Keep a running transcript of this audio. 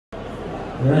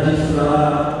the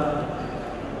Registrar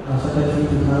and Secretary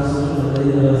to Council of the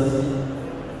University,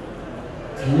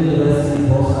 the University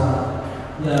Bossa,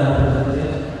 here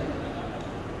represented,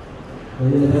 the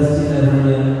University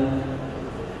Librarian,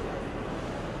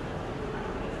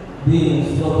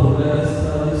 Dean of Progress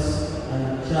Studies and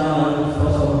Chairman of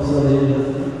Sports Officer of the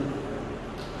University,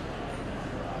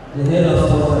 the Head of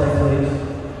Sports Directorate,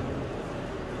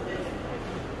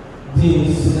 Dean,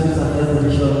 Student Affairs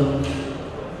Division,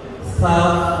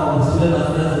 staff of the Student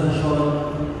Affairs Division,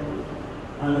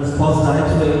 and the Sports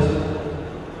Directorate,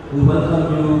 we welcome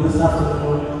you this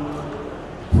afternoon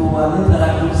to an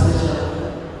interactive session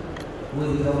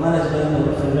with the management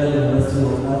of the University of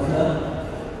Lafia.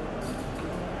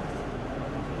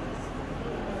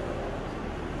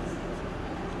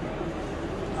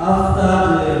 After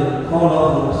the call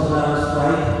of the national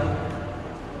strike,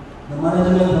 the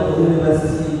management of the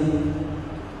university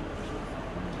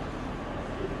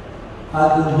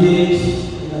had engaged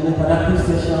in an interactive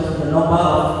session with a number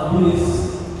of units,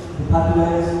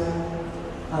 departments,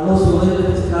 and also very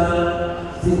critical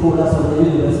stakeholders of the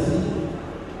university.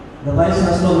 The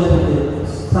Vice-Chancellor met with the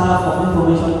staff of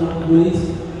information unit.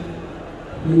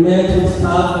 We met with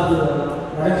staff of the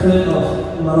Directorate of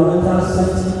Environmental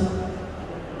Safety.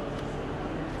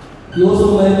 He also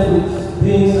met with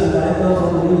deans and directors of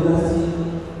the university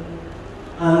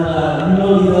and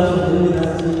union leaders of the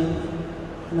university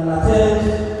in an attempt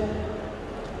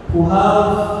to have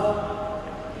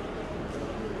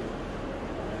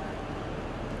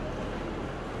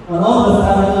an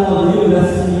understanding of the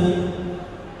university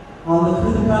on the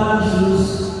critical issues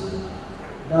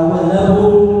that will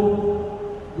enable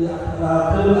the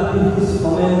academic activities to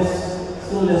commence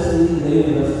seamlessly in the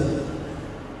university.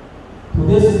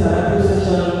 Today's interactive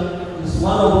session is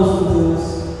one of those meetings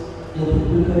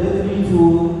preparatory to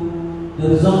the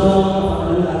resumption of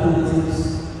academic activities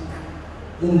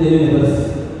in the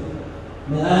university.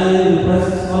 May I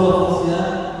request all of us here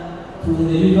to, in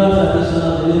the usual tradition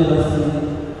of the university,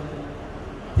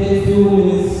 take a few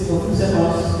minutes or few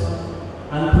seconds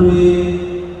and pray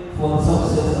for the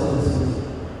success of this meeting.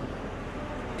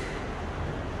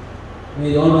 May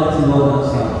the Almighty Lord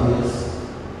answer our prayers.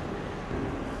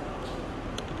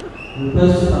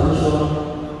 Request permission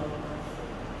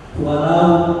to allow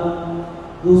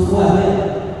those who are here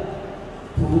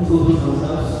to introduce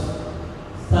themselves,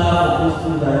 staff of those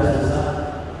two directors.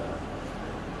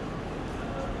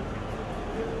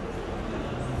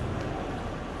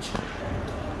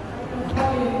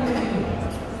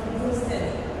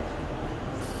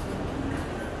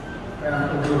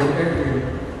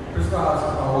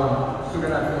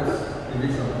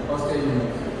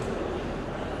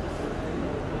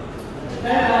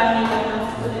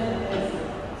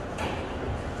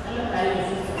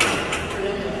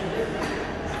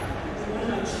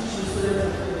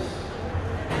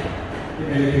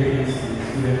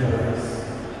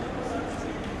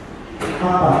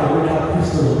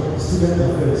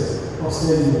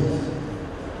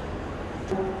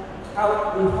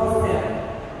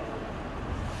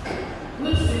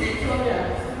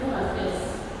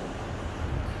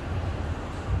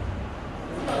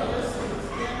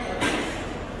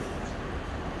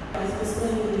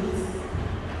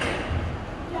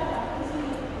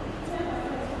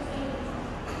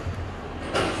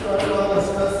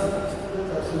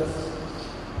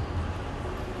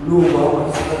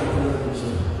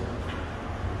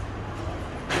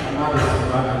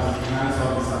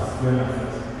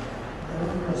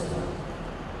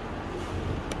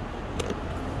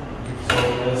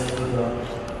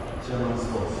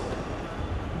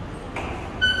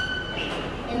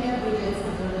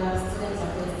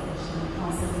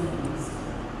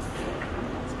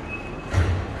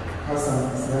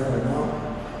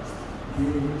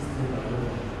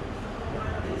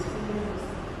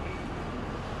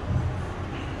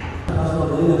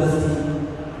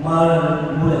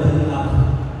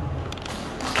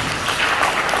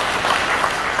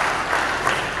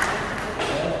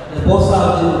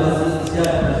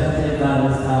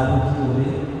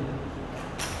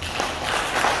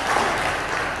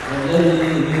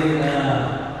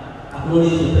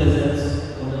 Acknowledge the presence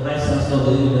of the Vice-Chancellor of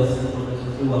the University, Prof.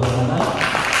 Shehu Abdul Rahman,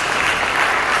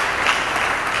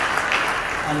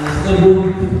 and his able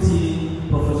deputy,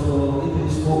 Professor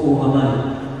Shehu Abdul.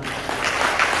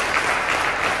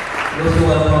 We also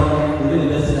welcome the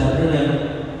University Librarian,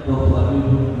 Dr. Abdul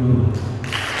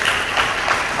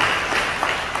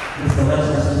Mr.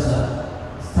 Vice-Chancellor,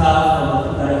 staff of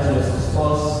the Directorate of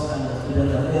Sports and the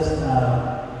Student Affairs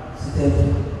are seated.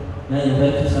 May I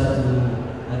invite you, sir,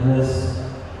 to address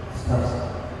staff.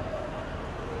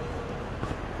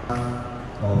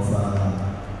 Of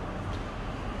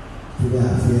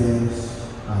Student Affairs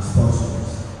and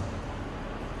Sports.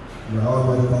 You are all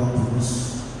welcome to this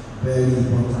very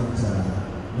important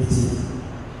meeting.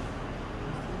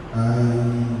 I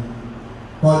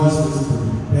call this meeting to be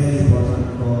very important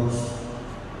because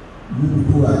you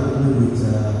people are dealing with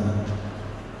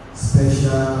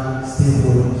special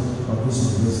stakeholders of this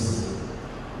university,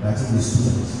 that is the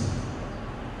students.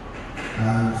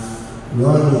 And we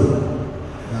all know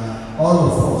that all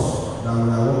of us that we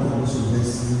are working in this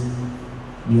university,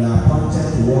 we are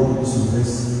appointed to work in this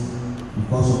university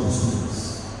because of the students.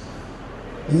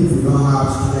 If we don't have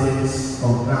students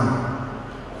on ground,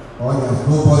 or there's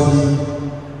nobody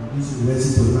in this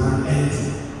university to learn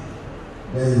anything,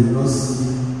 then you will not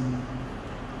see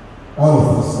all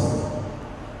of us.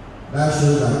 That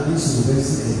shows that this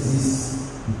university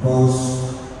exists because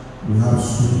we have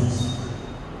students.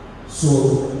 So,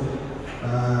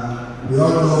 we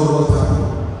all know what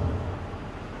happened.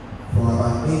 For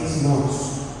about 8 months,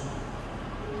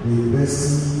 the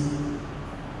university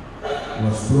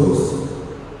was closed,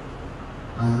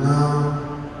 and now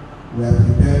we are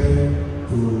preparing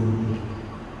to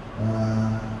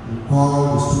recall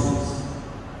the students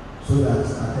so that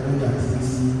academic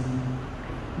activity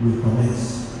will commence.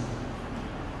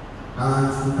 And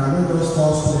we cannot just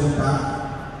call students back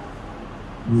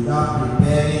without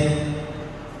preparing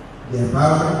the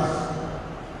environment,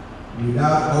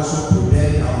 without also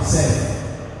preparing ourselves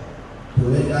to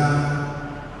render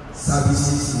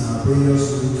services in our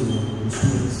various ways to the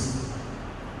students.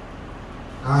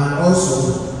 And also,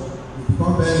 it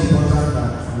becomes very important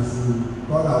that we should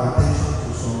call our attention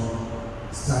to some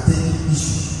strategic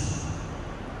issues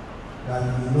that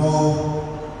we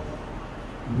know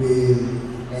will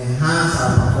enhance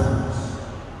our performance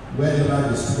whenever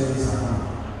the students are around.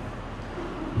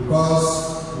 Because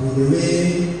with the way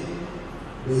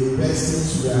the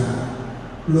universities were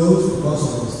closed because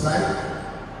of the strike,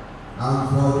 and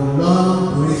for the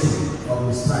long duration of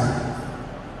the strike,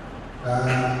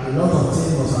 a lot of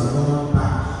things must have gone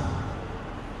back.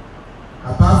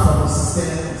 Apart from the system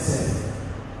itself,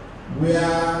 where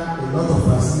a lot of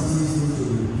facilities need to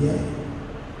be repaired,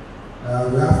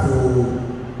 we have to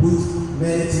put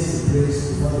many things in place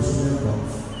before the student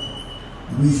comes.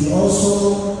 We should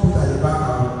also put at the back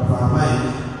of our mind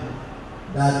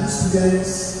that these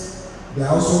students, they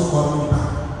are also coming back.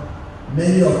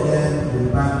 Many of them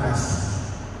will back attitude.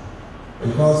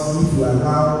 Because if you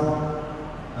allow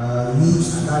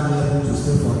youth at that level to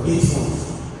stay for 8 months,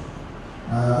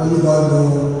 only God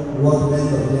knows what many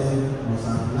of them must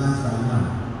have learned by now.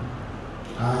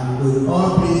 And they will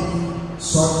all bring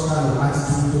such kind of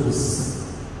attitude to the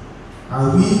system. And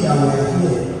we that were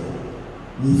here,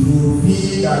 if you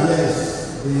feel that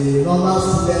yes, the normal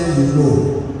student you know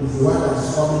is the one that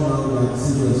is coming on like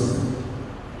seriously.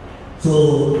 So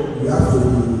you have to be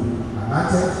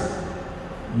alerted,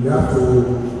 you have to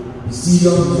be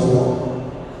serious with your work,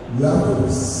 you have to be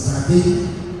strategic,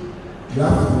 you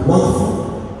have to be workful,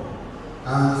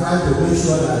 and try to make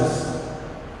sure that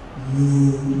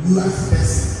you as a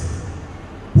person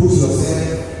put yourself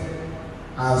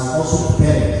as also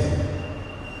prepared,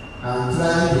 and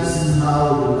try to see how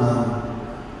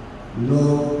you can,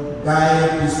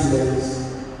 guide the students.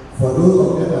 For those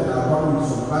of them that are coming with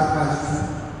some bad attitude,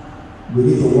 we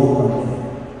need to work on them.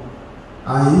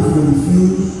 And if we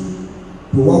refuse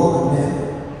to work on them,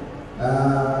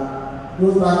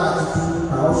 those bad attitudes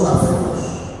can also affect us,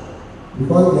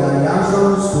 because their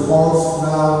reactions to us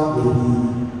now will be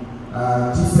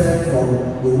different from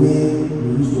the way we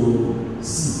used to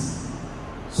see.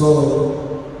 So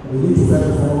we need to first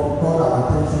of all call our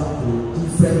attention to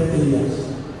different areas.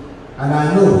 And I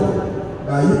know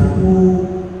that you people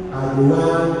are the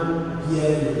one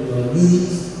here with your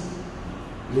needs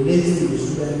relating to the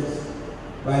students.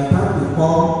 By the time they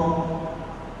come,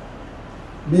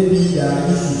 maybe there are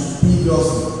issues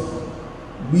previously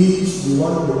which we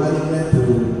want the management to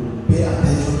pay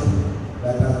attention to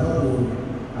that have not been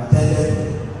attended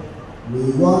to. We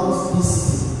want this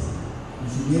thing, you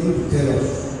should be able to tell us,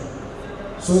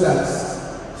 so that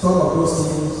some of those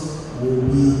things will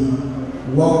be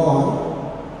worked on,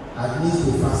 at least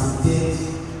to facilitate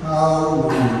how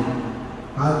we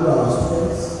handle our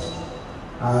students,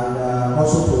 and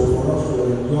also for us to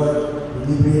enjoy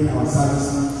delivering our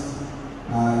services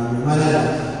in a manner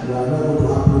that we are not going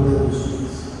to have problems with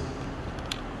students,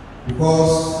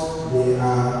 because they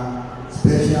are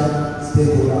special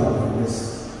stakeholders of the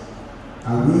university,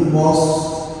 and we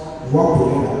must work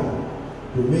together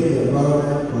to make the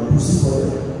environment conducive for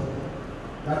them.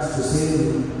 That is to say,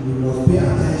 we must pay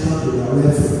attention to their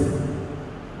welfare.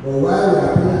 But while we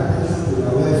are paying attention to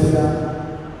their welfare,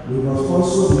 we must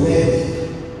also be ready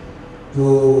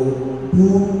to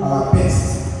do our best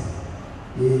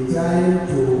in trying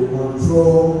to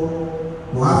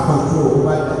have control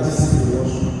over the discipline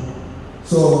also.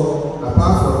 So,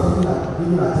 apart from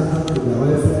giving attention to their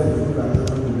welfare, we give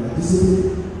attention to their discipline,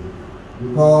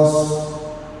 because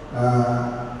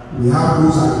we have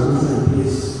rules and regulations in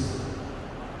place.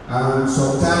 And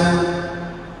sometimes,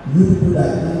 you people that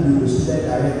deal with the student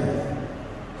directly,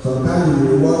 sometimes you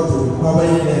will want to cover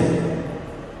them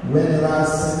whenever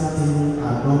certain things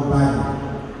are done badly.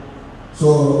 So,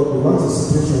 we want a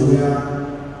situation where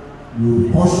you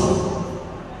be cautious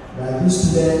that these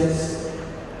students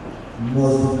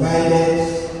must be guided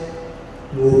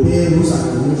to obey rules and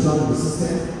regulations in the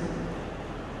system.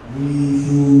 We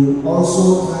should also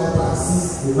try to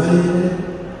assist the management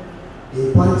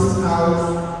in pointing out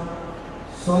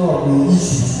some of the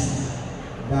issues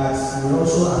that will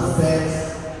also affect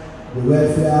the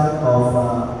welfare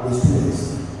of the students.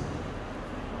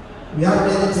 We have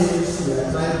many things we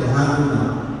are trying to handle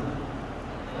now,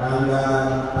 and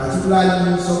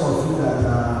particularly some of you that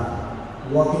are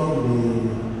working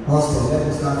in the hostel. Let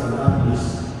me start from that place.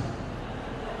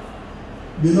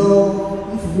 You know,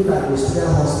 if you look at the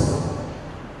student hostel,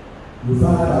 you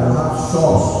find that we have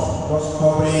shops just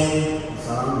covering the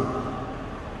surrounding.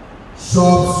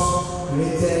 Shops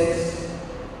created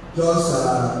just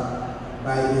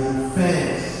by the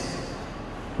fence,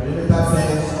 perimeter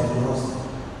fence of the hostel.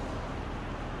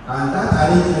 And that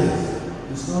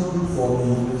arrangement is not good for the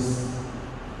university.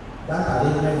 That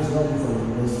arrangement is not good for the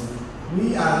university.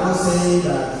 We are not saying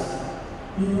that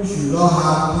people should not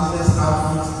have business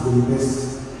outfits to the university.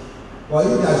 Or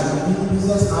if there should be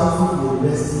business outfit to the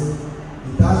university,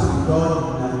 it has to be done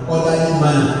in an orderly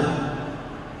manner.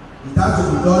 It has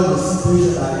to be done in a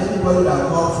situation that anybody that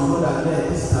comes to know that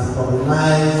this is an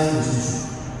organized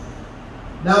institution.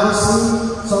 Now,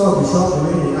 see some of the shops the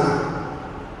way they are.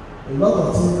 A lot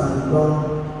of things can be done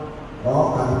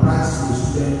or can be practiced with the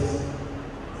students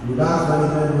without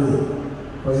management knowing.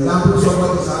 For example,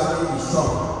 somebody is having a shop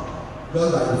just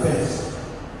by the fence.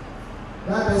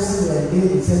 That person will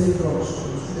engage in selling drugs to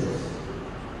the students.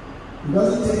 It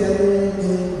doesn't take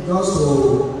anything just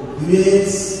to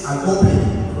create an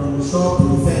opening from the shop to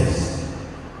the fence.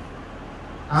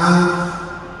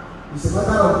 And it's a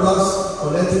matter of just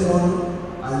collecting money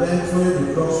and then throwing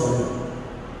the drugs for them.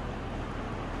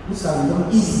 This can be done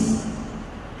easily.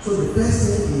 So the first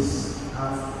thing is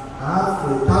have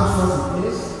a task force in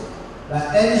place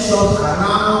that any shops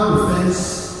around the fence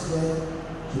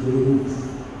should be removed.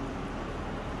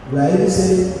 We are even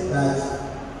saying that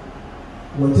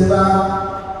whatever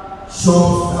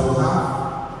shops that we have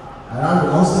around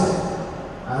the hostel,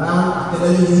 around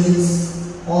academic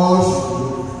units, all should be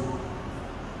removed.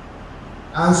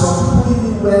 And some people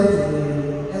even went to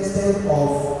the extent of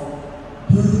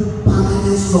building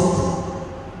permanent structure.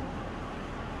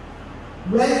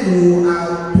 When you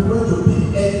are going to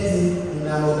build anything in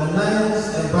an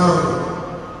organized environment,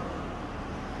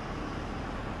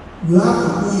 you have to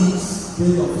do it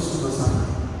based on physical massacre.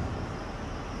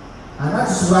 And that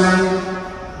is why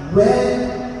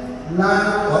when land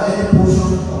or any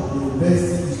portion of the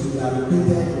university is to be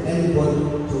allocated to anybody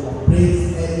to operate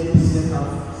any business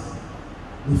outfit,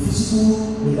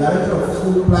 the director of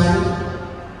physical planning,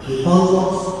 the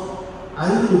consults,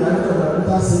 and the director of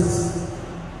environmental safety,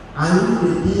 and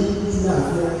the dean of student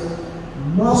affairs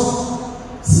must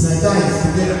synergize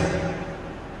together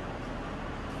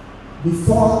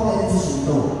before anything should be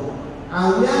done. And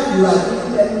where you are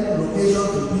giving any location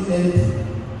to build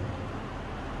anything,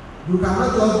 you cannot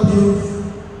just build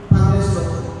permanent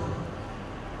structure.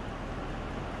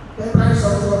 Temporary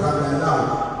structure can be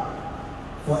allowed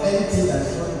for anything that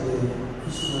is not in the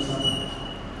physical master.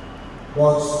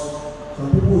 But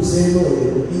some people will say no,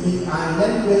 they will give it, and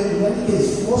in any case,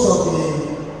 most of the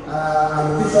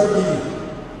allocation giving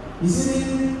is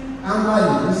even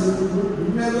annually.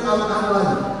 Remember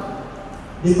annually.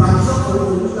 The partition for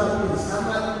you to use that place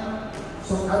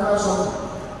annual something.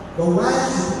 But why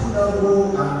should people now go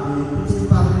and be putting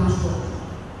permanent structure?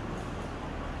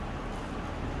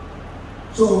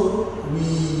 So we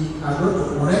are going to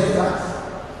correct that.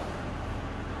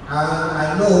 And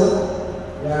I know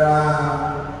there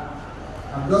are,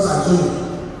 I'm just assuming,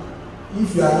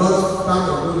 if you are not part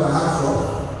of those that have shop,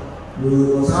 you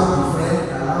must have a friend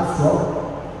that have shop.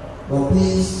 But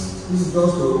please, this is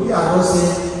just to, we are not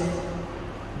saying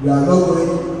we are not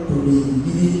going to be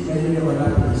giving any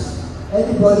other place.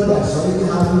 Anybody that is already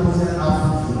having business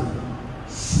outfit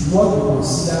should not be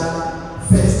considered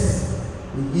first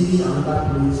in giving another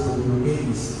place to relocate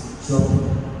his shop.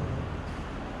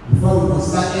 Before we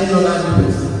consider any other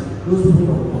person, those people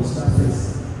will consider first.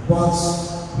 But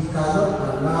we cannot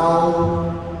allow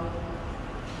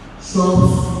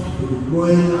shops to be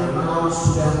growing around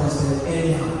student hostel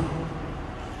anyhow,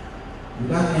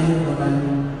 without any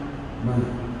governing money.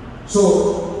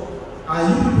 So, are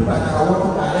you people that are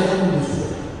working directly in the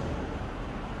school?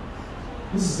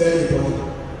 This is very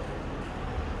important.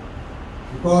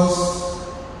 Because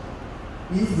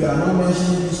if we are not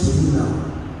mentioning this to you now,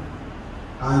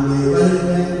 and the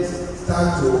management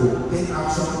start to take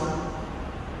action,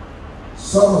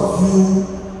 some of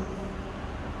you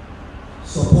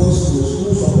supposed to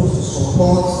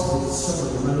support the decision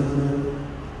of the management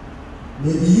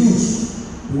may be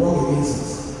used to work against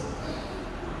it,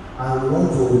 and we want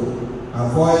to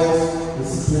avoid the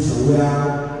situation where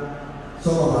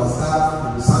some of our staff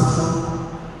will be sanctioned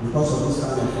because of this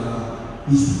kind of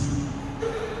issue.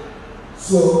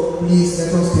 So please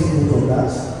let us take note of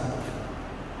that.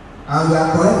 And we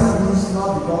are correcting this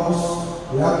not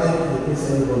because we have anything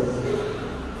against anybody.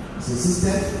 It's a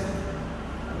system.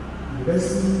 The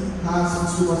university has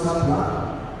its fiscal master plan,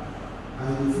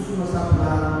 and the fiscal master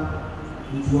plan,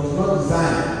 it was not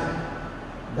designed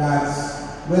that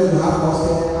when you have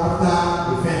hostel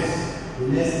after the fence, the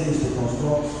next thing is to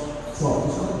construct shop.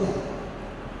 It's not there.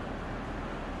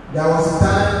 There was a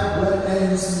time when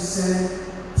NUC sent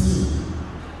team,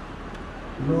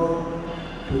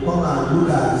 to come and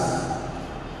look at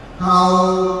how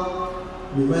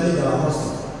we manage our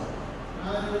hostel.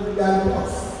 And their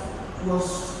report was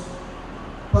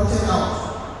pointed out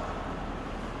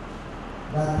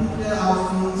that people have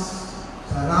things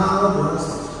surround the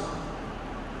hostels,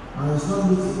 and it's not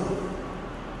meeting.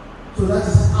 So that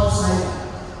is outside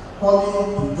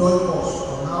coming to judge us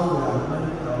on how we are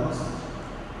managing our hostels.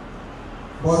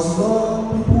 But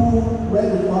people, when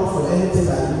they come for anything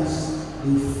like this,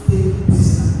 they take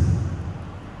business.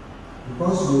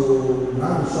 Because you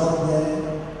have a shop there,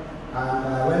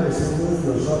 and when they say move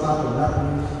your shop out of that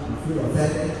place, you feel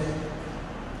offended.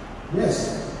 Yes,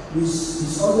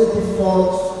 it's always difficult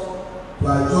to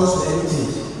adjust to any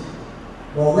change.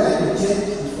 But when the change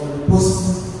is for the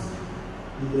positive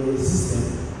in the system,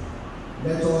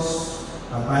 let us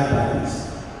abide by this.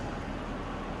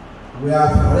 We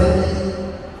have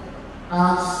already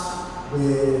asked the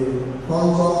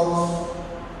consult,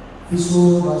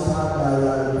 fiscal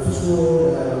master, the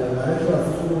fiscal director of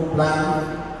fiscal plan,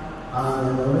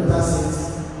 and the environmental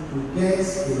safety to get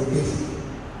the location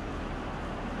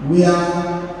where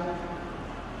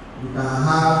we can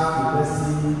have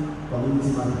investing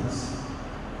community markets.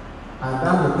 And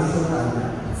that location can be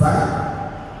identified.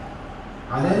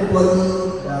 And anybody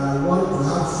that wants to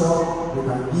have shop, they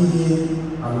can give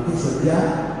him a location there,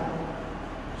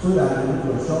 so that they need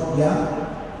to shop there.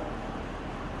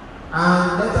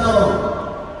 And later on,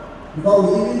 because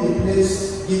we even the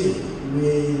place given, we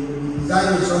design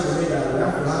it such a way that we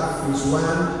have to have phase 1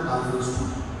 and phase 2.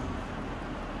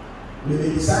 We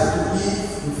may decide to give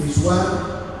the phase 1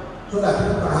 so that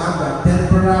people can have their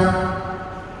temporary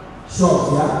shops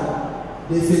here.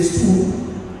 The phase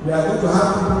 2, we are going to have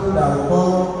people that will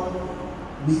come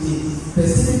with a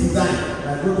specific design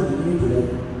that are going to be given to them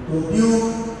to build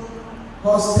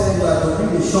hostels, to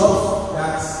build the shops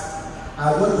that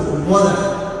are going to be modern,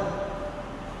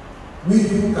 which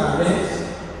people can rent.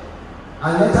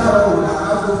 And later on, we can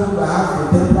ask those people that have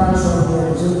the temporary shop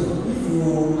here. So if you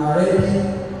are ready,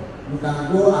 you can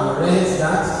go and rent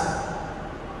that,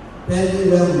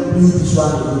 pending when we build this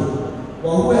one again.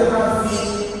 But whoever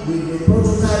feels with the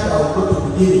prototype that will go to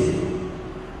beginning,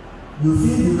 you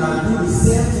feel you can do the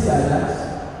same thing like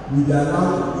that, you be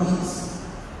allowed to eat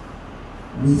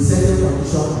with certain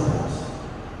conditions.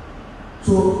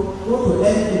 So go to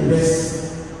any university.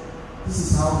 This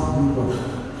is how we do it.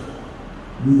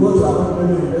 You go to our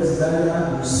university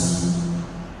area, you see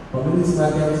community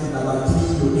markets in about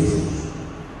 3 locations.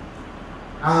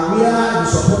 And where you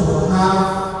supposed to have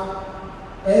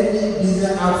any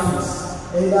business outfits,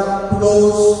 either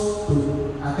close to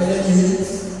academic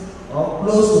units or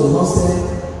close to hostel,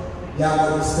 there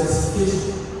are the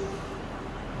specification.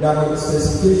 There are the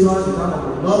specification in terms of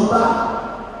the number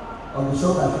of the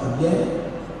shop that you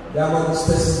get. There are the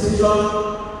specification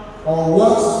on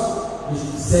what you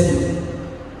should be selling,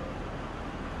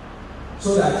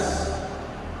 so that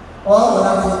all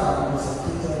other things are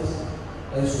concentrated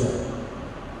elsewhere.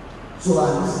 So,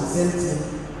 and this is the same thing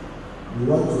we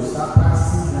want to start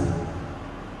practicing now,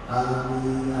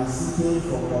 and we are seeking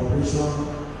for cooperation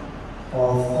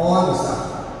of all the staff.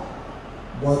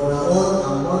 But my own,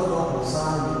 I'm not more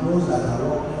concerned with those that are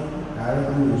working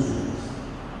directly with students,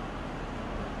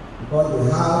 because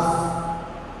they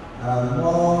have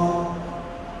more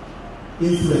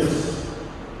influence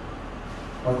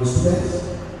on the students.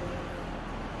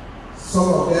 Some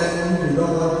of them, if they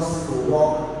don't want to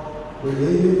work when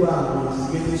they even go and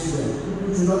instigate students.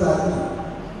 People should not agree.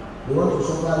 They want to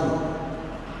suffer you.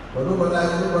 But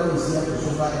nobody is here to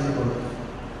suffer anybody.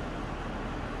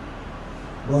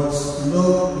 But you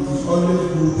know, it is always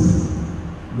good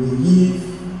we give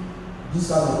this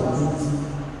kind of opportunity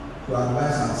to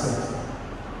advise ourselves.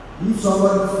 If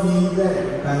somebody feels that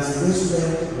you can instigate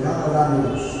students, we have other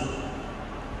measures.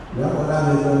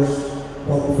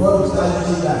 But before we start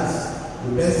using that,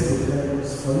 the best thing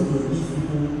is for you to give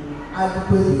people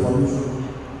adequate information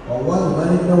on what the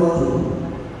manager wants to do,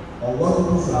 or what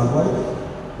people should avoid.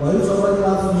 But if somebody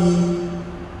else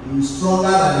is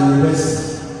stronger than the university,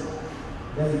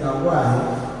 then you can go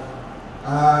ahead.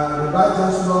 The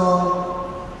Vice-Chancellor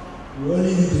will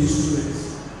only use the students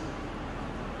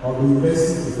of the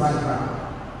university to fight back.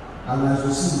 And as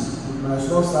you see, it might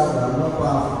not start that I'm not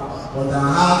powerful, but I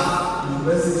have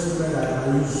university students that I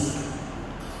can use.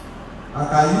 I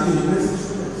can use the university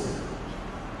students.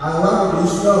 And one of the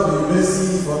issues of the university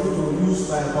is for me to use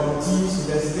my committees,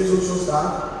 investigation social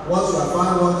staff. Once you have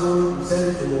found one thing, you send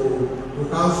it to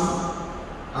council.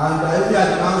 And if you are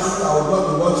the council, I will not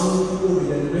be watching people with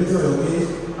deliberating on your case.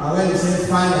 And when they say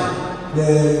final,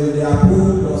 they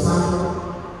approve your sanction,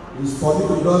 it's for me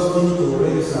to just need to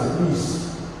register,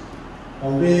 please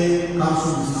obey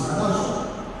council decision. And that's all.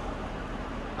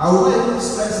 I will not even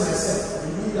stress myself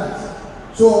in doing that.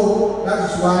 So that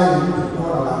is why we need to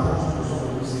call our attention to some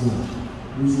of these things.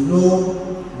 We should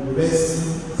know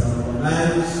university is an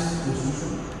organized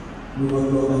institution. We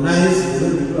must be organized in the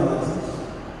way we do our things.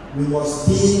 We must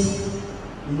think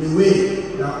in a way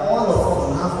that all of us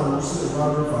will have conducive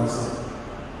environment for ourselves.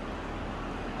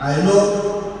 I know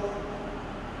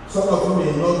some of you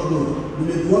may not know. You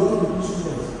may be working with these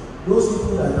students. Those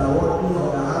people that are working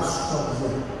or that have shops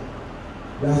there,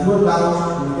 there is no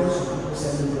doubt we get some people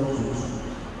sending jobs to us.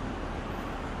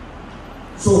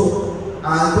 So,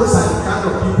 and those are the kind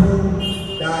of people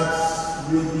that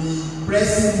will be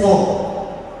pressing more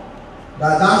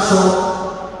that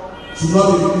shop should not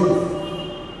be removed.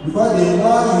 Because the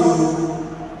more you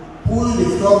pull the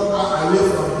job away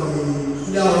from the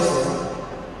student hostel,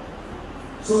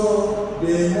 so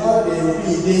the more they will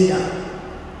be in danger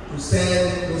to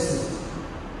sell those things.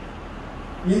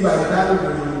 If by the time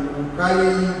you carry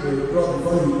the drug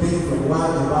before you take it from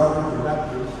one environment to that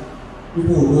place,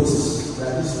 people will notice that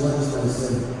this is what this man is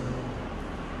selling.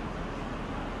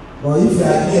 But if you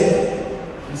are here,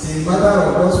 it's a matter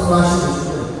of just flashing the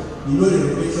student. You know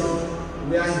the location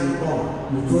where you come,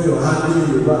 you throw your hand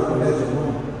in, you go and collect your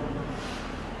money.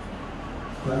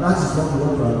 But that is what we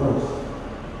want to avoid.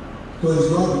 So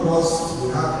it's not because we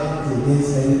have anything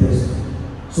against any person.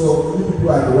 So you people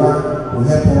are the one who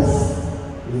help us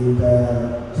in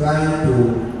trying to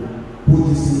put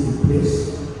this thing in place.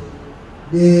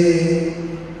 The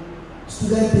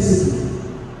student discipline,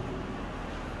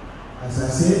 as I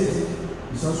said,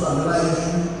 is also another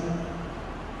issue.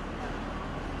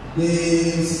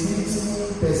 The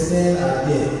security personnel are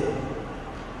there.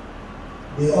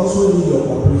 They also need your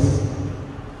cooperation.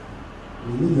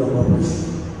 They need your cooperation.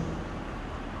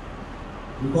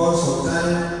 Because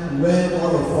sometimes when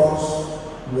all of us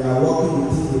we are working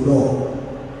within the law,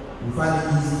 we find it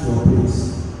easy to operate.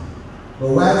 But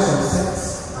while some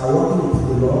sects are working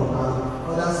within the law and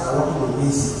others are working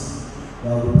against it,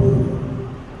 there will be problem.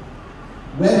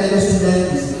 When any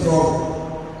student is in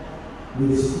trouble with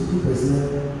the security personnel,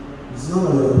 it's none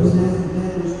of your business.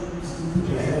 Let the security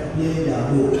personnel play their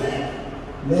role.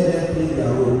 Let them play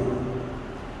their role.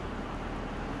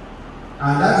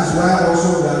 And that is why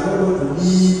also we are not going to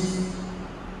leave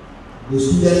the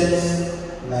students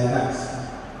like that.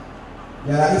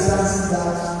 There are instances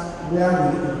that where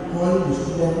we need to call the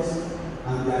students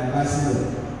and be advising them.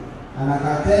 And I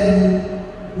can tell you,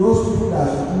 those people that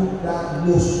should do that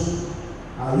most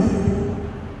are you people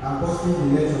and possibly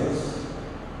the lecturers.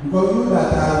 Because you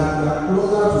that are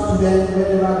closer to students,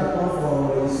 whenever they come for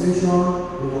registration,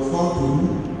 they must come to you.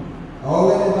 Or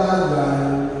whenever you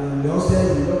are in the hostel,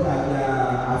 you look at their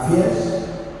affairs.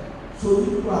 So you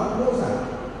people are closer.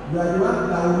 You are the one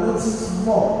that will notice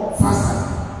more faster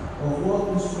of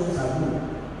what these students are doing.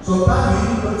 Sometimes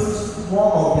you notice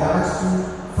more of their attitude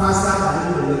faster than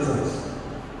even the lecturers.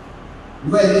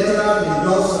 Because the lecturer may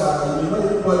just, you know,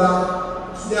 the brother,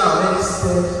 they are already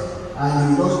seated and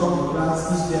you just come to class,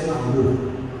 teach them and go.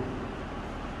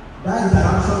 That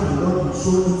interaction will not be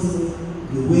so intimate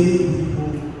the way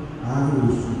people are handling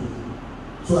the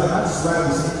students. So that is why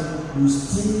we say you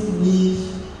still need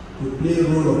to play a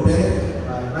role of parent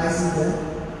by advising them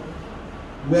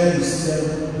where you see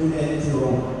them doing anything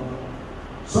wrong.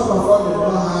 Some of us may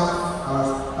not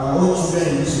have our own children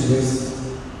in this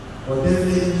university, but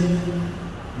definitely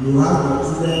you have your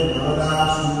student in another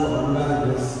school or another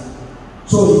university.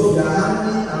 So if you are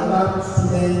handling another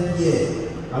student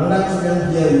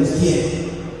here with care,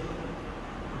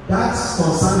 that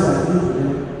concern you are giving to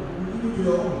them, you give it to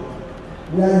your own,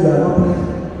 where you are not playing.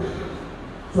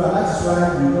 So that is why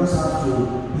we just have to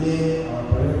play our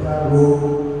parental role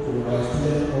to our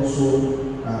students also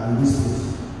in this place.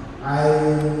 I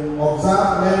observe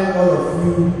when all of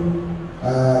you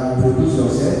introduce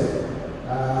yourself.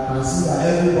 I can see that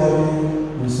everybody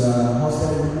is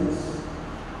hostel units,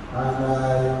 and I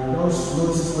just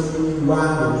noticed only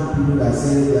one or two people that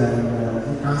say they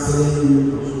are counseling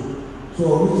unit or so. So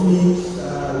which means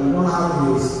we don't have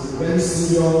this very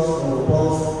serious or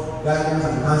robust guidance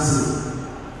and counseling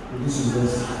in this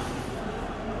university.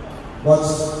 But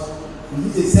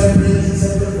is it separate from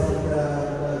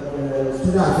the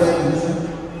student affairs division?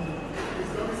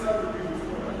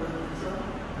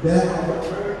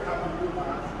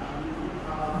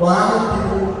 But how many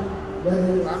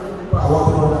people are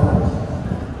working on that?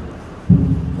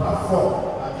 About 4.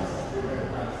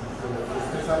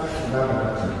 Especially in that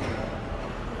direction.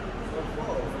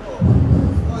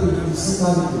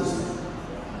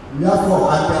 We have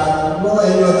 4 and there are no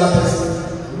any other person.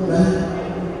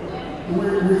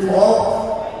 We all.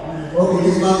 Okay,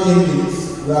 this man came this.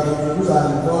 We have introduced and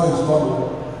before his coming.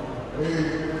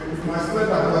 It's my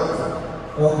student and daughter.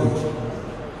 Okay.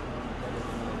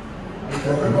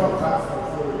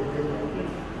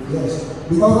 Yes,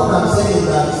 because what I'm saying is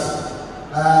that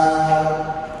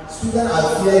student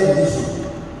affairs division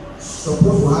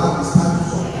supposed to have the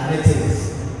status of directors,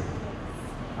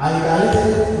 and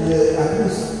directors, at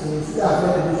least in student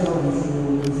affairs division, we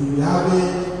should be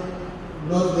having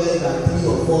not less than 3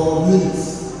 or 4 units.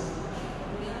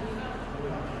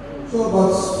 So,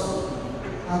 but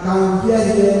I can hear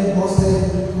hosted.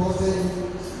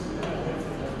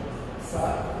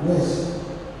 Yes.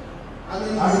 I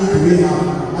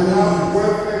have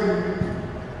welfare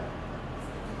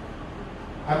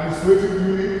administrative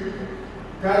unit,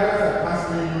 guidance and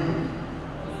counseling unit,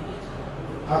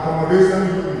 accommodation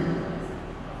unit,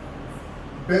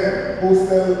 then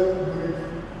hostel unit,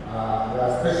 there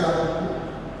are special people,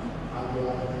 and there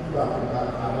are people that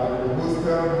the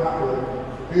hostel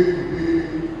day-to-day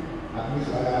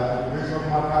admission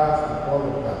matters and all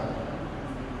of that.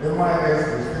 MIS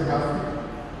we still have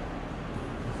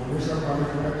information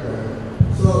management.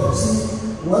 So see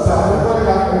what everybody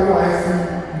has NYC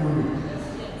unit.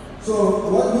 So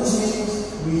what which means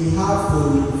we have to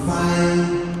define,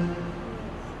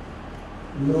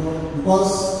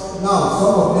 because now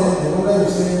some of them, the moment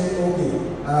you say, okay,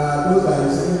 those are the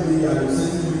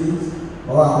administrative units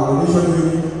or accommodation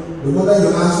unit, the moment you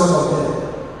ask some of them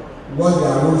what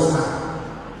their roles are,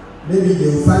 maybe they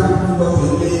will find people to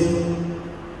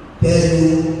tell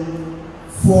you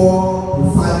 4 to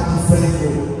 5 different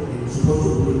roles you're supposed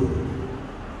to play.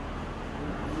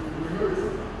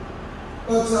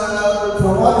 But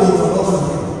from all the introduction,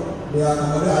 they are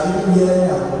accommodation here,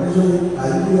 accommodation,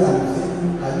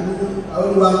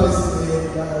 only one person there,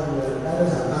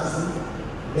 guidance and counseling.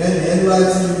 Then the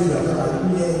NYC unit,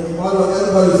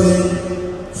 everybody saying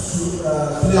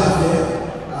student affairs,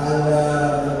 and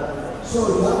so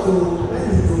you have to, when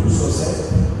you introduce yourself,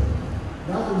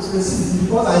 you have to be specific,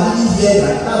 because I didn't hear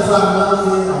that. That's why I'm not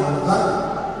saying I'm on target.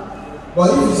 But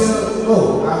if you say, no,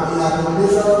 I'm in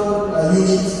accommodation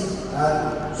unit,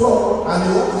 so, and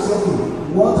you want to say, okay,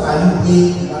 what are you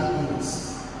doing in that unit?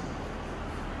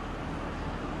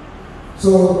 So,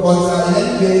 but in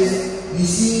any case, you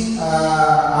see,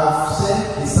 I've sent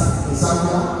a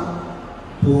sample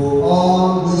to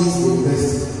all units in the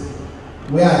university,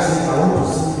 where I say I want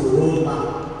to see the roadmap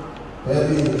for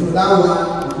everything. So that one,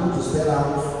 we want to spell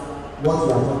out what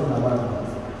we are talking about.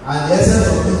 And the essence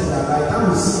of it is that by the time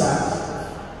we see that,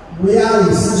 where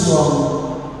we see some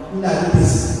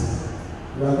inadequacy,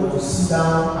 we are going to sit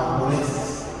down and connect it.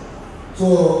 So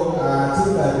I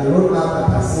think that the roadmap that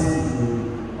I said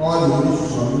all the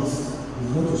institutions is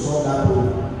going to solve that problem.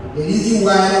 The reason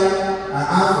why I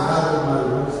asked for that roadmap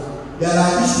was there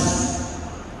are issues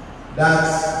that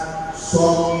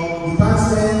some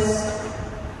departments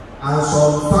and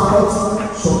some faculty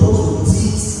supposed to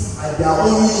teach at their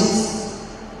own unit.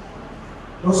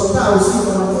 But sometimes I will see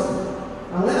them,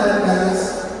 and when I look at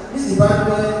this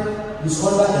department is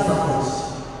under a faculty.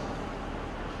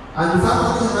 And the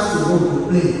faculty has a role to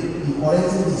play in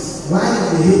correcting this. Why is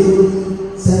the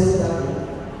head sent that way?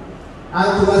 And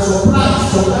to my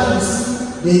surprise, sometimes you see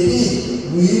the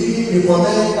dean will even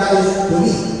recommend guys to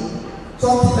me.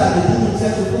 Something that the dean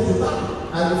himself is supposed to happen.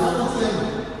 And the faculty level,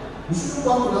 you shouldn't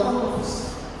come to the own office.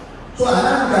 So I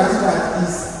now look at it that it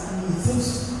seems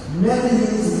many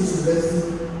units in this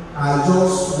university are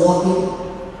just working,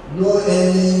 no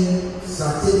any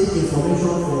strategic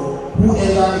information for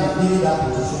whoever is giving that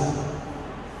position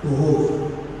to hold.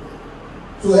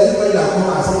 So anybody that comes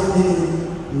and says anything,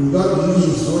 he will just be using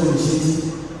his own initiative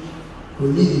to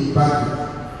lead the party.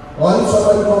 Or if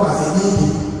somebody comes as a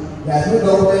leader, there is no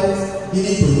government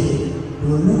giving to him to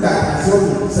look at and say,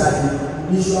 okay, these are the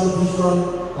mission, vision,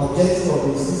 objective of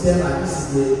the system, and this is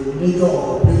the nature of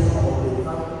operation of the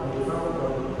party.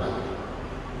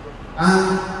 And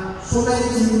so many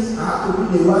things have to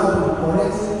be the one to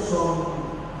correcting some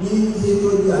being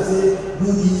told you and say, do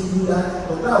this, do that.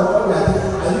 But now what we are doing,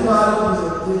 I don't know how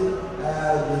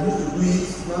they used to do it,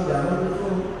 now they are not doing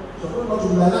so. So not to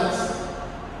be like that.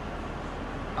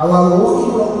 Our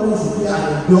working document should be an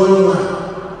enduring one.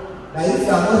 That if you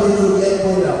are not able to get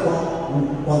anybody that come, we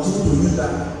continue to use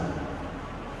that.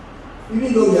 Even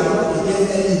though we are not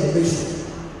against any innovation,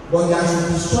 but there should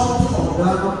be something on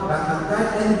ground that can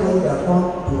guide anybody that come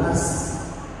to that seat.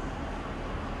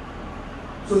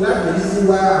 So that's the reason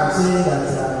why I'm saying that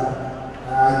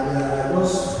I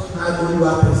just had only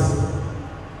one person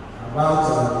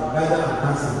about guidance and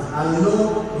counseling. And you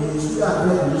know, in the Student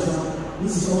Affairs Commission,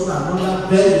 this is also another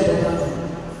very important thing.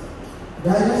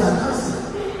 Guidance and counseling.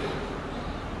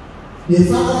 The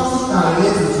faculty can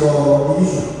relate with your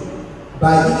division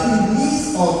by giving you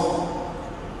list of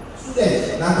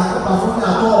students that are not performing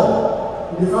at all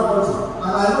in the faculty.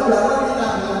 And I know we are not doing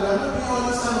that, we are not doing all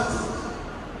these kind of things.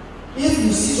 If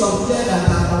you see some students that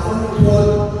are performing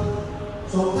poorly,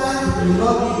 sometimes it will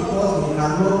not be because they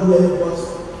cannot do it, but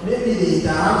maybe the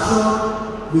interaction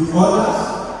with others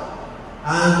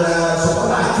and some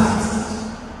other activities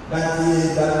that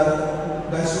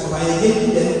by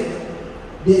engaging them,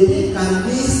 they think can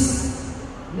list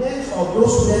names of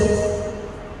those students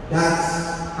that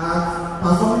are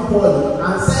performing poorly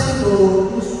and send to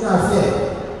the Student Affairs.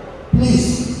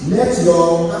 Please let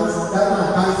your guidance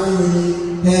and counseling really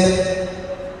help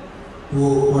to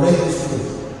correct the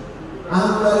students. And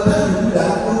by the time you do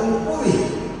that, you will be moving.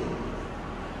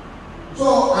 So,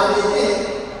 and again,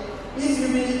 if you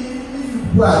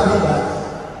people are doing that,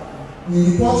 the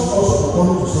reports also come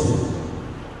to Senate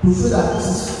to show that this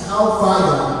is how far you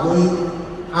are going,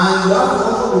 and you have to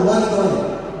also be monitoring.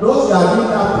 Those that are doing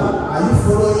that, are you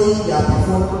following their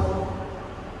performance?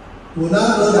 To now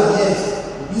know that yes,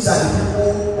 these are the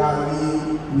people that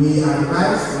we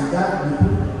advise, and that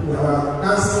we are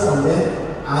counseling on them,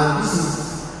 and this is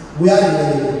where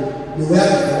they were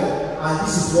before, and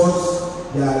this is what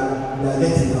they are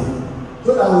getting now. So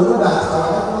that we know that our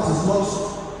effort is not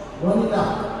running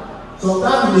down.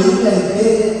 Sometimes we may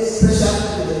even a special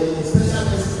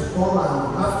person to come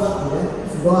and have talk to them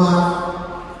if you don't have.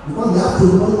 Because you have to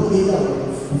know the area of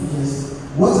deficiency.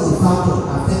 What is the factor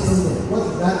affecting them? What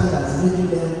is that thing that is making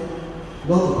them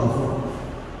not to perform?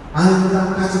 And we can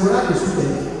categorize the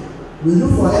students. We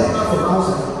look for help from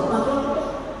outside.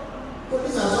 So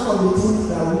these are some of the things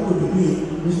that we will be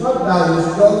doing. It's not that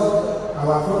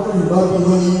our function will not be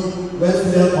only when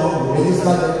students come, we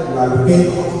register them, we allocate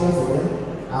content for them,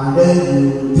 and then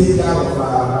you take care of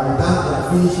by the time they are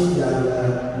finishing, you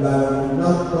are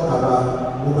not talk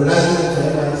about mobilizing for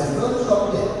everything. Don't stop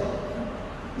there.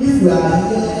 If we are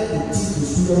here to teach the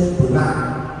students to learn,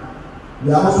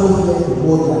 we are also here to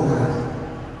hold their hand.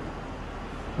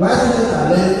 While students are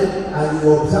learning and you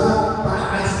observe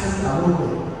bad attitudes among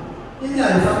them, even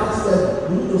at the faculty level,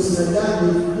 you need to synergize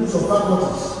with use of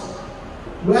faculties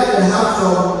where they have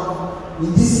some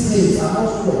disciplines among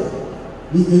students.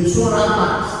 It will show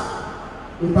rampant.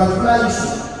 A particular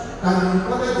issue can be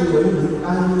reported to your unit,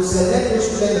 and you select the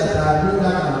students that are doing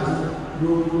that kind of thing. You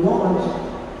work on them.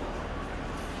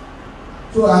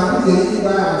 So I think the reason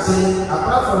why I'm saying,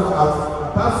 apart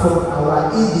from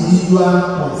our individual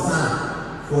concern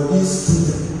for these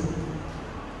students,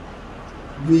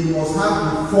 we must have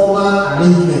a formal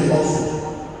arrangement also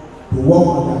to work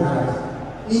on the character.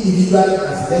 Individually,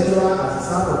 as a lecturer, as a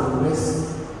staff of the university,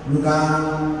 you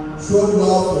can show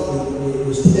love to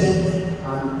a student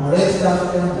and correct that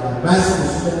student and advise the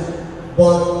student,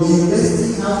 but the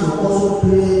university has to also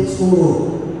play its own role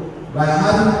by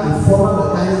having a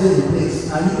formal mechanism in place,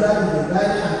 and usually the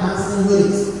guidance and counseling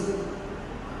units.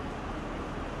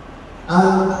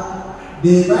 And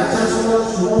the Vice-Chancellor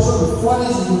should also be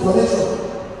furnished with information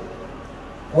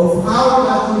of how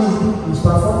actually is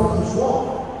performing his work.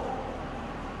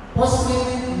 Possibly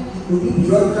it could be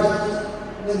bureaucratic,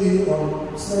 maybe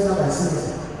on semester by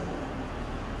semester.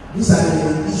 These are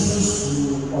the issues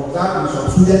to observe with some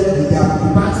students, with their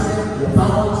department, their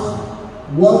faculty,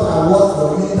 what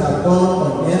the unit has done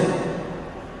on them.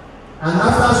 And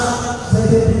after a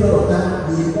certain period of time,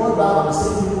 we report back on the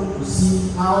same people to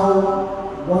see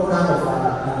how what kind of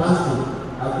advancement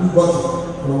have we got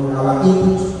from our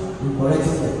input in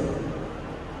correcting them.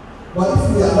 But if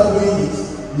we are not doing it,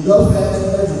 we just let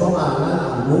students come and learn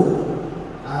and go,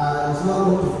 it's not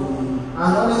going to be.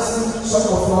 And honestly, some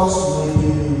of us may be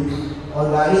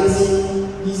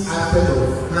underrating this aspect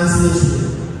of counseling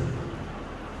students.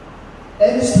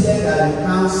 Any student that you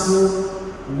counsel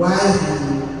while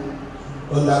you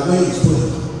undergoing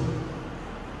exposure,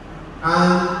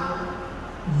 and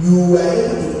you were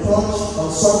able to touch on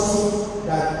something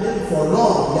that maybe for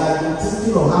long you have been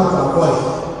thinking of how to avoid,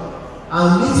 and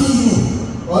meeting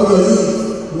you or your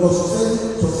youth, you were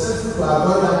successful to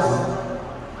avoid that thing,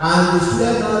 and the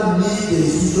student now leave the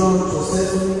institution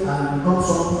successfully and become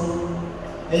something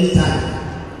anytime,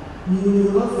 you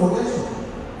will not forget it.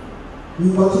 You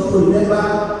continue to remember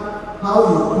how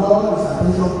you call his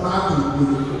attention back to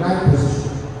the right position.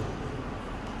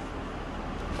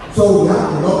 So we have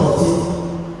a lot of things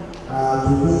to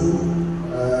do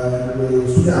with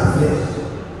student affairs.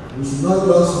 We should not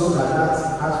just look at that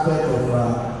aspect of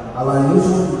our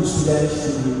relation to the students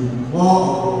should be more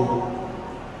of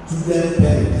the student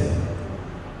parents.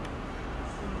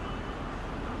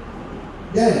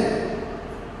 Then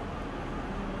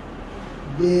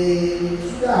the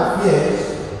student affairs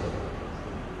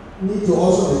need to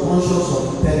also be conscious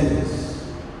of intelligence.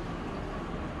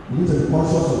 You need to be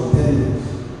conscious of intelligence.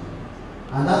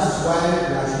 And that is why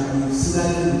there should be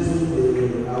synergy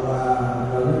between our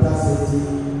environmental safety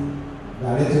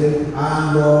directorate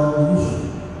and law division.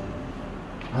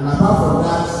 And apart from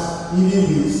that,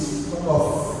 even with some of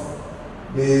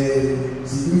the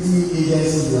security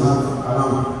agencies we have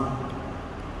around.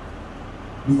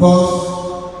 Because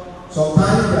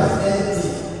sometimes there's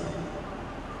anything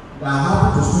that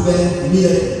happens to students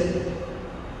immediately,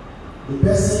 the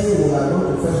person who are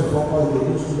going to first of all call the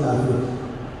new student affairs.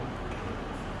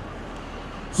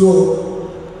 So,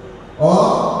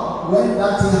 or when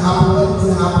that thing happens,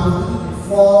 anything happens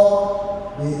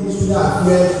before the new student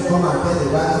affairs to come and tell the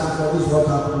Vice-Chancellor this is what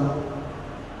happened,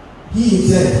 he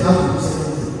himself has to do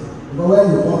certain things. But when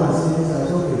you come and say this, I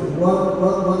say, okay,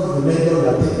 what is the measure you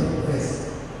are taking first?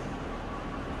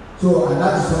 So, and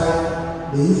that is why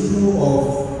the issue of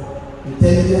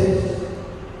intelligence,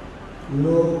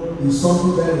 is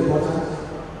something very important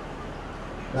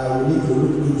that we need to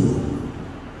look into.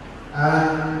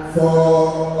 And for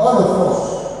all of us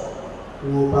to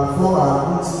perform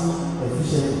our duty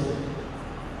efficiently,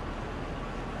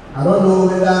 I don't know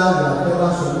whether we have ever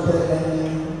submitted any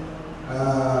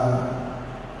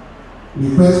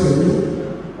request to me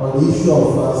on the issue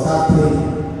of staff training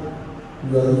in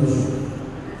your division.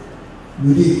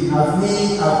 You did. Have we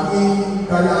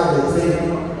carried out the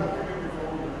training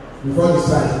before the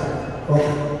strike?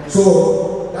 Okay. So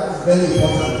that is very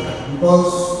important because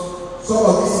some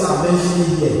of these are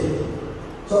mentioning here.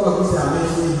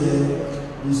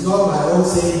 It's not my own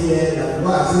saying here that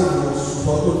what I said was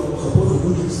supposed to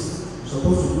do this,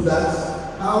 supposed to do that.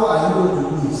 How are you going to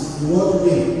do this? In what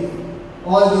way?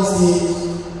 All these things,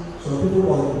 some people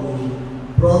want to be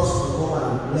brought to come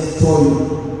and lecture you,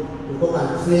 to come and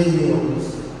train you on this.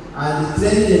 And the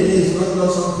training again is not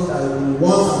just something that will be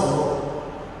once and all.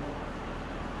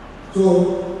 So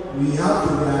we have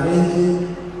to be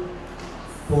arranging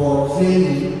for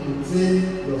training to train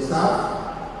your staff,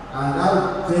 and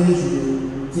that training should be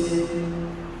routine,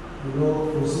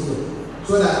 procedure,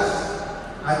 so that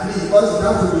at least because it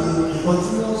has to be a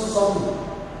continuous something.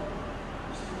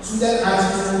 Student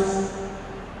attitude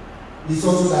is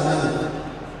also dynamic.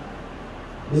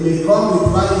 They may come with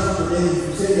one issue today. If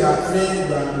you say you are trained,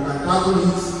 you can tackle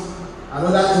it.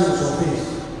 Another thing is your face.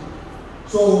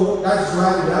 So that is why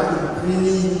we have to be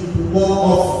training people more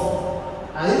often.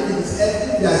 And if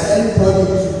there is anybody in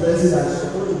this university that is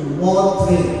supposed to be more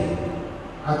trained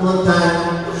at one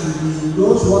time, should be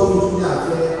those working in the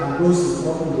affair and those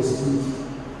working in the security.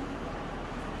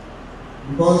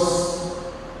 Because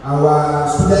our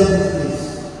student business,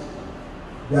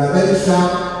 they are very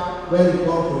sharp when it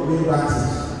comes to doing practice.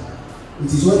 It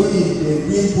is only the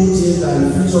big good things that you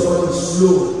feel somebody is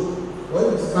slow.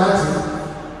 When it's practice,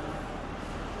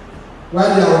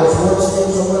 while I was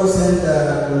watching, somebody sent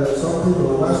something to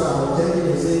WhatsApp, I was checking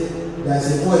and say there's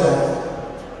a boy that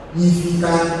if he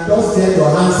can just get your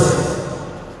handset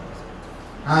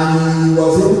and he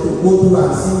was able to go through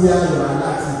and see where you are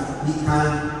acting, he can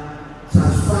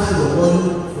transfer your money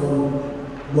from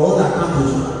your own account to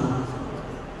your account.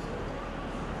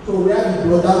 So where the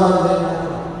brother one then,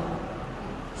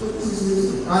 so this is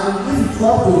easy. And if you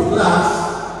come to the class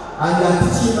and they are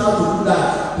teaching how to do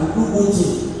that, to do good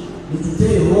things, it will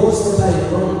take a whole semester in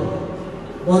front.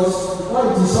 But because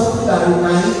it is something that you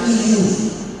can easily use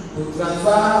to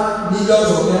transfer millions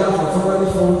of naira from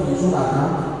somebody's phone to his own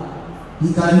account, he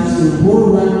can use a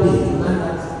whole one day to learn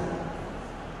that.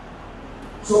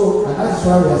 So, and that is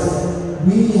why we are saying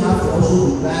we have to also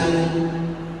be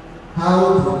planning how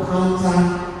to counter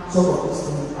some of these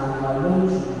things, and our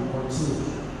loans should be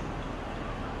continued.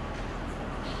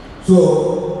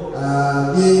 So,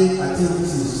 main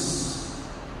activities,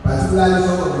 particularly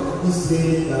some of these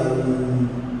training that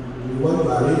we want to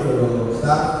arrange for the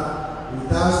staff, it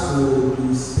has to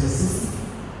be specific.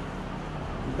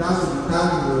 It has to become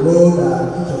the role that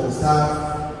each of the staff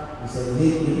is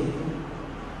engaged in.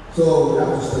 So we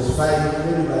have to specify it.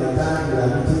 Maybe by the time we are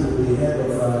meeting with the head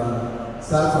of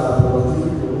staff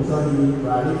productivity promotion unit, we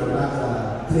are ready for that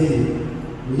training.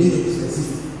 We need to be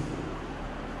specific.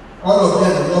 All of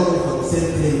them will not go for the same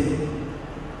training.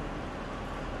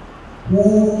 Who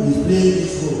is playing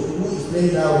this role? Who is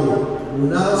playing that role? We will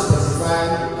now specify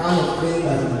the kind of training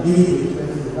that is given to this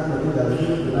person, the kind of thing that is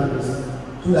given to that person,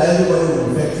 so that everybody will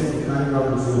be effective in carrying out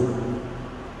this role.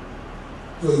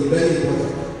 So it's very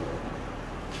important.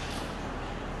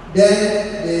 Then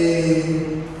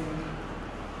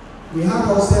we have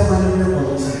hostel management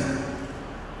committee.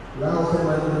 We have hostel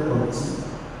management committee,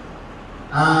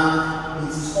 and it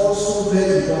is also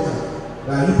very important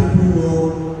that you people know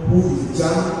who is the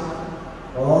chairman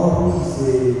or who is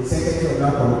the secretary of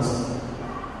that committee.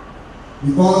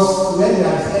 Because when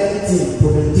there is anything to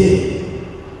maintain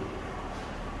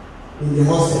in the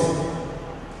hostel,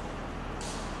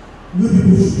 you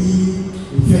people should be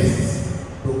the first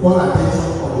to call attention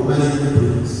of the management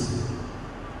police.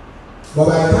 But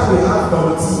by the time we have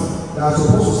committee that are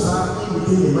supposed to serve in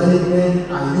between the management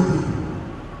and you people,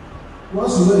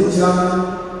 once you know the chairman,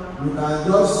 you can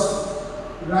just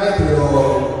write your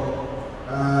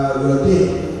day,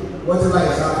 whatever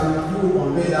is happening, you will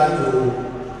convey that to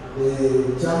the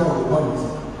chairman of the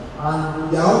committee. And in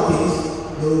their own case,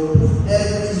 they will put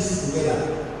every issue together.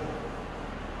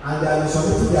 And they will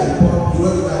submit their report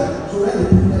periodically. So when they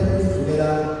put everything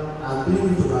together and bring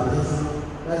it to our attention,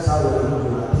 that's how we are going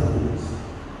to attend this.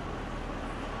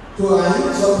 So I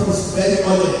think something is very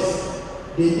urgent.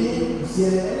 They need to say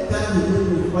anytime you deal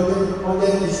with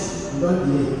urgent issues, you don't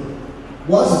delay.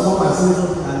 Once you come and say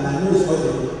something and I know it's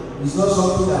urgent, it's not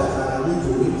something that I need to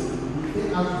wait. You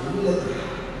take action immediately.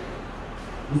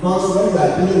 Because when you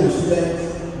are dealing with students,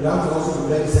 you have to also be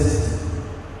very sensitive.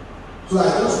 So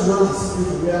I just want the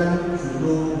people where people should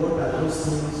know what are those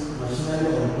things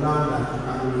machinery on ground that you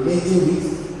can relate with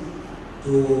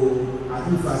to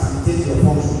actually facilitate your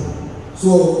function. So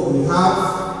we have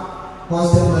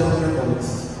hostel management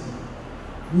committee.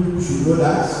 You people should know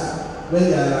that when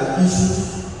there are issues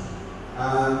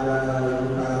and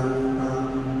you can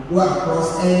go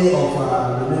across any of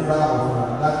the member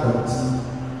of that committee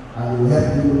and will help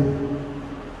you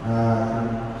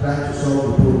try to solve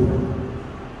the problem.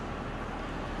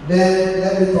 Then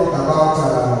let me talk about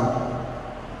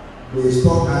the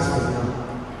sport aspect now.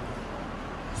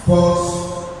 Sports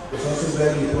is also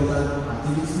very important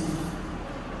activity,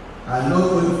 and not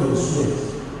only for the students,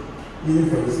 even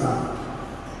for the staff.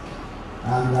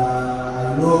 And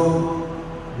I know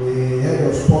the head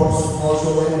of sports also,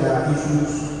 when there are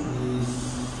issues, is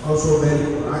also very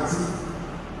proactive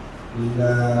in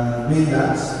doing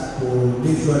that to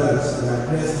make sure that we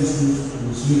address issues in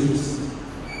the students.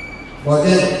 But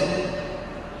then,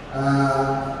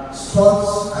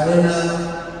 sports arena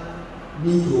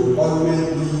need to always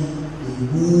be in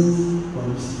good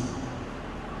condition.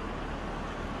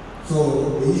 So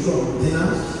the issue of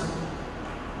maintenance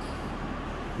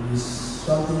is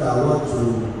something that I want to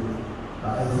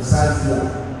emphasize here.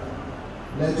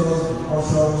 Let us be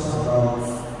cautious about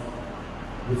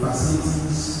the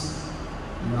facilities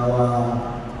in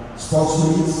our sports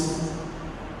units.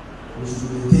 We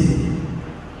should maintain.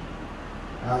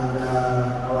 And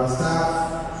our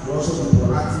staff should also be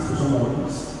proactive to some of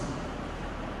this.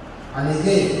 And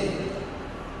again,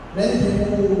 many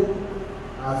people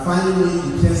are finding it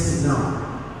interesting now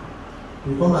to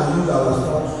come and use our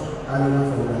sports arena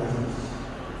for their things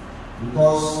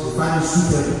because they find it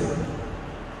suitable.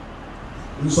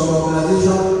 In some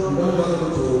organizations, we don't just go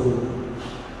to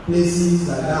places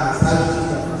like that, establishing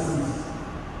their facilities.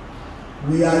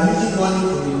 We are using money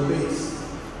to innovate.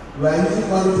 We are using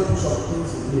money to put some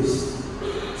things in place.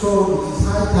 So it is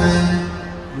high time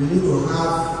we need to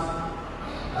have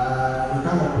a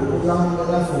kind of proposal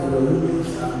together from the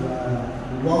units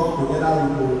and work together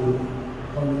with the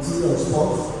committee of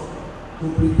sports to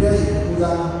prepare a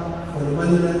proposal for the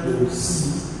management to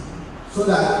see so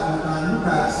that we can look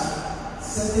at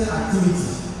certain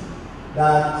activities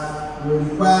that will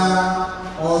require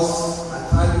us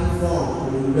attracting funds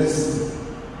to the university.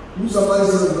 If somebody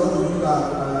says we want to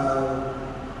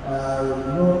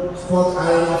do sports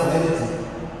arena for anything,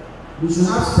 we should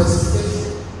have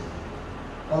specification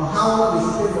on how they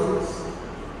should pay for it,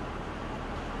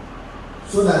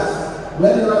 so that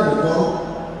whenever they come,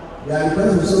 they are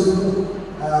requesting to say,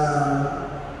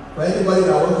 for anybody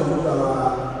that wants to do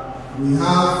we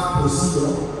have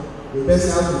procedure. The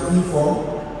person has to fill form,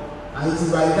 and it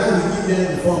is by the time we give them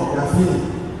the form they are filling,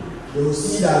 they will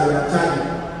see that we are charging.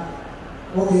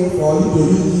 Okay, for you to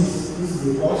use this is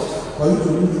the cost. For you to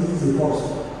use this is the cost.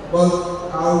 But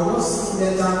I will not see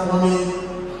letter coming,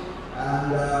 and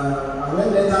when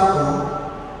letter come,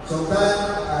 sometimes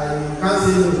I can't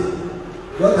say no.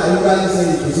 What I usually say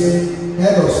is to say,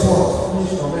 head of sports,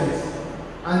 please comment.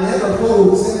 And the head of sports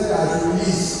will say that I should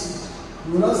release.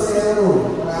 You will not say, no,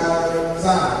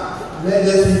 sir, let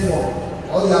them fill form.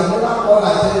 Or you have never called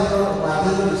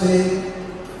attention to say,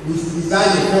 you should design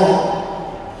a form.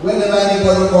 Whenever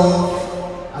anybody comes,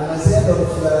 and I say head of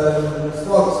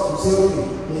sports, to say, okay,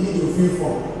 they need to fill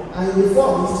form. And in the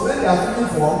form, it is when they are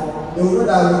filling form, they will know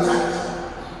that we charge.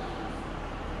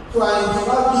 So I will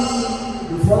not be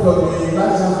the fault of the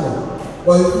Vice-Chancellor.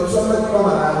 But if somebody come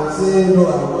and I will say, no,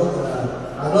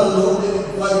 I don't know, maybe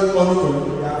before you come to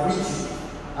me, they have reached you.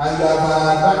 And you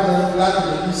have glad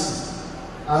to listen.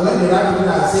 And when they write to me,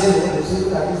 I say, no, they say,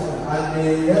 look at this one. And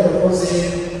the head of course say,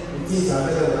 the things are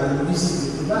better, and you listen to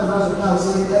it. If that's what you can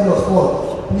say, head of sport,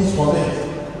 please comment.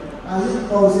 And he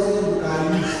comes saying, you can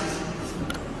use.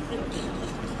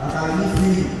 I can leave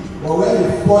freely. But when you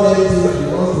pour everything that you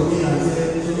want to me and say,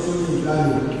 so is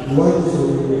value, you want this to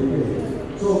be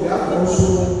paid. So we have to also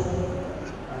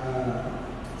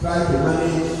try to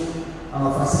manage our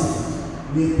facilities.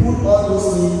 We put all those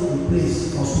things in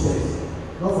place for students,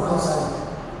 not for outside.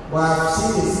 But I've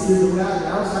seen a situation where the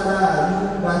outsider are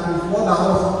using that with more than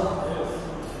us.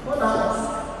 More than us.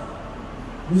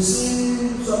 You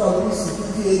see some of these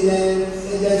security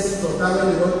agencies sometimes when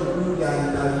they want to do their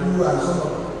interview and some of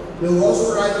them, they will also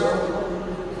write what they want to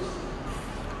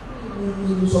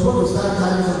do. You're supposed to start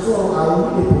charging some. So I will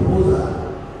make a proposal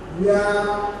where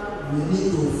we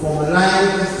need to formalize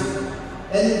this thing.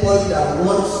 Anybody that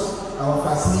wants our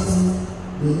facility,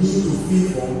 they need to fill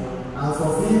form, and for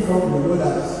filling form, we know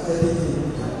that certain things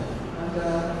will come. And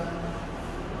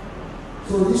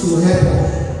so this will help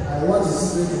us. I want a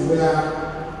situation where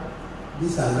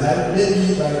this can help. Maybe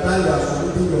by the time you are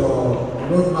submitting your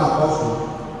roadmap also,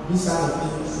 this kind of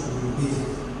thing should be located,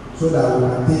 so that we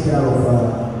can take care of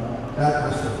that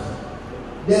aspect.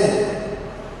 Then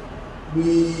we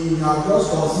have just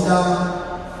considered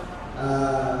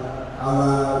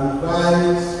our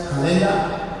revised calendar.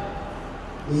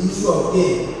 The issue of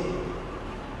game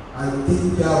are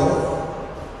taken care of.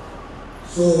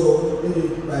 So maybe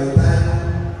by the time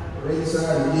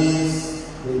registrar release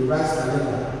the revised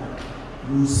calendar,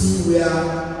 you will see where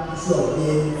issue of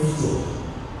game feature.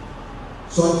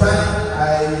 Sometimes I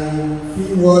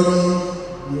feel worried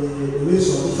the way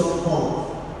solution comes.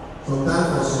 Sometimes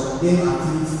for some game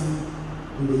activity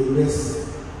in the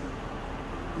university,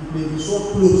 it may be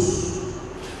so close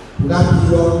to that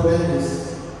period when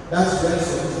that's when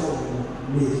solution will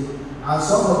be made. And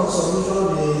some of the solutions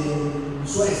may be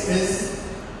so expensive,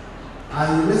 and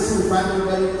the university will find it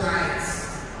very tight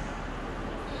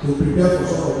to prepare for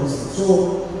some of these things. So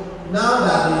now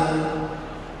that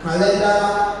the calendar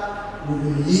will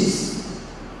be released,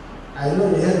 I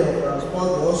know the head of transport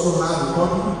will also have a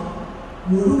copy.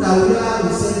 You look at where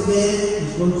the same game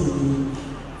is going to be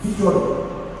featured,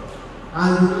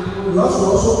 and you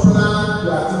also plan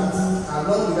your activities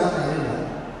along with that calendar.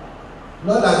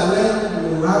 Not that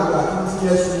when you have your activity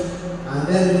next week and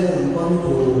then you will come to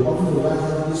office of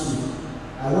Vice-Chancellor this week.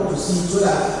 I want to see so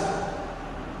that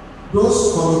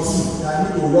those committees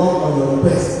that need to work on your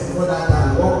request before that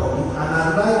time work on it and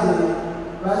advise the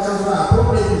Vice-Chancellor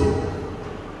appropriately.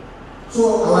 So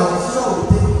our decision will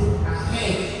be taken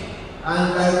ahead, and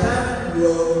by the time you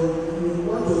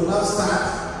want to now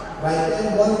start, by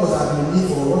then one must have been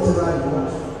leave or whatever you want.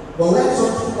 But when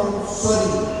something comes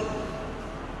suddenly,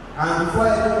 and before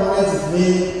any comment is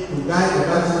made to guide the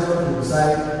Vice-Chancellor to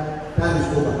decide, time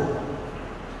is over.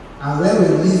 And when we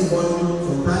release money,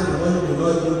 sometimes the money will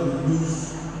not be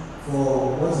used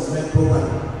for what is meant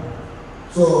properly.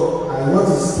 So I want a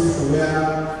situation where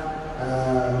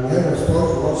the head of sport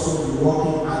will also be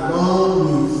working along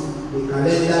with the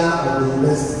calendar of the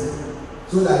university,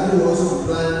 so that you will also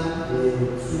plan the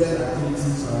student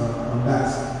activities on that.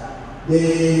 The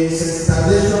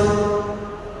sensitization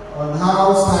on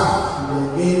how staff will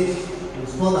engage in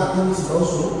sport activities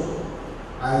also.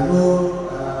 I know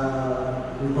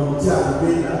the committee are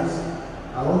doing that.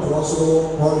 I want to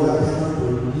also call your attention to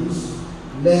this.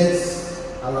 Let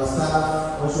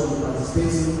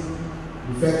participating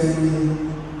effectively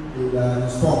in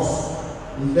sports.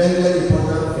 It's very, very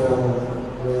important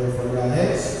for their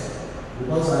heads,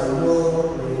 because I know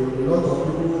a lot of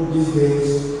people these days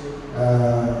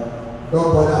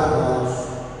don't bother about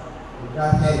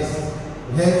that health.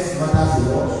 Health matters a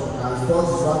lot, and sports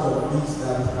is one of the things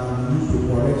that can be used to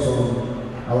correct some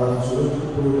our physiological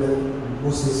problem in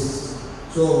most cases.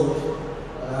 So,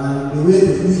 the way to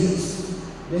do it,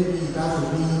 maybe it has to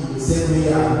be the same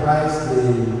way I advise the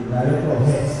Director of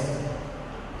Health.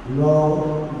 You know,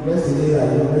 yesterday,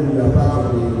 I know maybe you are part of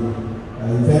the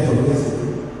event of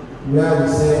yesterday, where we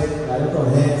said Director of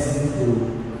Health need to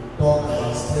talk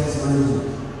about stress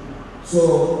management. So,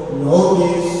 in all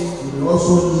cases, we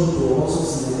also need to also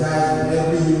synergize with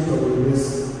every unit of the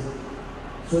university,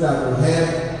 so that we help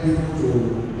people to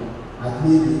at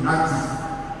least be active.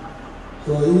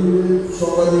 So if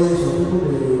some people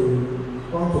they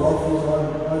come to office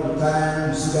all the time,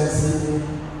 you see them sleeping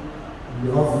in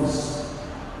the office,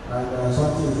 and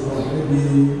something is wrong. Maybe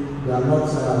they are not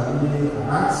really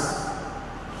alert.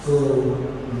 So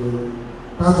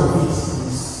part of it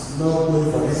is not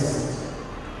going for exercise.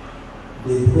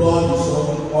 The blood is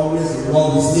always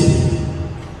involved with sleeping.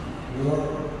 You know,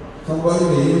 somebody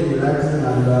may even be writing,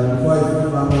 and before you feel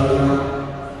back,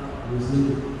 you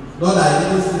sleep. Not that I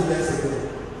didn't sleep yesterday.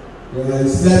 I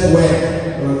slept well,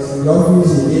 but the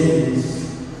office again is.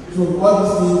 So all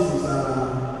these things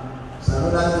is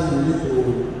another thing you need to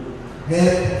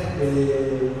help the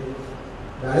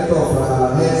Director of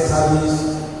Health Service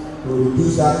to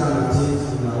reduce that kind of things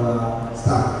in our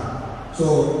staff. So,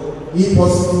 if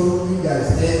possible, if there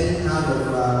is any kind of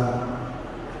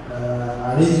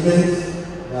arrangement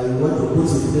that you want to put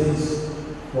in place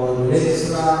for the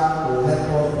registrar to help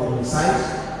us from the site,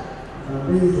 and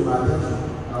bring it to my attention.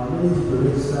 I'm willing to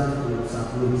register to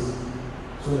circulate,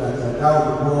 so that that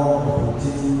will be more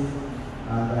competitive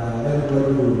and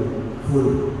everybody will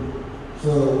follow.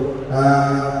 So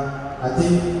I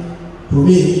think, to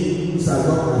me, this has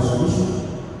got a solution.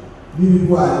 You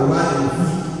people are the one in the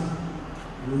field.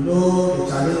 You know the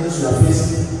challenges you are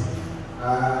facing. I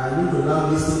need to now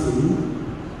listen to you,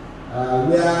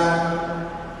 where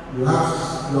you have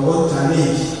your own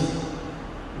challenge.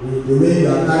 The way you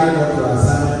are carrying out your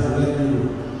assignment to let me know.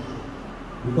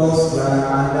 Because there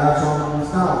are some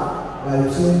staff that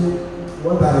you say,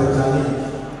 what are your challenges?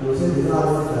 You say they don't have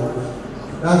what challenge.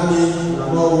 That means you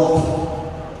are not working.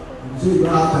 You say you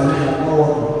don't have challenge, you are not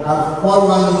working. I've called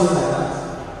one meeting like that,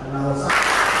 and I was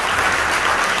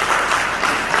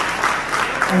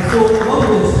And so what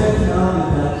we expect now is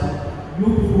that you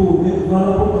people will make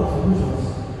valuable contributions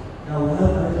that will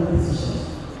help make decisions.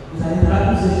 It's an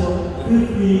interactive session. Feel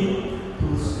free to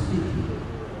speak.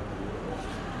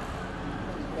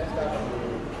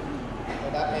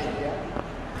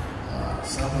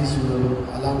 Service will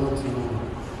allow me to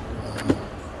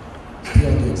stay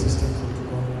on the existing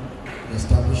protocol, the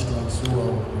established one, so I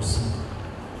will proceed.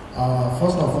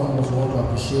 First and foremost, I want to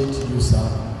appreciate you, sir.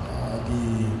 The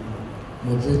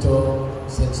moderator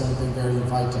said something very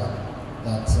vital,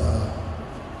 that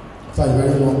for a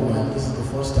very long while, this is the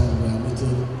first time we are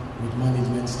meeting with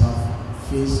management staff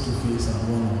face to face and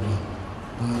one-on-one.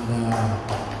 And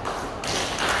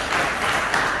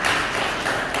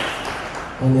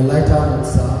on a lighter note,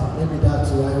 sir, maybe that's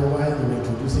why they were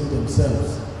introducing themselves,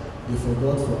 they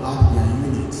forgot to add their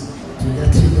units to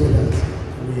let you know that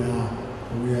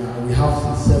we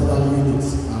have several units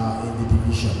in the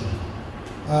division.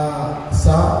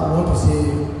 Sir, I want to say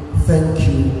thank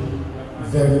you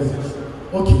very much.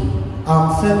 Okay, I'm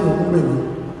Femi Ogunwemi,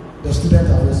 the student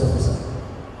affairs officer.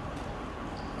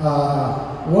 I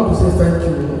want to say thank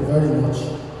you very much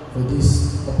for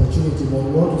this opportunity, but I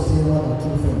want to say one or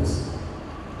two things.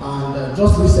 And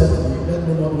just recently, let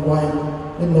me not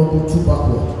go too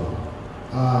backward.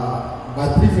 By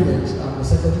privilege, I'm the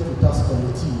secretary to task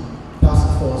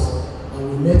force, and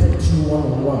we met with you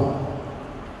one-on-one.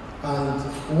 And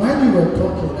while you were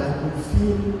talking, I could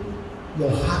feel your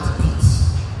heartbeat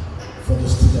for the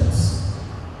students.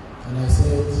 And I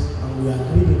said, and we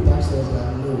agreed in task force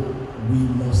that no, we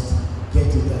must get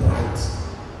it right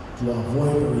to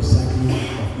avoid recycling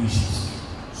of issues.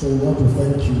 So we want to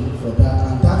thank you for that.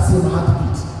 And that same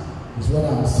heartbeat is what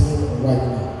I'm seeing right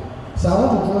now. So I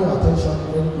want to draw your attention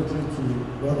very quickly to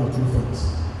one or two things.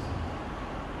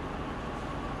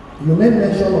 You made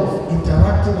mention of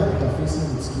interacting and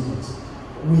interfacing with students.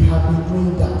 We have been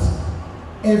doing that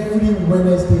every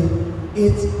Wednesday,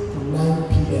 8 to 9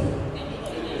 p.m.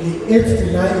 8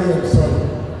 to 9 a.m., sorry.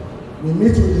 We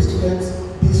meet with the students,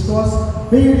 discuss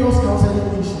various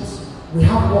counseling issues. We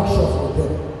have workshops with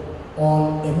them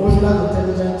on emotional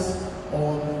intelligence,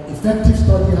 on effective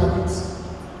study habits,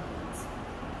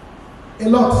 a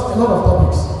lot of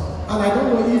topics. And I don't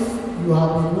know if you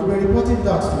have been, we'll be reporting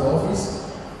that to your office.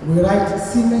 We write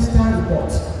semester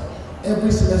reports.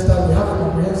 Every semester we have a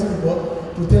comprehensive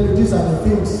report to tell you these are the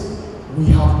things we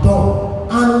have done.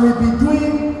 And we'll be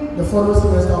doing the following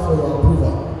semester for your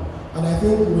approval. And I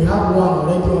think we have one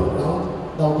already on the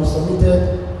ground that will be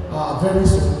submitted very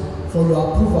soon for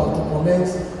your approval to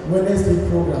commence Wednesday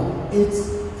program, 8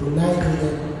 to 9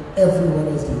 a.m. every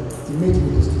Wednesday to meet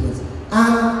with the students.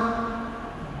 And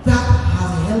that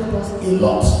has helped us a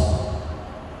lot.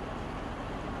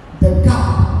 The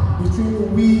gap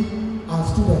between we and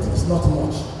students is not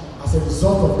much. As a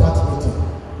result of that meeting,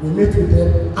 we meet with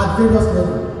them at various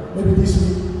levels. Maybe this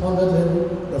week, 100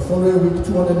 level, the following week,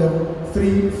 200 level,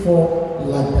 3, 4,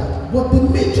 like that. But the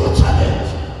major challenge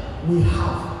we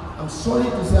have, I'm sorry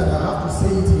to say, and I have to say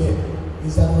it here,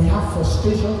 is that we have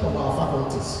frustration from our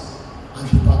faculties and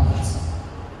departments.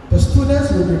 The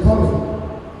students will be coming.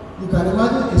 You can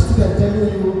imagine a student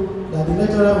telling you that the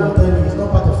lecturer will tell you it's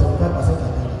not part of 75%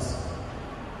 attendance.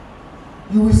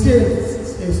 You will see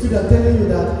a student telling you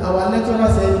that our lecturer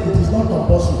said it is not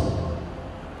compulsory.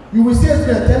 You will see a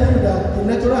student telling you that the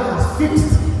lecturer has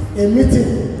fixed a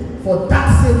meeting for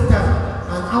that same time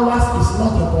and ours is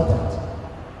not important.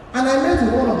 And I met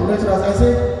with one of the lecturers. I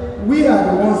said, we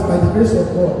are the ones, by the grace of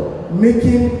God,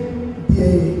 making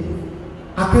the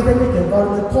academic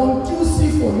environment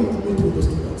conducive for you to meet with the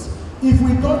students. If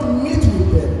we don't meet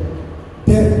with them,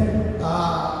 then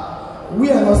we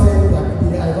are not saying that the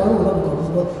environment will not be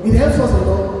conducive, but it helps us a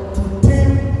lot to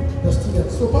tame the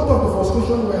students. So part of the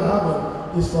frustration we are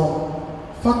having is from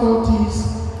faculties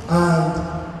and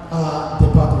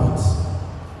departments.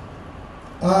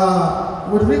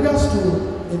 With regards to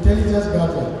intelligence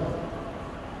gathering,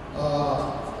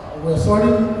 we're sorry,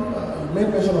 you made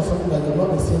mention of something that you've not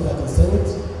been saying at the Senate,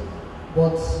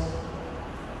 but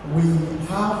we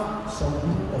have some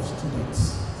group of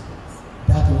students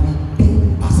that we pay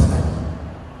personally,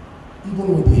 even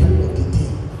with the help of the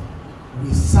team.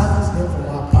 We service them from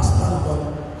our personal money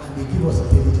and they give us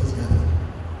intelligence gathering.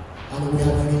 And we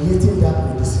have been relating that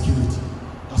with the security.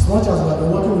 As much as we have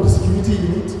been working with the security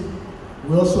unit,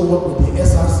 we also work with the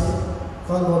SRC.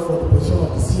 Thank God for the position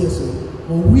of the CSO.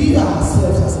 But we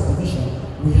ourselves as a division,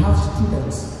 we have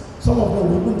students. Some of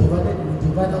them we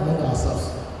divide among ourselves.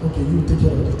 Okay, you take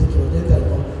care of this, take care of that.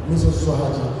 Mrs.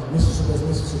 Sohaja, Mrs. Subes,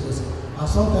 Mrs. Subes. And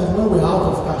sometimes when we're out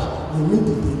of cash, we meet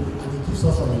the day and he gives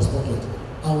us from his pocket.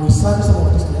 And we service some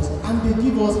of these students and they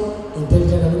give us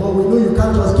intelligence. And we know you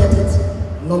can't just get it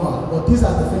normal. But these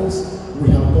are the things we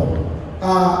have done.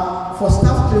 For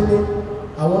staff training,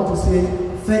 I want to say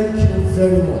thank you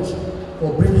very much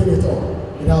for bringing it up.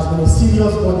 It has been a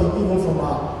serious burden even from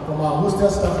our hostel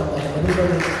staff and the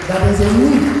academic. There is a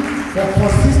need for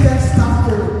consistent staff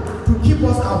training to keep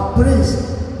us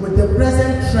abreast with the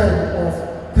present trend of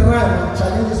crime and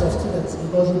challenges of students,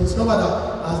 because we discover that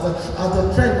as the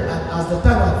trend and as the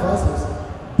time advances,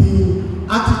 the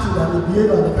attitude and the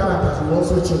behavior and the characters will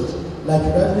also change. Like you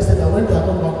rightly said, that when they are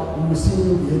come back, we will see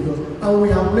new behaviors. And we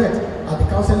have met at the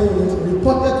counseling unit,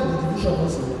 reported to the division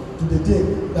also, to the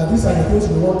team, that these are the things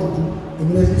we want to do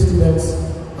immediately students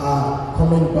are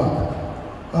coming back.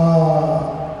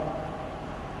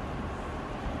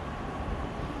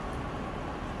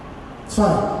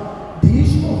 Fine. The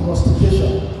issue of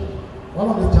rustication, one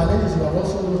of the challenges we have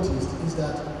also noticed is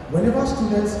that whenever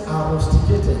students are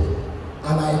rusticated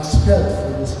and are expelled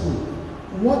from the school,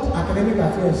 what academic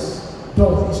affairs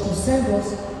does is to send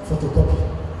us photocopy.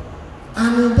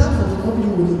 And in that photocopy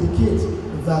you will indicate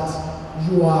that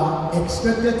you are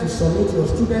expected to submit your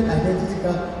student identity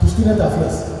card to student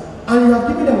affairs. And you have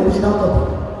given them original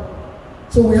copy.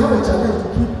 So we have a challenge to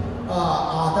keep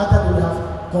our data. We have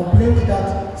complained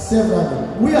that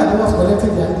severally. We are the ones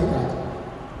collecting the ID card.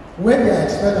 When they are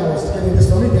expelled and rusticated, they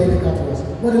submit the ID card to us.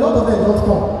 But a lot of them don't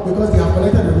come because they have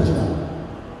collected the original.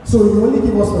 So you only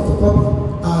give us photocopy,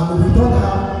 and we don't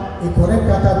have a correct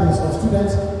database of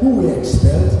students who were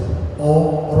expelled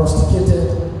or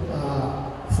rusticated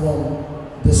from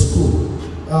the school.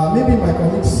 Maybe my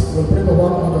colleagues will bring up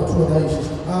one or two other issues.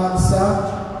 Sir,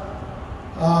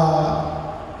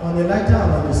 on a lighter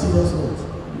and on a serious note,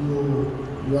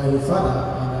 you are a father,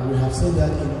 and we have seen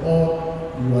that in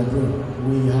all you are doing.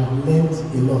 We have learned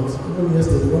a lot. Even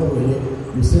yesterday when we were here,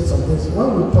 you said some things. When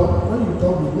you talk, we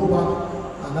go back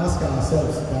and ask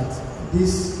ourselves that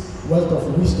this wealth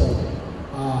of wisdom,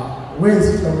 where is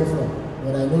it coming from?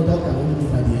 But I know that can only be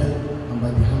by the help and by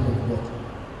the hand of God.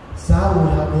 Sir, we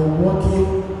have been working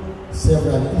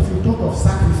severally. If you talk of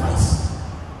sacrifice,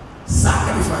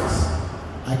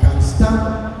 I can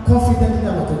stand confidently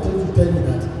and authoritatively to tell you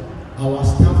that our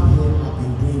staff here have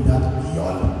been doing that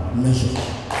beyond measure.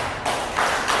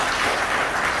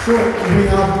 So we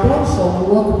have done some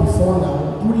work before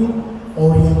now during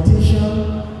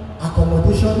orientation,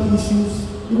 accommodation issues.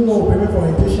 Even when we prepare for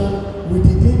orientation, we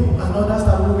detained another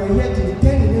staff. We were here till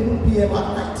 10, 11 p.m. at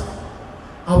night.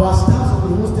 Our staff in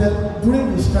the hostel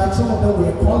during the strike, some of them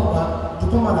were called back to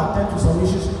come and attend to some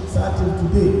issues. Starting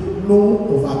today, no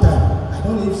overtime. I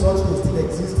don't know if such things still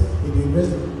exist in the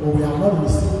university, but we have not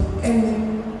received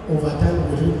any overtime.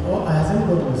 Or has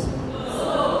anybody received?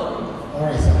 All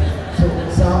right, sir. So,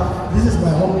 sir, this is my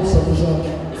humble submission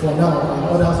for now, and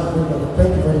others will bring up.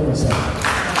 Thank you very much, sir.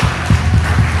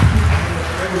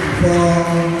 For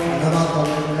another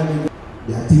comment,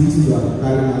 the activities you are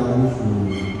carrying out, which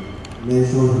we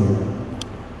mentioned here,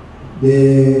 the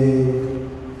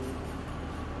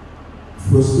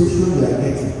frustration we are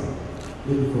getting,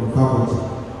 maybe from faculty,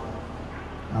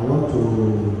 I want to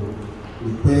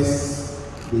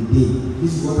request the dean.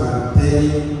 This is what I'm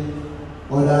telling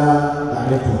other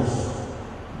directors,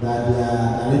 that their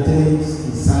directorate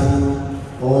is serving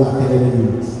all academic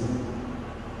units,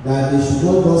 that they should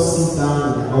not just sit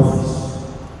down in the office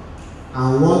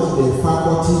and want the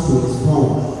faculty to respond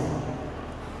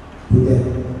to them.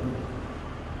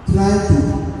 Try to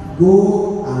go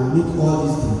and meet all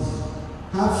these things.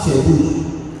 Have schedule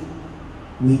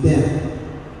with them.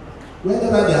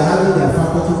 Whenever they are having their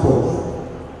faculty board,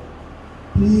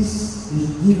 please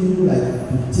give you like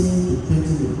 15 to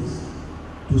 20 minutes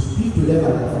to speak to them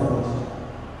at the faculty.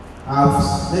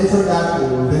 I've mentioned that to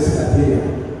University of Lafia.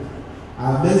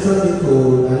 I've mentioned it to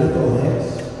Director of Health.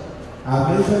 I've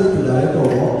mentioned it to Director of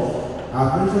Works.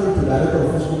 I've mentioned it to Director of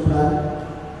Physical Plan.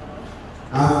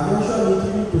 I've mentioned it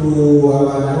even to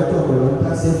our Director of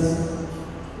Environmental Safety.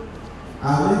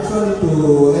 I've mentioned it to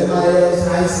MIS,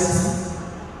 ICT.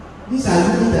 These are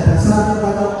units that are serving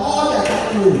by all their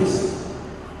capabilities.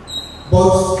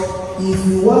 But if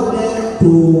you want them to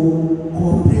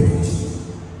cooperate with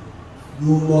you,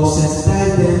 you must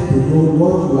sensitize them to know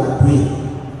what you are doing.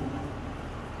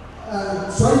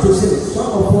 Sorry to say,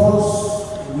 some of us,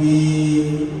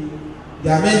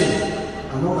 there are many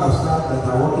among our staff that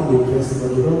are working in the university, but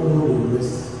they don't know the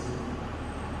university.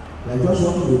 They are just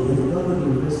working in the university, they don't know the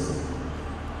university.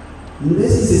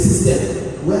 University is a system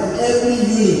where every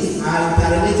unit are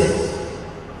interrelated.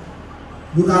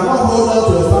 You cannot hold on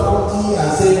to a faculty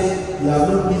and say you have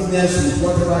no business with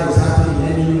whatever is happening in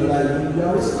any other. You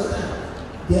are wasting your time.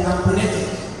 They are connected.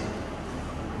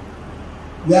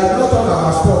 We have not talked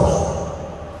about sports.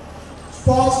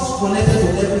 Sports is connected to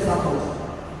every faculty.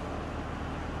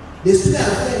 The student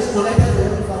affairs is connected to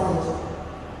every faculty.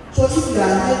 So if you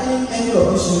are heading any of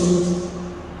these units,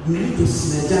 you need to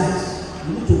synergize.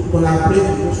 You need to collaborate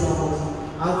with those faculty.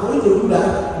 And for you to do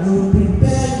that, you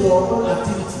prepare your own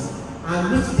activity and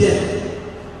meet them,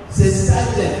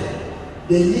 sensitize them.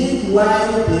 They need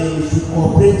why they should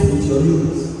cooperate with your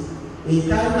units in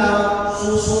carrying out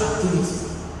social activity.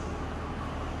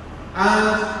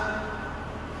 And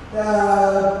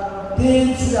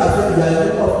things should affect the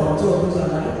level of committee of those and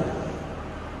directors.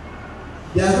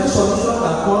 There is no solution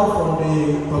that comes from the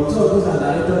committee of those and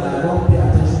directors that don't pay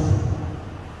attention to.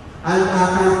 And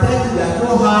I can tell you that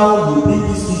know how you bring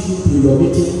this issue to your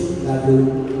meeting that they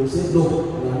will say no,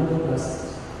 we are not going to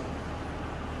accept.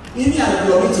 Even at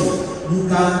your meeting, you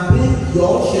can bring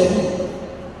your schedule.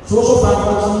 Social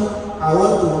faculty, I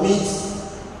want to meet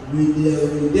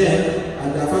with them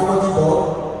and their faculty board.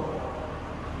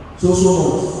 Social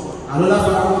notes. Another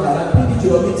faculty that bring it to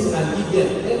your meeting and give them.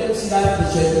 Let them see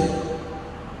that schedule.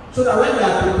 So that when they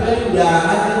are preparing their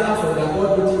agenda for their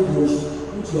board meeting, you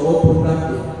put your own program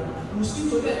there. You speak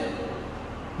to them.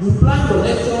 You plan your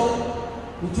lecture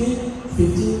between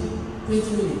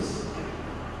 15-20 minutes.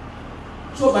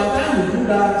 So by the time you do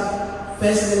that,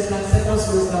 first semester, second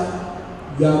semester,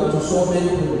 you are going to solve many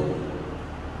problems.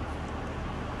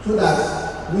 So that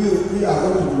we are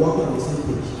going to be working on the same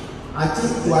page. I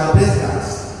think to address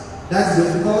that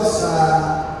is because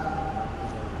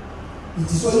it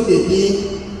is only the day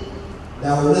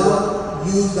that will now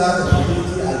use that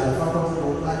opportunity as a faculty to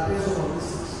address some of these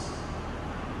things.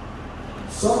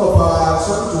 Some of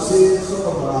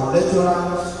our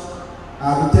lecturers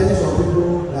are telling some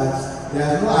people that there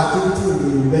is no activity in the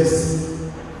university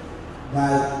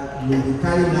that will be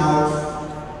carried out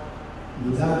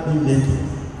without being mentored.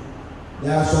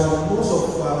 There are most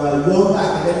of our young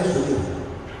academics today,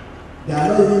 they are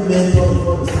not even mentored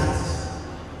before they start.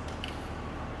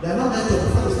 They are not mentored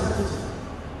before they start teaching.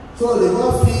 So they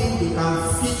don't feel they can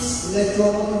fix lecture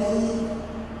only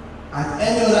at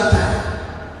any other time.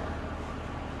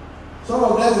 Some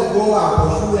of them will go and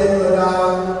pursue any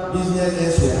other business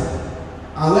elsewhere.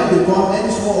 And when they come,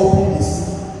 any small opening they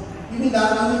see, even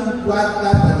that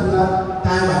particular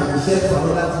time and they share for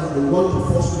another thing, they want to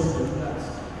force them to do that.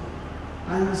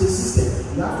 And it's a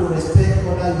system. You have to respect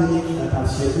other units that have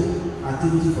scheduled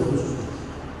activity for those students.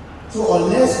 So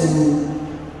unless you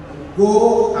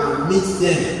go and meet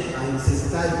them and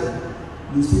sensitize them,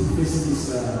 you still facing this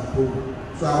problem.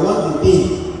 So I want the day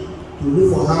to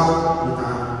look for how we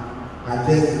can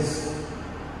address this.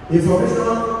 Information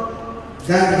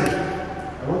gathering.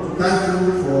 I want to thank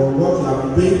you for what you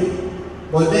have been doing,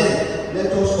 but then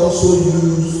let us also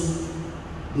use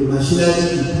the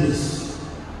machinery in place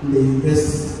in the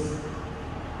university.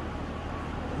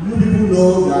 You people know,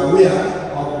 you are aware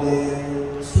of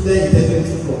the student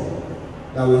integrity club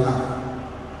that we have.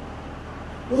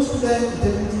 Those student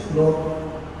integrity club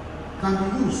can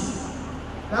be used.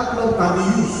 That club can be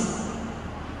used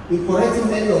in correcting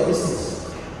many of these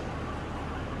things.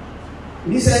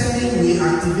 Recently, we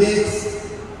activate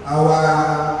our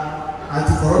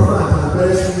anti-corruption and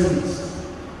transparency unit,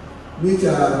 which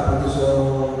Professor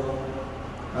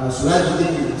Sulajide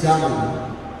is the chairman.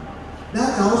 That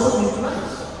can also be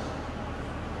utilized.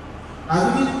 I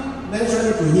didn't mention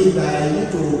it to him that I need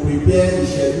to prepare the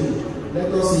schedule.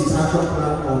 Let us see his action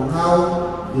plan on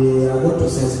how they are going to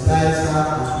sensitize staff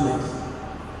and students.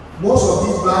 Most of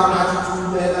these bad attitudes,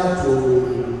 whether to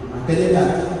academic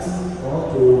activity or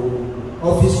to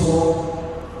office work,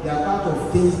 they are part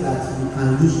of things that you can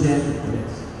use them to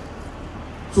correct.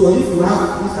 So if you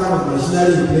have this kind of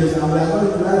machinery in place and we are going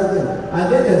to utilize them, and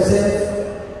they themselves,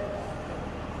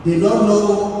 they don't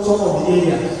know some of the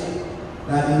areas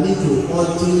that they need to,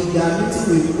 until they are meeting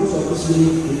with most of this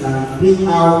unit, they can bring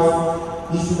out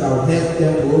issues that will help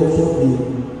them to also be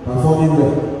performing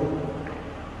well.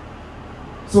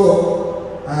 So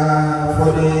for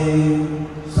the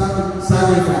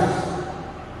sacrifice,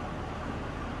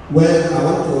 well, I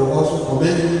want to also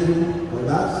commend you for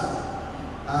that.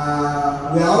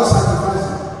 We are all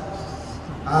sacrificing,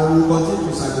 and we will continue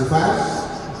to sacrifice.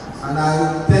 And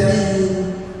I'm telling you,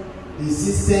 the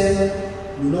system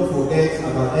will not forget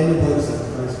about anybody's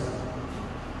sacrifice.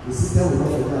 The system will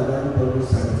not forget about anybody's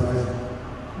sacrifice.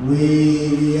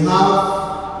 We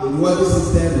have a rewarding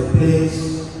system in place.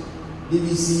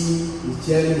 DBC is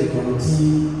chairing the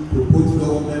committee to put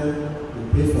government in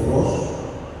place for us.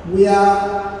 We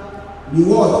are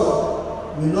reward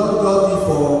will not just be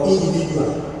for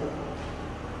individual.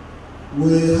 We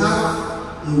have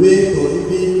a way to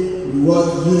even reward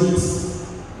units.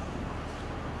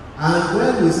 And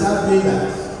when we start doing that,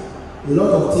 a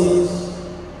lot of things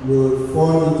will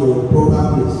fall into proper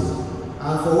place.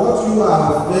 And for what you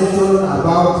have mentioned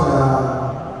about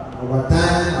our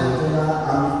time and whatever,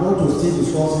 I'm going to still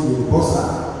discussing with the boss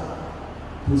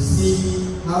to see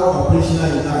how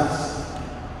operational it is.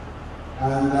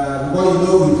 And because you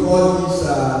know, with all this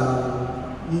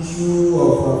issue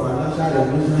of financial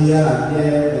regulation here and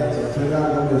there, that the federal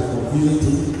government is confusing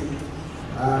things,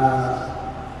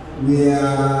 we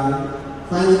are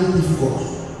finding it difficult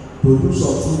to do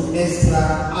something extra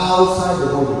outside the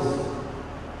government.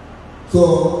 So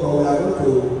we are going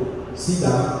to sit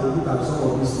down to look at some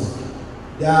of these things.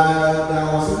 There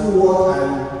was something what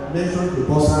I mentioned to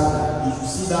bosses that you should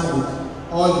sit down with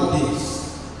all the days,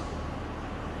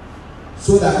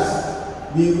 so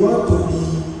that we want to be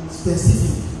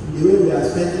specific in the way we are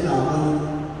spending our money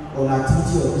on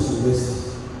activity of this university.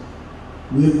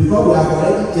 Because we have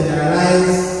already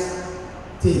generalized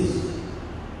things.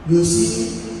 You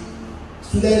see,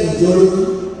 students in geology,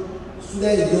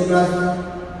 students in geography,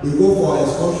 they go for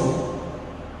excursion,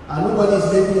 and nobody is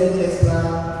making any extra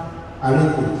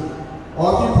arrangement. Or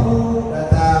people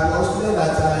that are students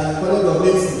that are in college of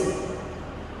medicine,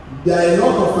 there are a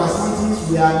lot of facilities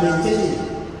we are maintaining,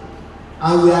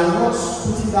 and we are not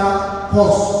putting that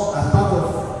cost as part of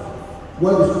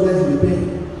what the students will be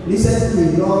paying. Recently,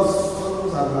 we lost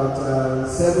almost about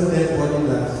 7 dead bodies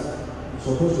that are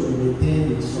supposed to be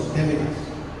maintained with some chemicals.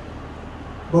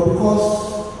 But because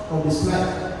of the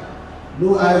strike,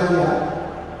 no idea,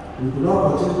 we could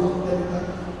not continue chemicals.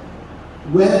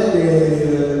 When the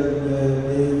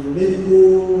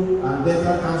medical and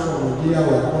dental council of Nigeria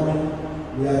were coming,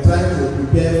 we are trying to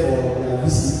prepare for their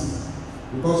visit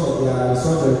because of their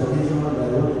resource verification that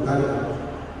they want to carry out.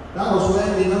 That was when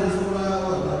they now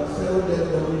discovered that 7 dead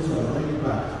bodies were really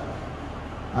bad.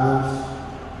 And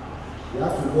we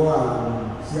have to go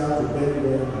and see how to bury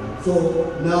them. So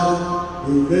now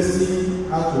the university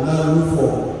has to now move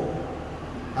forward.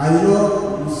 And you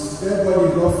know, this dead body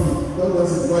is not fit because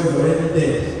this boy is already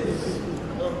dead.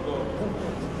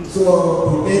 So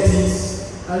to get it.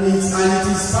 And it is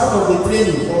part of the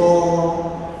training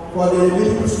for the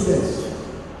medical students.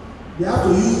 They have to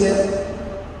use them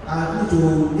and to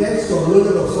get some load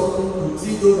of something to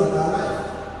treat those that are alive.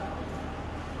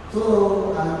 So,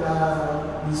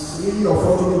 and it's really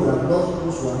unfortunate we have lost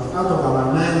those ones. Out of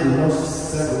our 9, we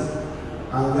lost 7.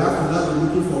 And we have to now be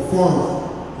looking for funds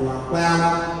to acquire.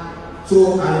 So,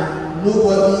 and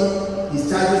nobody is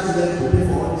charging students to pay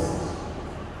for all this.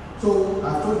 So,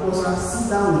 I told Bosa, sit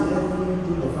down with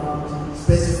everything of faculty,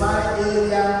 specify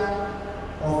area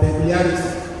of peculiarity.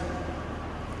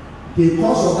 The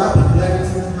cost of that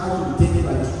peculiarity has to be taken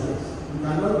by the students. You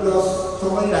cannot just,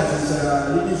 somebody that is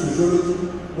reading sociology,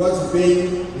 what's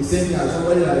paying the same thing as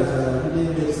somebody that is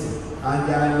reading medicine, and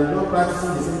they are not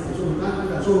practicing the same thing.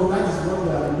 So that is what we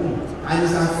are doing, and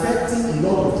it's affecting a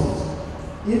lot of things.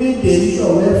 Even the issue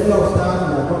of welfare of staff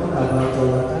we are talking about all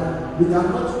the time, we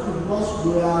cannot do because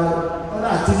we are other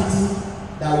activities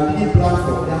that we didn't plan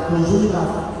for. They are consuming our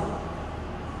food.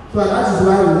 So that is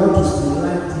why we want to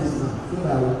streamline things now, so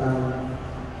that we can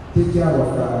take care of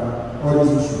all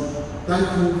these issues. Thank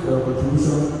you for your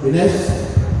contribution. The next.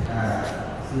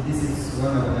 See, this is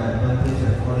one of the advantages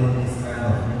of calling this kind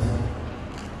of meeting.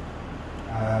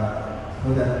 So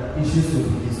that issues will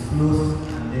be disclosed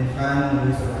and then find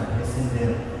ways of addressing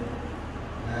them.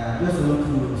 I just want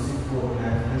to seek for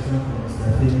clarification from Mr.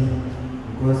 Femi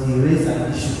because he raised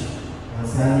an issue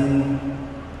concerning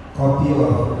copy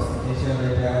of presentation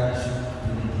letter issued to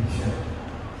the division.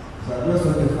 So I just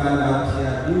want to find out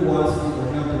here, do you want it or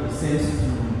not to be sent to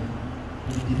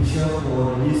the division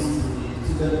for release to the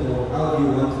student, or how do you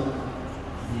want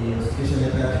the presentation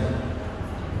letter to be?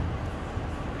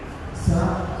 Sir,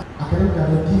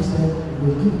 academically gives them,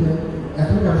 will give them,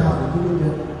 academically have been giving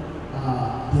them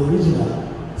the original,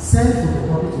 send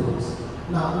photocopy to us.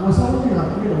 Now, when somebody has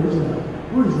given the original,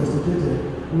 who is replicated,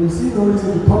 we will see no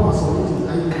reason to come and submit his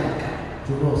ID card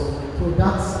to us. So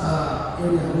that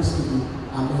area needs to be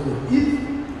amended. If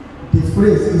the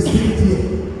phrase is still clear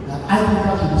that ID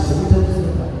card should be submitted to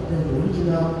the paper, then the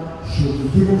original should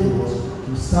be given to us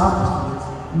to serve the students.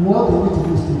 What they need to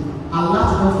do is to alert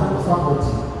them from the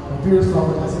faculty, from various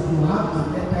faculties, and say, you have a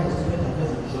letter of student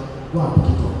investigation, go and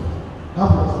pick it up. That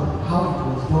was how it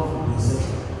was done from the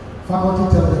inception. Faculty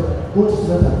tell them, go to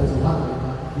student affairs, you have a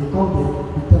letter, they come there,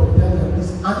 we tell them this,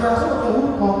 and there are some of them who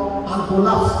come and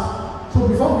collapse. So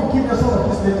before we give them some of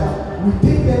this letter, we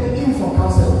take them in for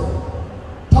counseling,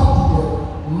 talk to them,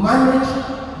 manage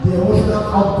the emotional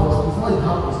outburst before it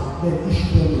happens, then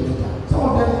issue them the letter. Some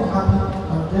of them are happy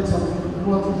and get something,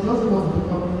 but if you just want to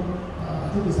become, I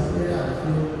think it's an area I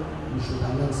feel we should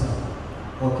alert some.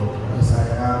 Okay, yes, I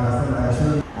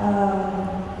understand.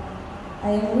 I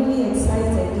am really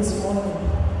excited this morning.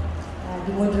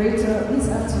 The moderator, this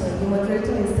afternoon, the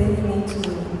moderator is telling me to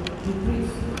debrief,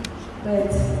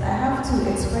 but I have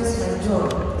to express my joy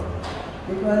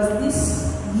because these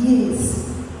years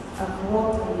I've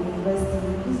worked in the university.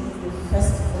 This is the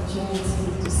first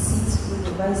opportunity to sit with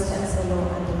the Vice-Chancellor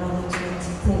and the management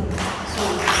team. So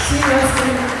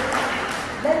seriously,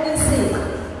 let me say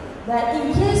that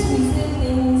in case we say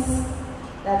things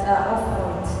that are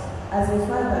upfront, as a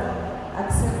father,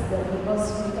 accept them because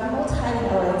we cannot hide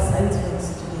our excitement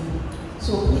today.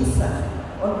 So please, sir,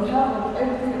 on behalf of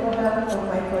every other of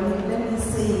my colleagues, let me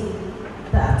say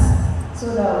that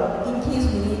so that in case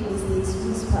we make mistakes,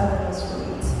 please pardon us for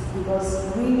it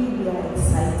because really we are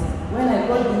excited. When I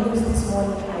got the news this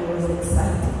morning, I was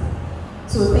excited.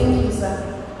 So thank you, sir.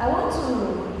 I want to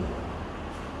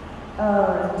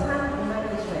thank the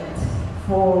management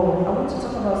for, I want to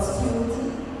talk about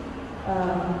security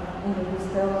in the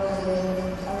hostel and then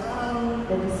around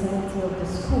the vicinity of the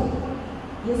school.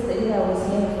 Yesterday I was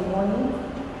here in the morning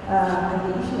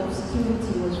and the issue of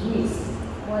security was raised.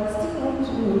 But I still want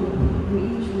to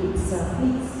reiterate, sir,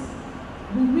 please,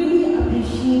 we really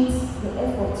appreciate the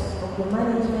effort of the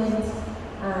management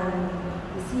and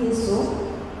the CSO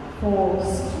for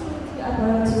security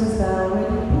apparatus that are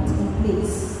already put in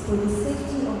place for the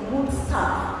safety of both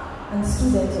staff and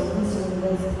students of this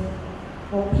university.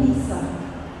 But please, sir,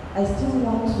 I still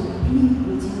want to plead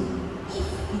with you, if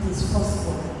it is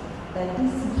possible, that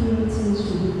this security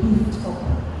should be beefed up.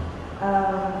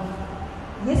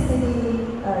 Yesterday,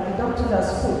 the doctor that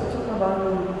spoke talked about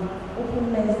the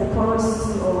openness, the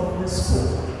porosity of the school.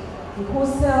 The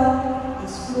hostel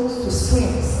is close to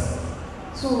streams.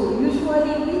 So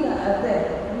usually we are there,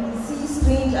 we see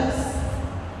strangers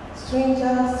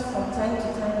from time to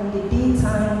time in the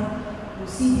daytime. You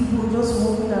see people just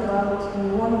moving about, you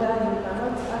wonder, you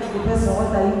cannot ask the person,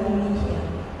 what are you doing here?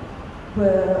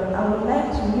 But I would like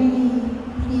to really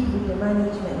plead with the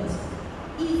management.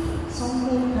 If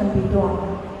something can be done,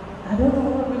 I don't know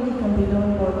what really can be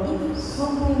done, but if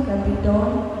something can be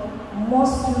done, more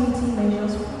security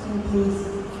measures put in place,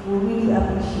 we really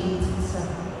appreciate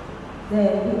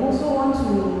I also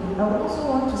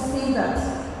want to say that,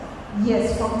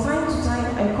 yes, from time to time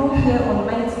I come here on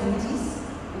night duties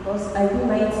because I do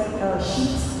night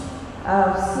shifts.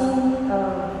 I've seen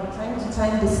from time to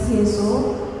time the CSO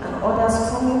and others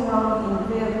coming around in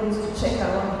vehicles to check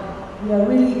around. We are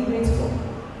really grateful,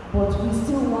 but we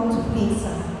still want to please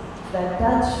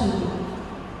that should be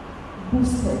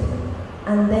boosted.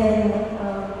 And then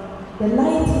the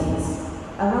lightings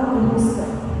around the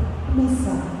hostel, please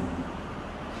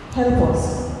help us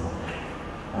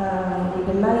with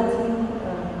the lighting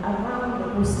around the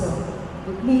hostel.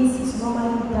 The place is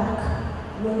normally dark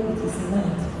when it is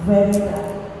night, very dark.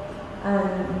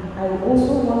 And I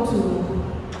also want to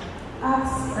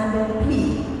ask and then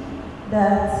plead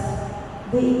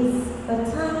that there is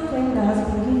a time frame that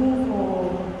has been given for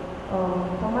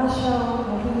commercial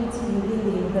mobility within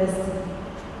the university.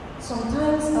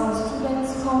 Sometimes our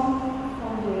students come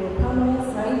from the permanent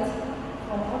site,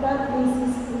 from other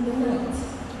places in the night,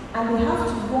 and they have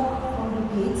to walk from the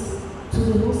gate to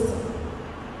the hostel.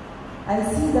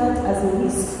 I see that as a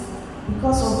risk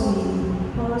because of the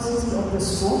porosity of the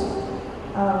school.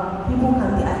 People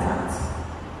can be attacked.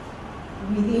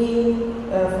 Within,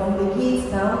 from the gate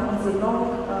down, is a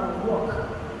long walk.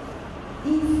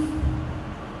 If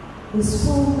the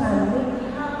school can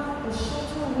maybe have a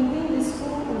shuttle within the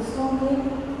school or something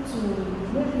to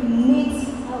maybe late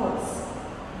hours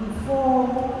before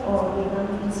they can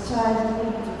be discharged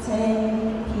maybe to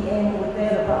 10 p.m. or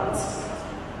thereabouts.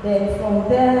 Then from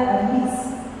there, at least,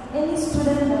 any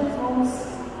student that comes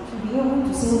should be able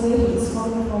to see where he is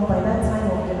coming from by that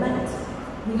time of the night.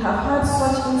 We have had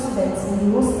such incidents in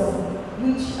the hostel,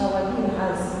 which our dean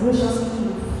has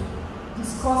graciously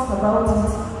discussed about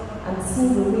it and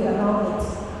seen the way around it.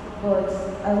 But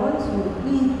I want to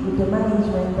plead with the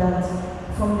management that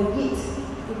from the gate,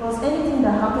 because anything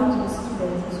that happens to the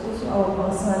students is also our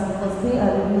concern, because they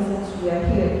are the reasons we are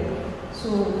here. So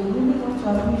we really want to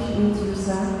appreciate you,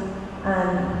 sir,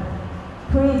 and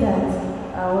pray that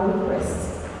our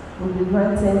request will be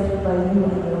granted by you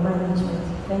and your management.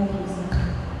 Thank you, sir.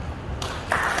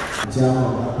 Chairman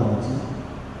of that committee,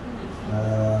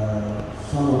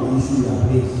 some of the issues are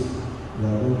raised, we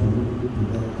are going to look into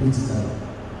them critically.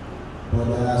 But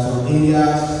there are some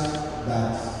areas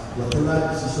that whatever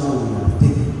decision we have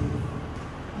taken,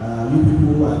 you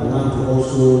people are the ones to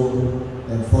also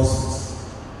enforce it.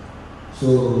 So,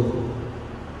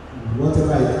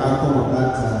 whatever is the outcome of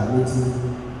that meeting,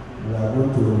 we are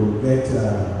going to get a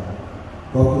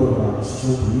copy of our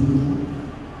decision to you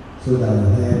so that you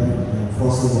help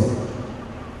enforcing it.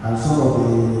 And some of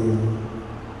the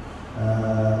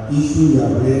issues you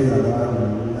have raised about the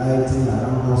lighting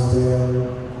around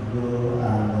hostel,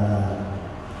 and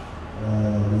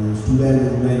the student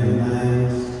movement in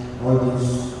nights, all this,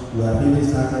 we have really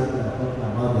started talking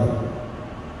about them.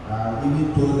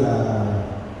 Even told the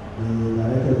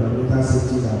Directorate of Data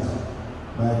Safety that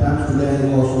by the time students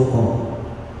also come,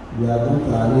 we are going to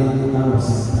arrange a kind of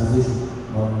sensitization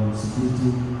on security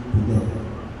to them.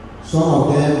 Some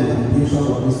of them will be doing some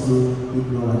of these things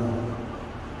ignorant.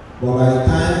 But by the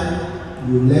time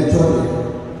you lecture them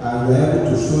and you are able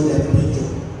to show them a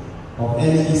picture of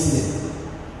any incident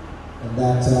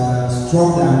that strong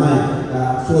their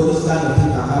mind, so this kind of thing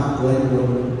can happen to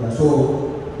anybody, so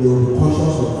they will be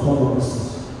conscious of some of these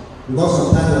things. Because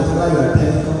sometimes whatever you are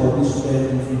telling some of these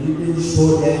students, if you didn't show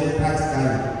them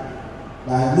practically,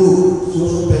 that look,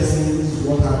 social person, this is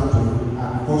what happened to you,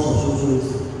 and because of social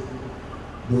incident,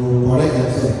 they will correct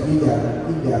themselves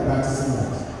if they are practicing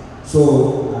that. So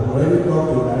I've already talked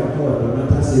to the Director of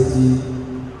Environmental Safety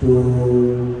to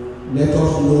let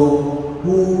us know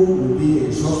who will be a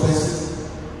resource person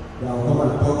that will come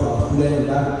and talk to our students in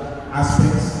that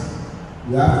aspect.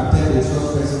 You have to tell the resource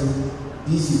person,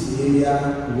 this is the area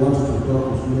we want you to talk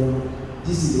to students,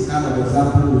 this is the kind of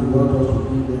example we want us to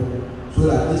give them, so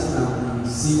that this can be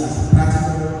seen as a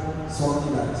practical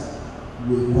something that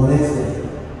will correct them.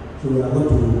 So we are going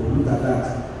to look at that.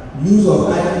 Use of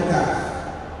ID card.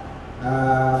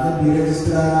 Maybe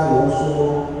registrar will also,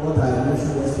 what I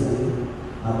mentioned yesterday,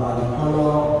 about the color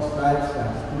of stripes that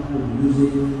people will be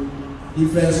using.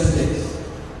 Different students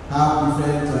have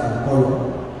different color.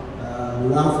 The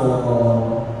one for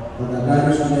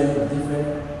undergraduate students is different.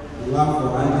 The one for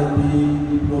IJP,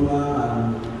 diploma, and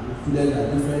students are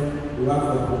different. The one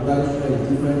for undergraduate students is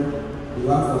different. The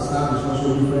one for staff is also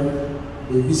different.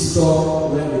 A visitor,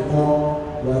 when they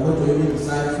come, we are going to even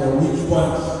decide for which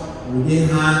point will they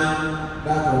hang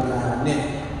that on their neck.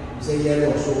 We say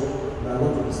yellow or so, we are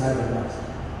going to decide on that.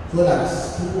 So that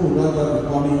people will not just be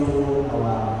coming to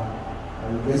our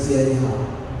university anyhow.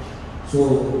 So,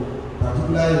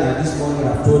 particularly like this morning,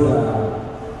 I've told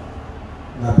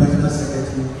my personal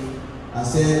secretary, I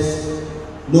said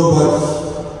nobody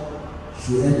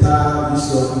should enter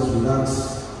this office without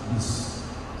this.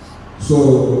 So,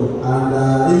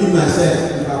 and even myself,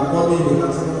 if I'm coming, they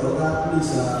can say, "Okay,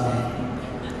 please,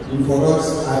 you forgot."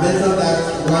 I mentioned that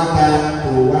one time to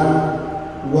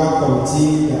one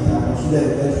committee that I considered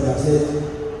the best. I said,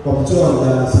 "Committee on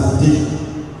the sanitation."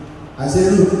 I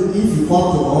said, "Look, if you come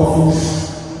to the office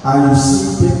and you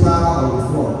see paper on the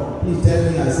floor, please tell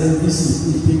me." I said,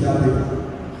 please pick that paper."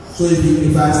 So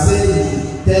if I say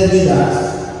you tell me that,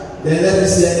 then let me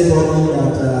see anybody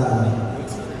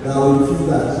that will refuse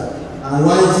that. And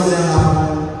one incident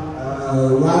happened,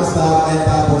 one staff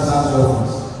entered Bosa's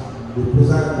office. The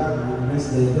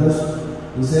president just,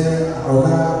 he said,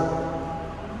 "Oga,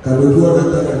 can we do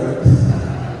another?"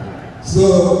 So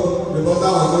the Bosa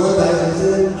was over there, he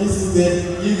said, "This is the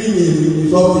even in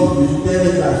his office, you should tell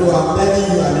him that." So I'm telling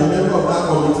you, I'm a member of that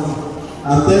committee.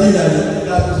 I'm telling you that you need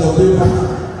that piece of paper.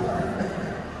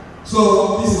 So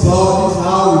this is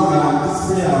how we can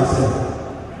discipline ourselves.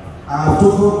 I have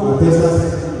told my personal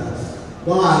secretary that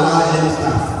don't allow any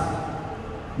staff,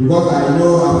 because I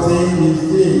know I'm saying this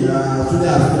thing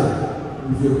student affairs.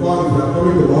 If you are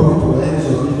coming to the office for any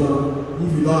submission,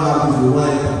 if you don't have this, you won't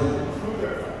enter.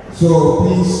 So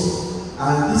please,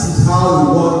 and this is how we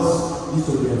want this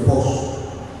to be enforced.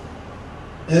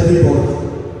 Everybody.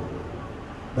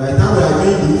 By the time we are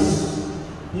doing this,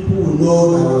 people will know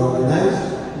that we are organized.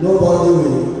 Nobody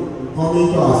will come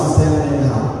into our system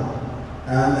anyhow.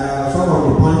 And some of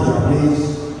the points are placed,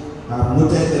 I've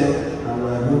noted them, and we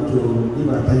are going to give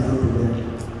attention to them.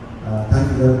 Thank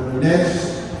you very much. Next.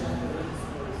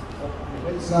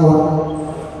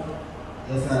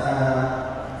 Yes,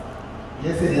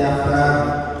 yesterday after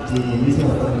the Ministry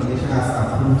of Communication has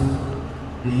approved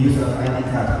the use of ID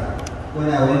card, when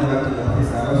I went back to the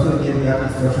office, I also gave that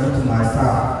instruction to my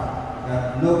staff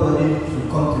that nobody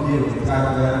should come today with a card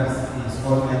where it's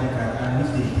called ID card, and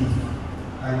which they did.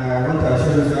 And I want to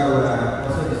assure you that we are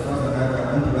also discussed on that.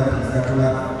 I want to write a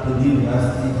circular to the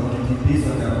university community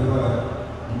based on the approval of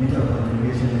the Ministry of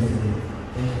Communication yesterday.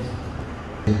 Thank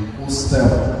you. Hostel.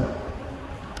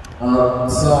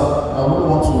 So I wouldn't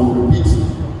want to repeat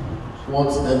what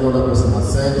every other person has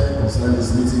said concerning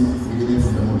this meeting, beginning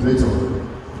from the moderator.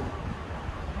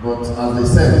 But as they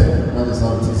said, that is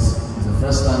how it is. It's the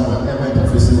first time we're ever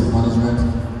interfacing with management,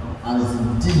 and it's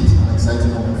indeed an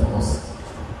exciting moment for us.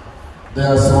 There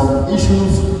are some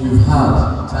issues we've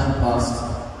had time past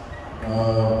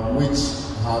which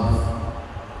have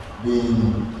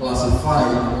been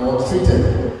classified or treated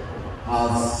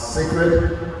as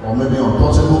sacred or maybe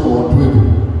untouchable or undoable.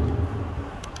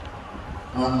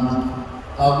 And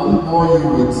I won't bore you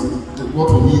with what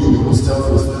we need in the hostel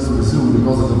for students to resume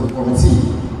because there's a committee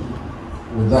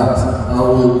with that. I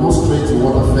will go straight to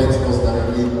what affects us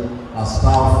directly as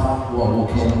staff who are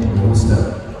working in the hostel.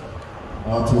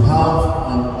 To have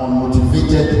an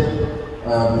unmotivated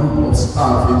group of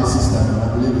staff in the system, I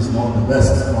believe is not the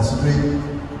best, considering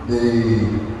the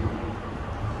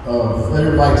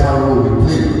very vital role we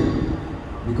play.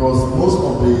 Because most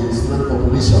of the student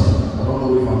population, I don't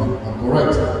know if I'm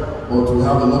correct, but we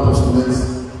have a lot of students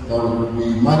that we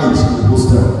manage in the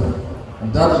hostel.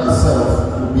 And that in itself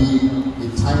will be a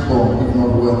time bomb if not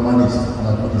well managed and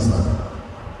administered.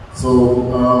 So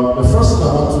the first thing I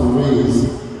want to raise,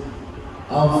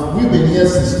 we've been here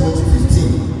since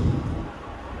 2015.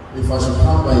 If I should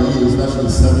count by years, that should be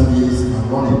 7 years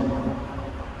and running.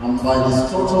 And by the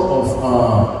structure of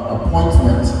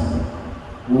appointment,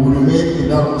 we will remain in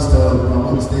that hostel. I'm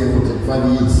going to stay here for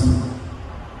 35 years.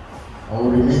 I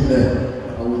will remain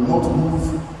there. I will not move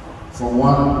from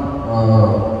one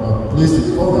place to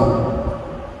the other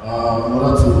in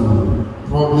order to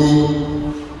probably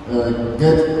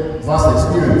get vast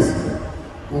experience.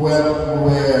 We were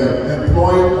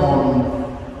employed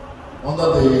under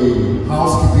the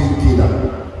housekeeping cadre,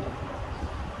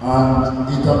 and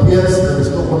it appears there is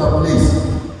no other place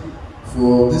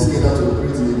for this cadre to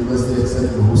operate in the university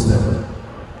except the hostel.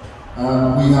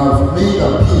 And we have made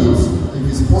appeals if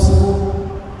it's possible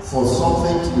for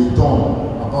something to be done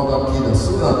about that cadre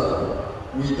so that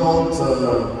we don't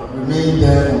remain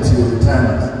there until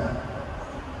retirement.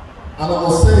 And I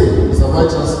must say, Mr.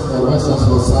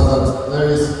 Vice-Chancellor, sir, that there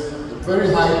is a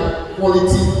very high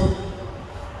quality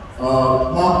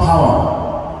manpower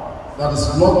that is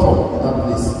locked up in that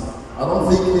place. I don't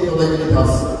think any other unit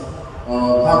has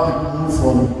had people move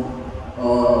from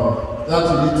that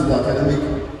unit to the academic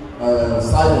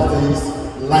side of things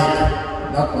like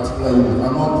that particular unit. I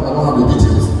don't have the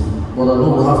details, but I know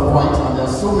we have quite, and there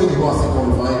are so many who are still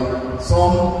qualified.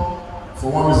 Some, for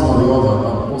one reason or the other,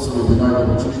 have also been denied the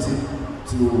opportunity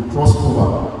to cross over.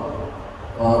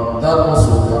 That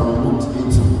also can be looked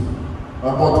into.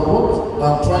 But what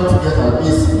I'm trying to get at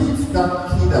is if that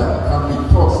kidder can be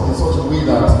taught in such a way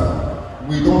that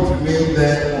we don't remain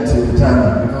there until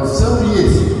retirement. Because 7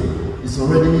 years is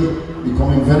already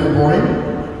becoming very boring.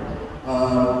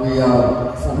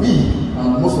 For me,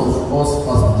 and most of us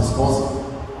as we discuss,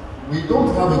 we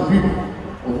don't have a grip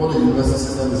of what the university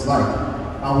system is like.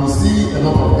 And we see a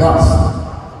lot of gaps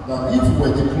that if we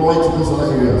were deployed to those other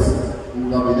areas, we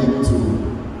would have been able to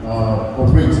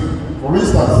operate. For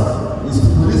instance,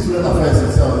 within student affairs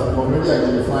itself, we've already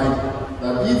identified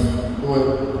that if there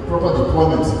were proper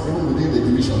deployment, even within the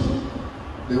division,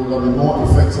 there would have been more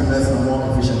effectiveness and more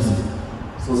efficiency.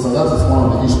 So that is one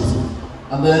of the issues.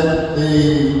 And then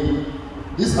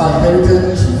these are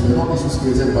inherited issues, they're not issues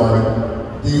created by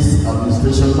this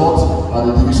administration, not at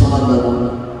the divisional level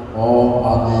or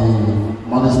at the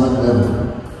management level.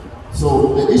 So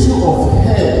the issue of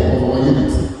head of our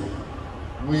unit,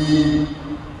 we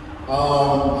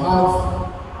have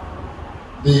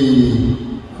the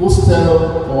hostel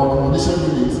or accommodation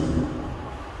unit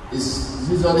is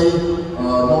usually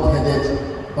not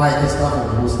headed by the staff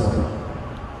of the hostel.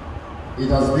 It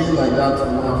has been like that.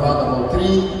 We have had about 3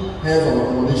 heads of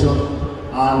accommodation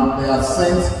and they are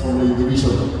sent from the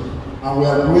division. And we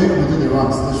are growing within the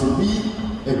ranks. There should be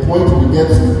a point we get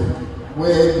to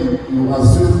where you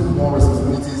assume more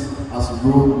responsibilities as you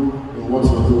grow in what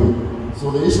you're doing. So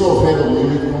the issue of head of the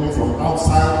unit coming from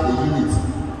outside the unit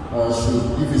should,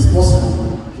 if it's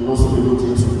possible, should also be looked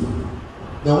into.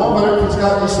 The one very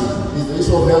critical issue is the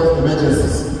issue of health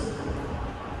emergencies.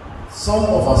 Some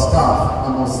of our staff, I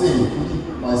must say,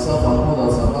 including myself and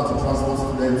others, have had to transport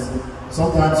students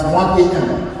sometimes 1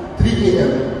 a.m., 3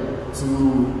 a.m. to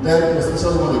them,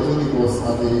 especially when the clinic was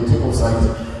at the take-off site.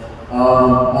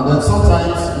 And then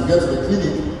sometimes you get to the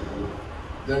clinic,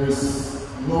 there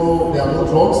are no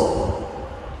drugs,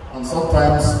 and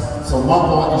sometimes some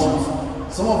manpower issues.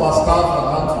 Some of our staff have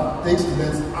had to take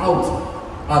students out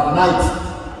at night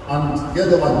and get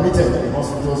them admitted in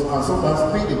hospitals and sometimes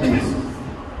pay the bills.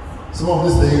 Some of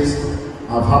these things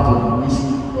have happened. We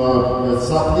should,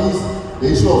 sadly, the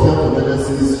issue of health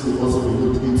emergencies should also be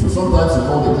looked into. Sometimes you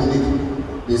call the clinic,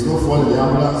 there's no fuel in the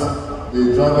ambulance,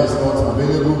 the driver is not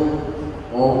available,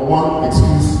 or one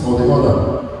excuse or the other.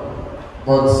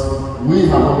 But we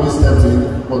have always stepped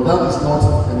in, but that is not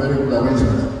a very good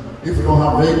arrangement. If we don't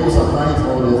have vehicles at night,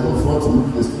 or there's no fuel to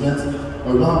move the students,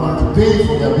 or you don't have money to pay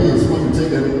for their bills when you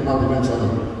take them out eventually,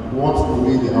 what will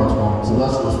be the outcome? So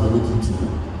that's what we're looking into.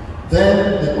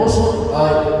 Then the also,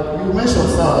 you mentioned,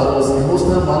 sir, that was the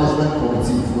hostel management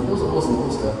committee. For those of us in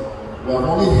hostel, we have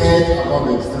only heard about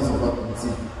the existence of that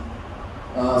committee.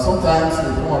 Sometimes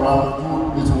they come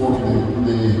around, do little work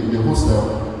in the hostel,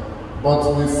 but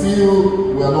we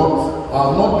feel we are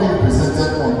not being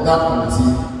presented on that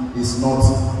committee is not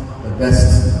the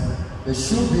best. There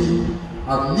should be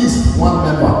at least one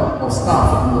member of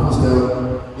staff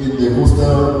in the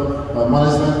hostel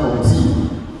management committee,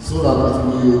 so that it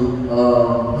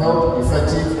will help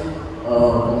effective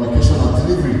communication and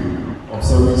delivery of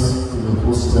service to the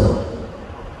hostel.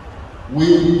 We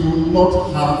do not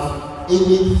have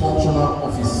any functional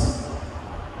office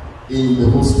in the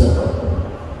hostel.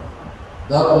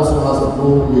 That also has to go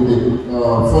with the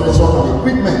furniture and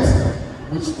equipment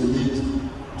which they need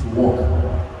to work.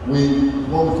 When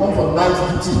we come for night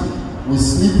duty, we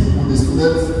sleep with the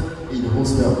students in the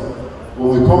hostel. When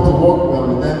we come to work, we are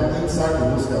with them inside the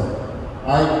hostel.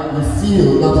 We feel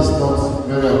that is not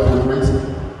very appropriate.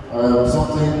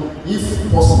 Something, if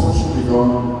possible, should be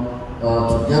done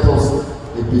to get us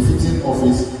a befitting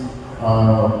office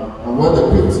and well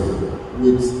equipped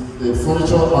with the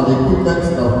furniture and the equipment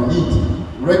that we need.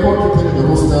 Record keeping in the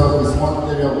hostel is one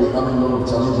area we have a lot of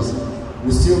challenges.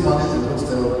 We still manage the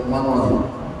hostel manually.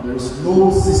 There is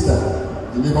no system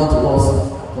delivered to us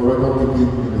for record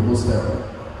keeping in the hostel.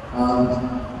 And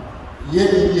year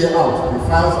in, year out, the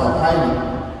files are piling.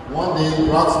 One day,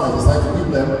 rats might decide to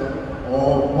keep them,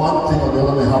 or one thing or the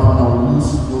other may happen and we lose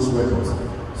those records.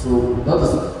 So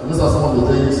these are some of the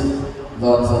things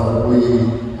that we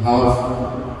have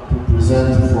to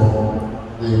present from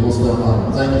the hostel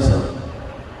plan. Thank you, sir.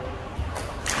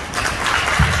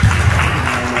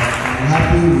 I'm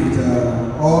happy with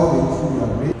all the issues you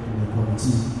have raised in the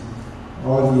committee.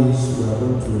 All these we are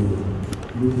going to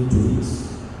look into it.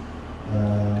 I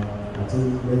think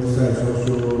Registrar is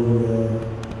also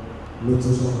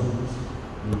notice on this.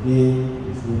 The day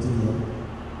is waiting here.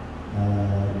 We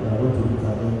are going to look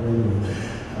at them very well.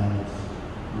 And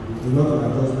a lot of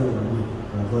adjustment will be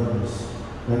avoid this.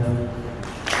 Thank you.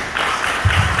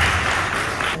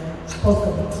 Sports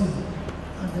committee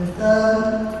and the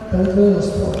entire Directorate of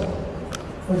Sport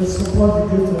for the support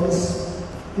they gave to us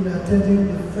in attending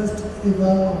the first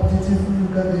ever competitive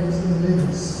Luka Games in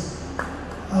Lagos.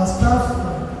 Our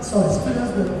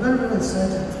students were very, very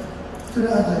excited.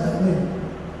 Students had like a name.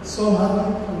 Some had to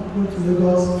go to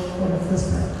Lagos for the first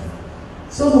time.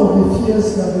 Some of the fears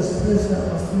that were expressed by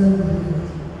our student behaviors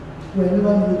were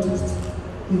never noticed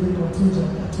in the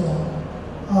contingent at all.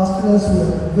 Our students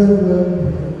were very well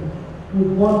behaved. We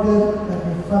bonded like a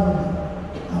family,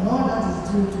 and all that is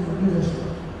due to the leadership.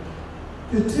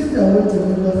 The team that went to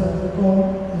Lagos has become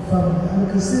a family, and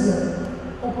you can see that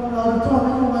upon our return,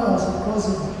 even when I was in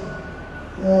Kosovo,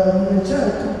 the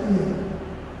child took me,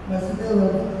 my female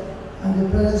runner, and the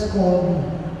parents called me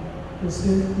to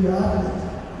say, your athlete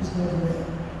is not well.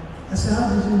 I said, how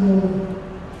did you know?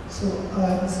 So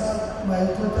I said, my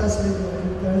daughter said,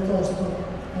 the director of sport,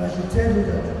 and I should tell you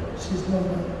that she's not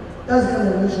well. That's the kind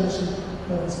of relationship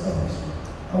that was established.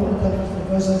 I want to thank the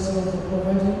Vice-Chancellor for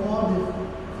providing all the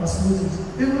facilities.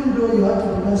 Even though you have to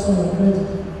provide some credit,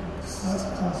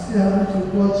 I'm still having to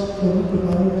watch the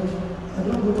Bumaru. I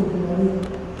don't go to Bumaru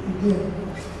again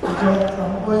because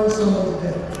I'm owing somebody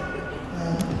there.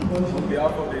 On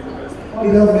behalf of the university. On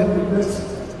behalf of the university.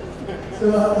 So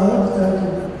I want to thank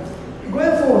you.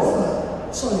 Going forward,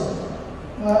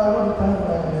 I want to thank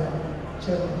my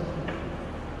chairman.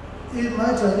 In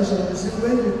my tradition, you see,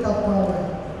 when you tap power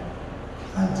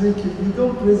and drink it, you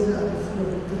don't place it at the foot of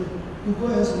the tree. You go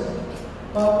elsewhere.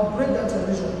 But to break that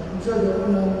tradition, I'm sure your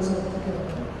own knows what I'm talking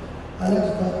about. I like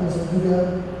to thank Mr. Buga,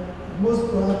 the most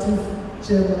proactive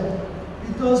chairman.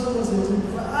 He does most of the things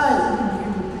before I even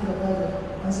begin to think about it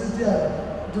and say, dear,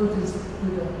 do this,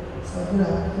 Buga. So I'm going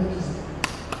to thank you.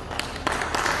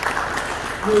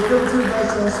 The Deputy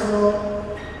Vice-Chancellor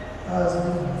has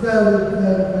been very,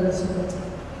 very, very supportive.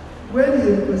 When he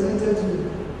represented you,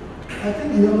 I think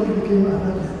he only became an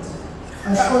athlete. I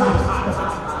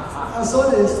saw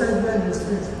the excitement in his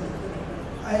face.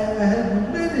 I had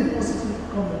many positive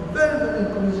comments, very, very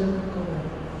encouraging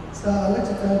comments. So I'd like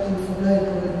to thank you for that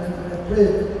encouragement, and I pray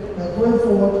that going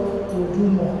forward we'll do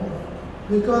more.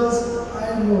 Because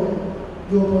I know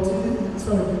the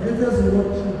greatest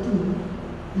reward to do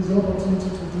is the opportunity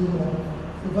to do more.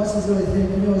 The Vice-Chancellor is here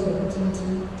giving us the opportunity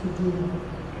to do more.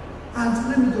 And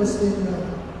let me just say it now.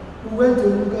 We went to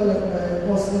Luka, like my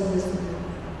boss said yesterday,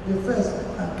 the first,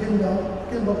 and came back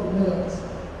with medals.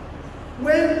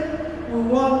 When we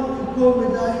won the gold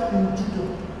medal in judo,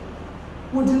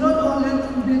 we did not only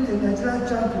beat a Nigerian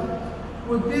champion,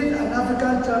 we beat an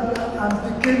African champion and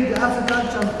became the African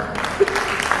champion.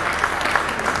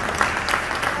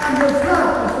 And the flag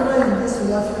of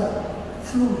University of Lafia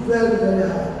flew very, very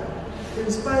high.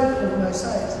 In spite of my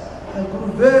size, I grew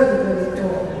very, very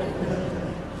tall.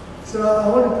 So I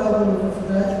want to thank you for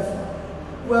that effort.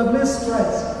 We have made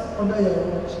strides under your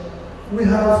watch. We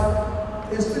have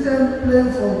a student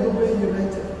playing for Yobe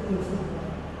United in football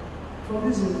from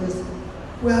this university.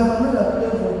 We have another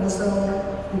player for Nasarawa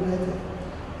United.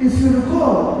 If you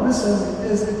recall, recently,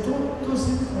 there's a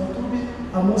Toby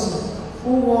Amosi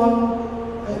who won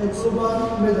a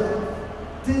global medal.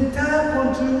 The entire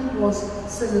country was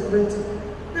celebrating.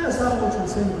 That's how much we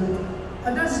celebrated.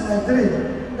 And that's my dream,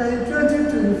 that in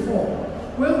 2024,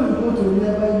 when we go to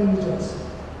nearby regions,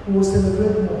 we will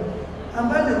celebrate more. And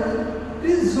by the way,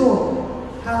 this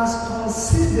zone has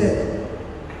conceded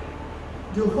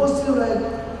the hosting right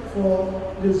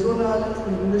for the zonal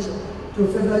regulation to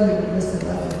Federal University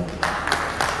of Lafia.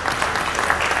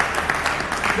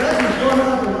 That is done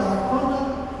out of our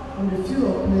conduct on the field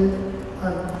of play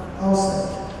and outside.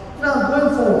 Now, going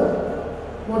forward,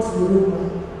 what's the roadmap?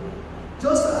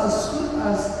 Just as soon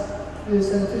as the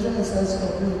sanitation exercise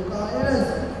complete, our area is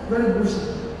very bushy.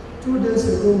 2 days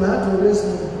ago, we had to raise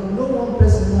money, but no one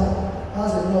person now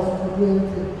has enough to do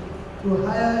anything. To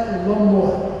hire a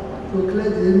lawnmower to clear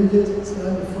the immediate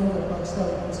surround the front of our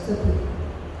staff and step in.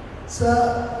 Sir,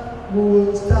 we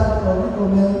will start or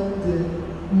recommend the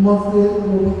monthly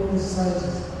aerobic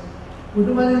exercises. We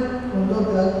normally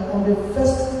conduct that on the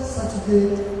first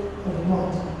Saturday of the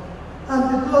month. And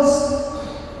because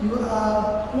you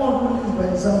are one who lives by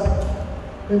example,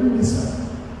 let me sir,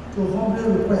 to humbly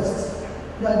request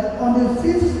that on the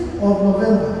 5th of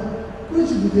November, which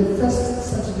will be the first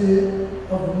Saturday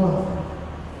of the month,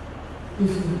 if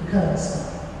you can, sir.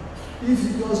 If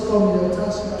you just come in your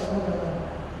taxi,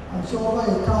 I'm sure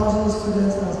over 1,000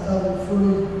 students and staff will follow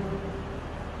you.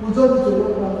 We don't need to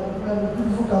work around. We have a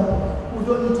beautiful campus. We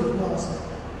don't need to go outside.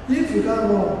 If you can't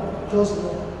run, just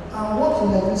run. And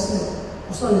working like you said,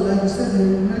 like you said, the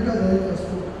medical director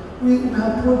spoke, we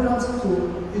have programs to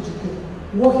educate.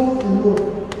 Working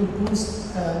alone improves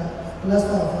the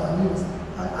lifestyle of our lives.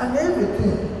 and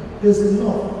everything. There's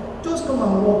enough. Just come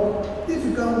and walk. If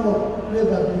you can't walk, play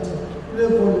badminton, play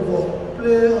volleyball,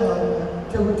 play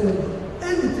table tennis.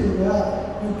 Anything we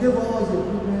have, you give us the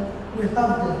equipment, we have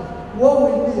them. What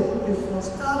we need is for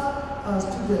staff and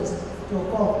students to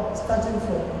come, starting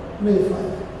from May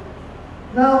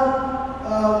 5.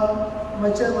 Now,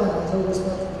 my chairman has always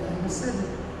started here, and he said it,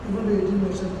 even though he didn't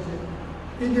mention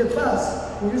it. In the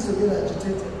past, we used to get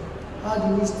agitated. How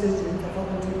do we stage the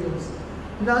interfaculty games?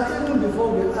 Now, even before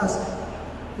we ask,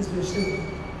 it's been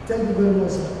shaken. Thank you very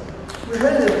much, sir. We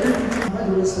had a big by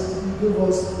the way, sir. You gave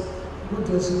us good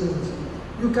dressing rooms.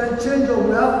 You can change up,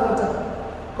 we have water.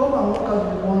 Come and work out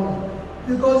in the morning.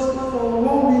 Because for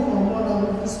 1 week or more, I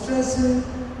will be stressing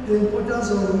the importance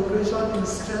of recreation in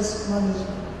stress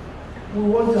management. We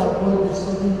want to avoid the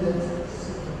sudden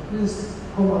death. Please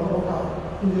come and work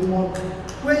out in the morning.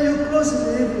 When you close in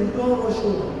the evening, don't rush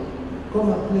over. Come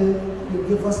and play.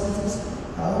 The facilities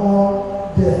are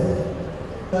all there.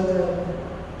 But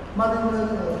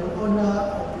management of the owner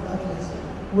of the athletes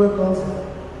welcomes them.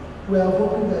 We are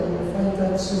hoping that you will find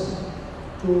time soon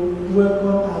to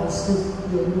welcome and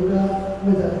receive your Luga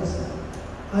medalists.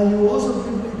 And you will also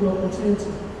give me the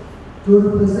opportunity to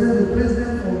represent the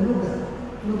president of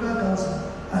Luga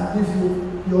Council, and give you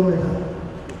your medal.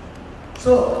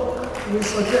 So, we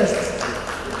suggest,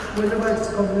 whenever it is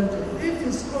convenient, if it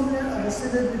is convenient at the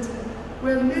Senate meeting,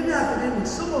 where many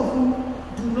academics, some of whom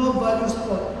do not value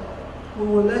sport, we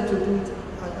would like to do it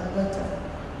at that time,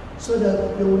 so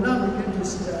that they will now begin to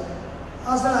see that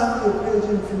after having a PhD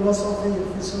in philosophy,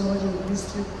 in physiology, in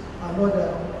history, and all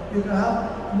that, you can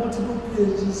have multiple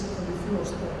PhDs on the field of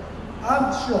sport.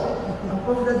 I'm sure, I'm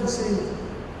confident to say it,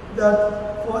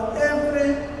 that for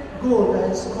every goal that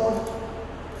is scored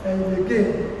in the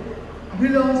game,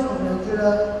 billions of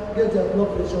Nigeria get their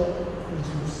blood pressure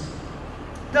reduced.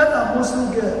 That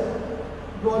Muslim girl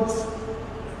got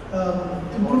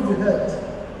improved the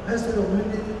health of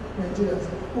many Nigerians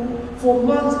who, for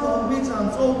months and weeks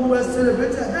and so, who were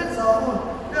celebrating. That's our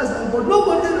own. Yes, but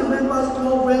nobody remembers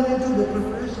what went into the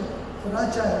preparation for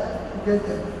that child to get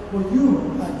there. But you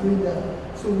are doing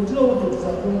that. So we don't want to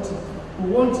disappoint you.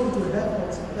 We want you to help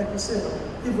us. Like you said,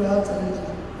 if we have challenges,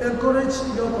 encourage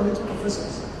your college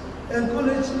professors.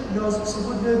 Encourage your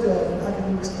subordinate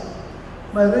academic staff.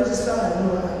 My registrar, I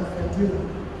know I can do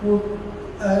it, will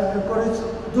encourage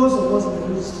those of us in the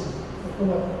registry.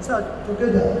 So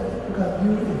together, we can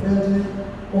build a healthy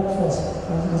workforce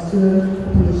as a student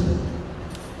population.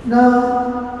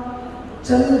 Now,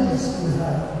 challenges we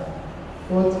have,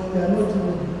 but they are not too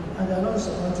many, and they are not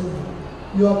surmountable.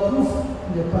 You are proof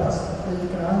in the past that you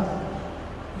can handle.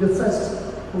 The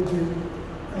first will be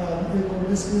a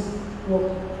conducive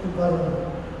work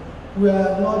environment. We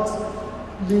are not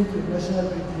linked to national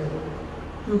grid here.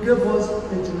 You gave us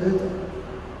a generator.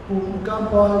 We can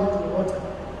power it with water.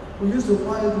 We used to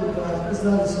power it with our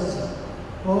personal resources.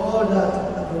 For all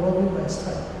that, I've been robbing my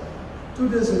strike. 2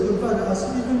 days ago, in fact, as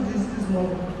even this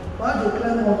morning, while they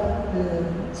climb up the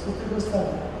spectacle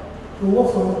stand, to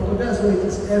work from it, because that's where it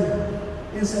is heavy,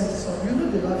 inside the sun. You know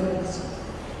the Lafia is.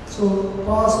 So,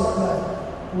 power supply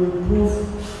will improve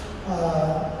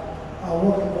our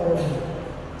work environment.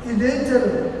 In the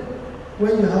interim,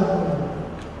 when you have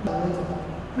money,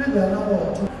 maybe an hour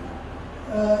or two,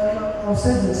 I've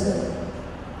said this,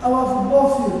 our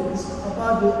football field is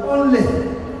about the only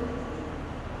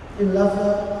in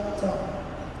Lafia town.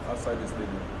 Outside the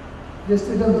stadium. The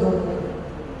stadium is not there.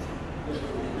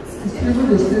 Even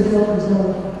the stadium is not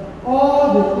there.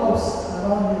 All the clubs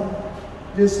around here,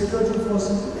 the security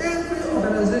forces, every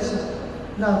organization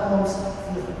now comes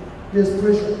here. There's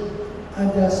pressure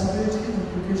and there are security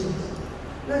implications.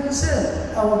 Like you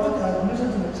said, I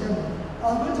mentioned to the chairman,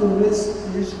 I'm going to raise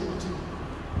the issue with you.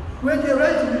 When they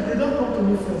write to me, they don't come to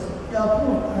me first. They are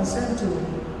approved and sent to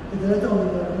the director of the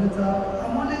environmental.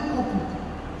 I'm only copied.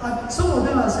 And some of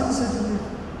them are saying to me,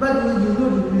 by the way, you know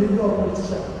the behavior of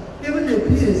politicians. Even the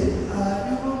PAs are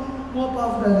even more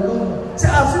powerful than the government. Say,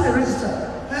 I've seen the register.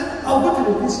 I'll go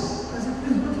to the PC. I said,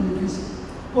 please go to the PC.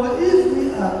 But if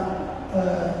we are,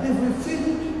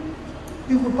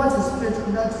 if we participate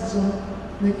in that decision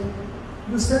making,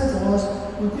 you send to us,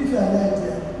 we'll give you an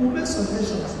idea, we'll make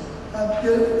suggestions.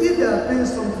 If they are paying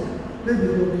something, maybe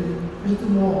there will be a little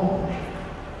more harm.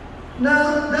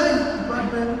 Now, that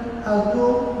department has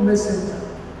no messenger.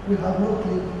 We have no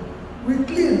cleaner. We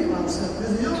clean ourselves.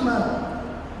 There's a young man,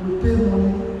 we pay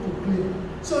money to clean.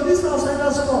 So this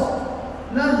outsider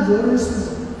stuff, now is the only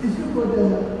season. If you go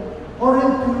there,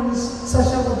 orange pills,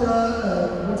 sachet water,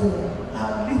 whatever,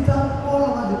 are litter all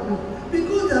over the place.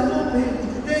 Because they are not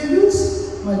paying, they use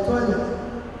my toilet.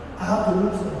 I have to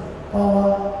look for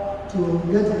power to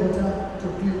to get water to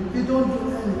clean. They don't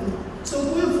do anything. So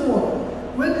going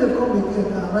forward, when they come again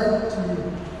and write to you,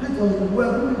 because we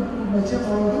are going to, my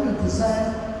chairman, we're going to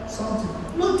design something,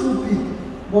 not too big,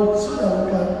 but so that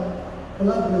we can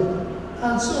collaborate.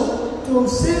 And so, to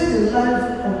save the life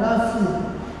of that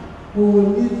field, we will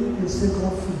need a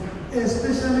second field,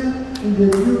 especially in the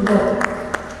build-up.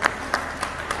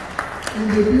 In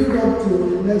the build-up to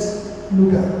the next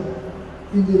Luga.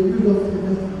 In the build-up to the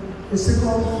next, a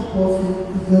second football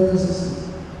field is very necessary.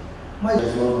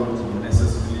 It's not going to be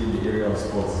necessarily in the area of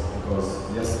sports,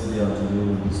 because yesterday and today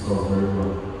we discussed very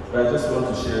well. But I just want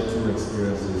to share two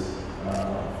experiences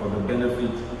for the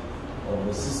benefit of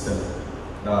the system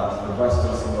that the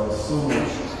Vice-Chancellor so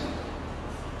much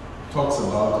talks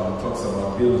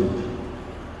about building.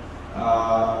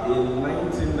 In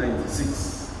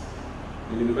 1996,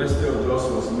 the University of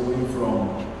Lafia was moving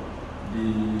from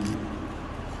the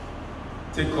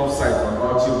take-off site on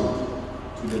Bauchi Road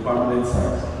to the permanent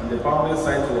site. And the permanent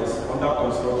site was under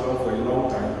construction for a long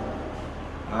time.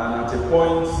 And at a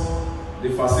point, the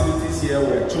facilities here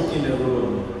were choking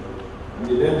everybody. And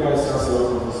the then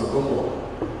Vice-Chancellor, Professor Gogo,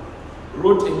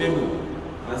 wrote a memo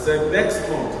and said next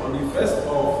month, on the 1st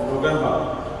of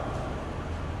November,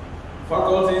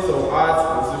 faculties of arts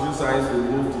and social science will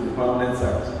move to the permanent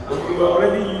site. And we were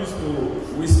already used to,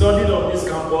 we studied on this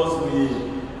campus,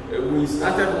 we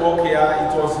started work here,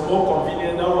 it was more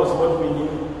convenient, that was what we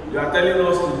knew. You are telling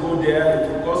us to go there,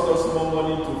 it will cost us more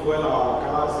money to fuel our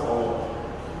cars or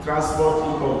transport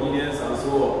inconvenience and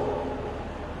so on.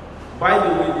 By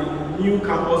the way, the new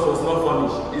campus was not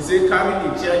furnished. They say carry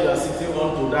the chair you are sitting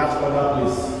on to that other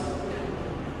place.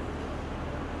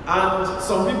 And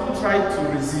some people tried to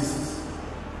resist.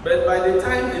 But by the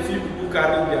time a few people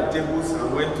carried their tables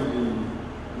and went to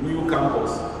the new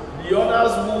campus, the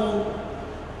others who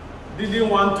didn't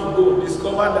want to go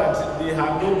discovered that they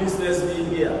had no business being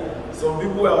here. Some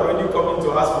people were already coming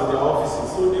to ask for their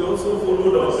offices, so they also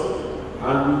followed us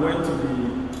and we went to the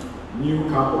new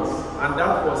campus. And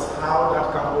that was how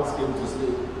that campus came to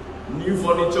stay. New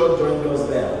furniture joined us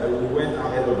there, and we went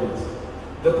ahead of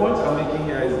it. The point I'm making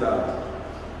here is that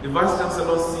the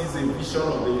Vice-Chancellor sees a vision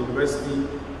of the university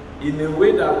in a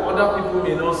way that other people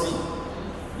may not see.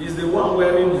 He's the one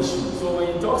wearing the shoe. So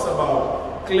when he talks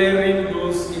about clearing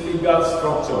those illegal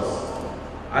structures,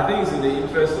 I think it's in the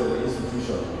interest of the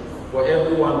institution for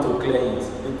everyone to clear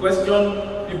it. The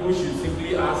question people should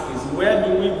simply ask is, where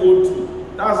do we go to?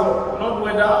 That's all, not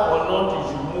whether or not you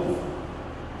should move.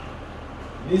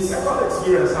 The second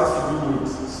experience has to do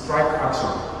with strike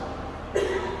action.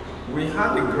 We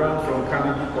had a grant from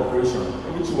Carnegie Corporation,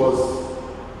 which was,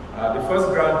 the first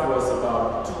grant was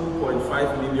about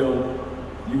 $2.5 million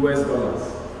US.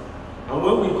 And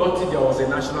when we got it, there was a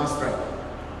national strike.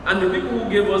 And the people who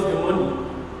gave us the money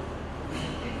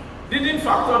didn't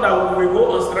factor that we will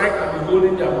go on strike and be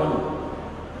holding their money.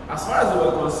 As far as they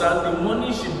were concerned, the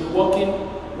money should be working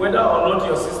whether or not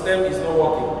your system is not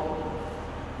working.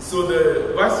 So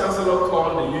the Vice-Chancellor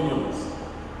called the unions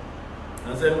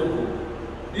and said, look,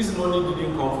 this money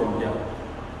didn't come from here.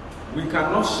 We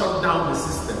cannot shut down the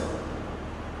system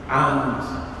and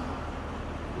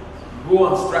go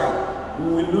on strike. We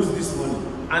will lose this money.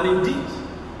 And indeed,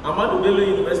 Ahmadu Bello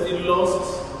University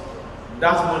lost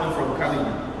that money from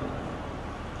Carnegie.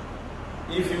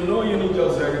 If you know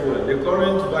Unijos very well, the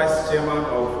current vice chairman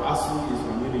of ASU is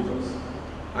from Unijos.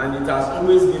 And it has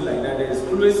always been like that. There is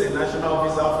always a national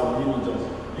officer from Unijos.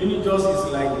 Unijos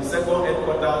is like the second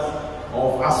headquarters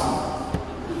of ASU.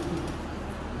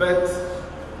 But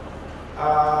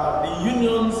the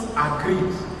unions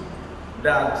agreed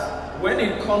that when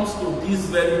it comes to these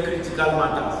very critical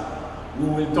matters, we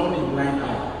will turn a blind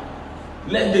eye.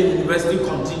 Let the university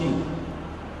continue,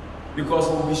 because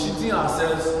we'll be shooting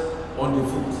ourselves on the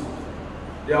foot.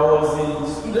 There was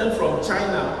a student from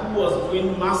China who was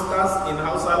doing masters in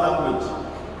Hausa language,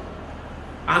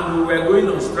 and we were going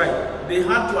on strike. They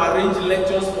had to arrange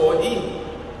lectures for him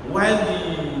while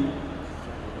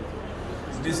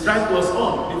the strike was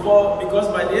on, because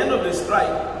by the end of the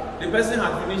strike, the person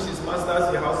had finished his masters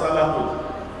in Hausa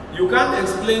language. You can't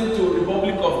explain to the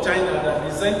Republic of China that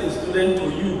they sent a student to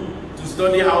you to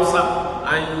study Hausa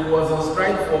and he was on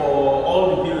strike for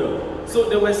all the period. So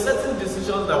there were certain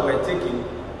decisions that were taken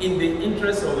in the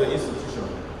interest of the institution.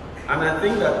 And I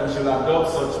think that we should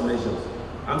adopt such measures.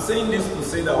 I'm saying this to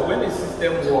say that when a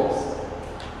system works,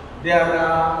 there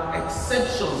are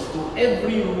exceptions to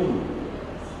every rule.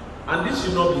 And this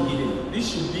should not be hidden. This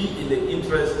should be in the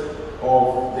interest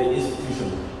of the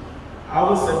institution.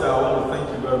 Having said that, I want to thank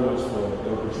you very much for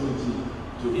the opportunity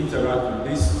to interact with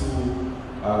these two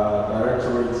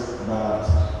directorates that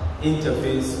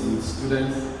interface with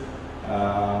students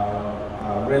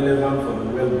are relevant for the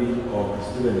well-being of the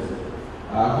students.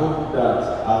 I hope that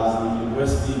as the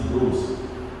university grows,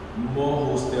 more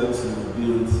hostels will be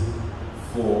built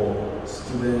for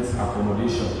students'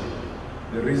 accommodation.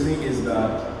 The reason is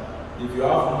that if you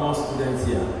have more students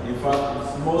here, in fact,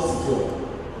 it's more secure.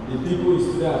 The people in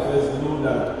student affairs know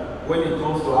that when it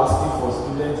comes to asking for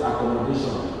student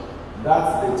accommodation,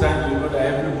 that's the time you know that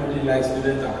everybody likes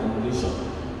student accommodation.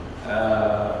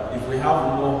 If we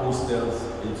have more hostels,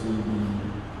 it will be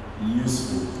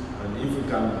useful. And if we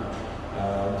can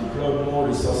deploy more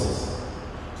resources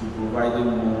to providing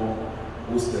more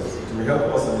hostels, it will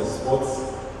help us in the sports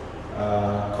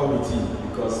committee,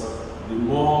 because the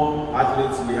more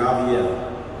athletes we have here,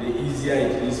 the easier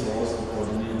it is for us to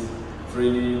coordinate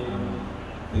training and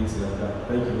things like that.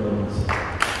 Thank you very much.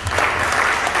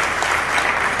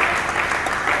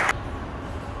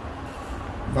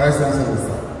 Vice-Chancellor,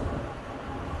 sir.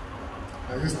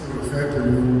 I used to refer to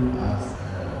you as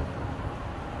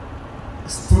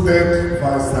student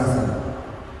Vice-Chancellor.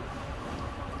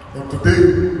 But today,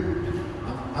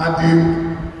 I'm adding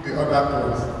the other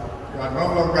clause. You are no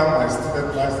longer my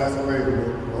student Vice-Chancellor,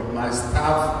 but my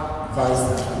staff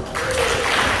Vice-Chancellor.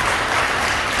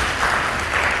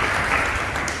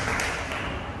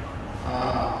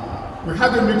 We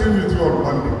had a meeting with you on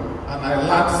Monday, and I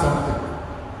learned something.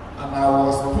 And I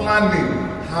was planning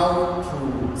how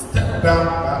to step down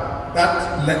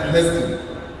that lesson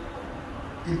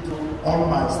into all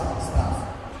my staff.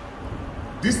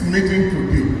 This meeting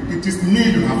today, it is me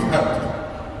you have helped,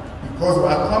 because we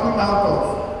are coming out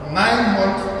of 9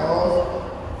 months or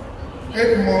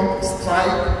 8-month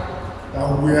strike that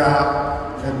we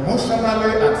are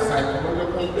emotionally and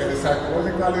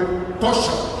psychologically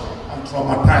tortured and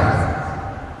traumatized.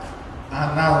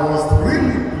 And I was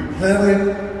really preparing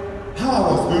how I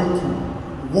was going to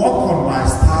work on my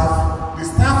staff, the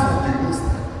staff of the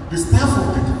university, the staff of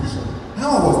the division, how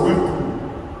I was going to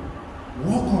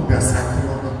work on their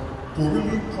psychology to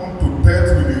really come to terms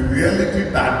with the reality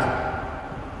that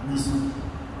we should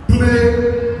play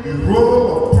the role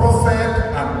of prophet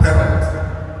and parent.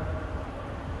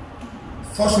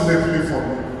 Fortunately for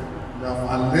me, you have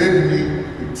allayed me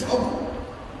the trouble,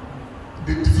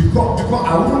 the difficult, because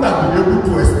I wouldn't have been able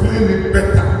to explain it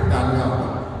better than you have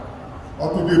done, or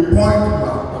to the point you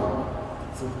have done.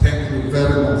 So thank you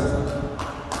very much.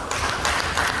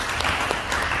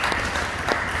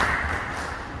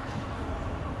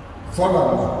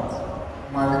 Furthermore,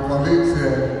 my colleagues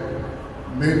here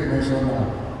made mention of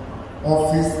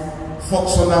office,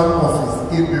 functional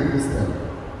office in the hostel.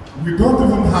 We don't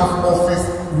even have office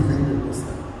within the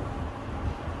hostel.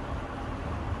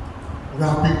 We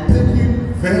have been taking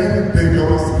very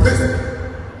dangerous risks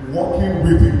working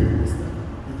within the hostel.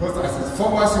 Because as a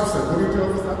former chief security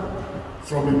officer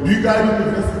from a bigger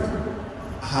university,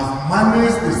 I have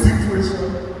managed a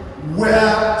situation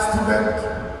where students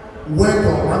went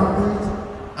on rampage,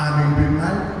 and in the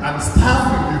night, and staff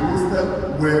in the hostel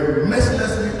were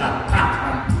mercilessly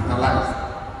attacked and penalized.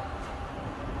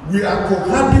 We are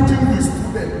cohabiting with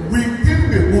students within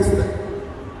the hostel.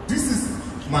 This is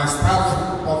my staff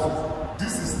office.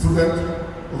 This is student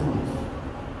room.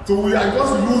 So we are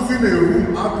just using a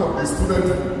room out of the student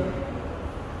room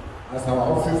as our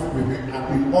office within, and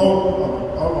in all of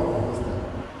the hostel.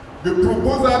 The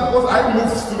proposal, because I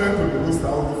moved students to the hostel,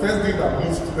 I was the first day that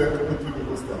moved students into the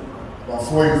hostel about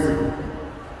 4 years ago.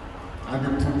 And the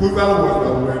proposal was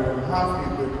that we were to have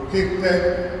a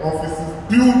dedicated offices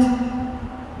built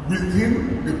within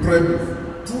the premise.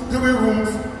 3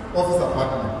 rooms office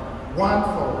apartment. 1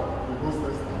 for the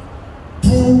hostel staff,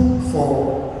 2 for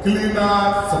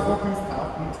cleaners, supporting staff,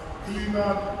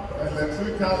 cleaner,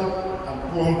 electrical, and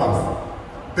plumbers.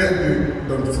 Then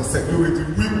for security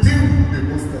within the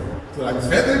hostel. So like if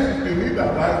they need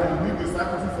advice, we need the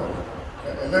services of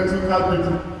electrical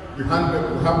people, we have them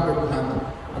handled.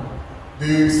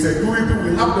 The security, we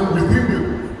have them within the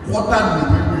quarter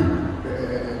within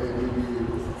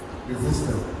the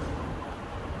hostel.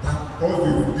 Because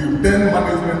the then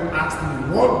management asked me,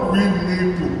 what do we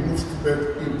need to move students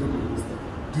into the hostel?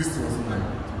 This was my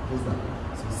proposal.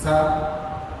 So sir,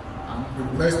 I'm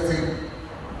requesting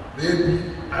maybe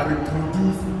I will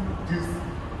produce this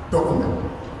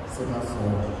document so that for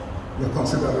your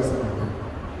consideration again.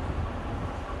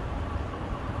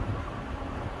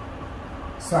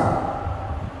 Sir,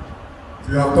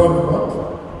 you have done a lot.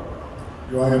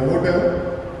 You are a model.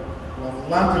 We have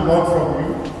learned a lot from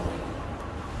you.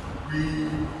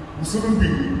 We shouldn't be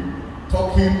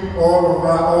talking all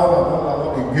over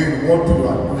again what you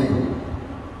are doing.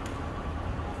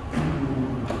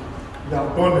 You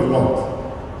have done a lot.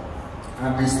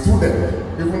 And the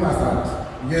student, even as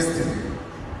at yesterday.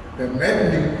 They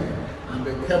met me and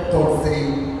they kept on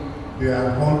saying they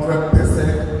are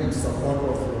 100% in support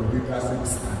of the leadership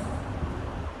stand.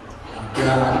 They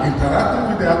are interacting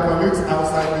with their colleagues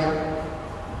outside there,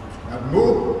 and no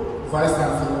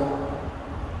Vice-Chancellor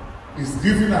is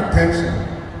giving attention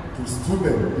to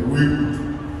students the way we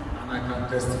do. And I can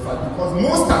testify, because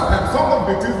most of the time, some of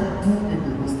the things we do in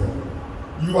the hostel,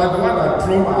 you are the one that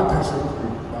draw my attention to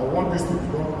it. I want this to be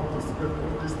done, want this to be done,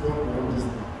 want this done, want this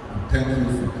done. And thank you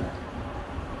for that.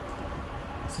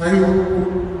 So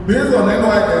based on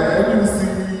NUC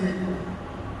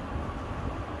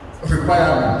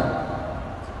requirement,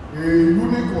 a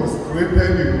unit was created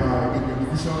in the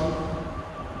division,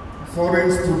 foreign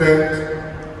student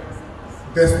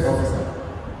desk officer.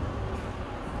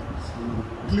 So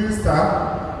please, sir,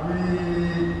 we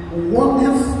want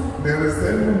if there is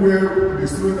anywhere the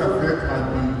student affairs can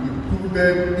be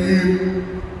included in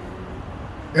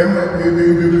the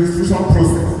registration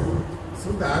process, so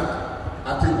that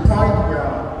at a point we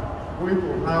are going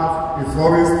to have a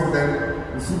foreign student,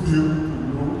 we should be able to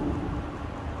know,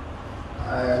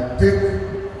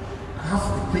 have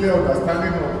a clear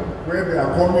understanding of where they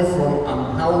are coming from and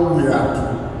how we are to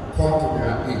come to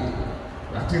their aid.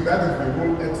 I think that is the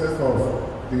whole essence of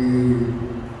the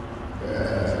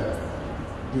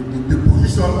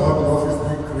position of the office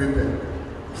being created.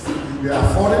 They are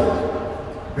foreign,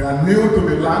 they are new to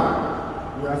the land,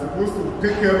 we are supposed to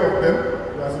take care of them,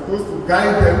 we are supposed to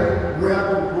guide them where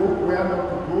to go, where not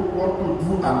to go, what to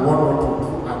do and what not to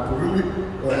do, and to really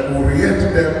orient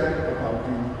them about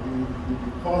the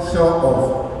culture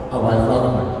of our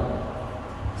environment.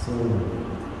 So,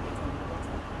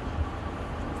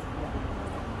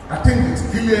 I think it's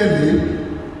clearly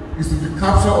is to be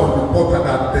captured on the border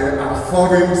that there are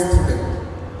foreign students,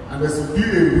 and there should be a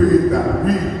way that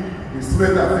we, the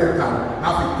student affairs, can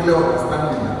have a clear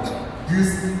understanding that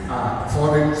these are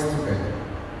foreign students.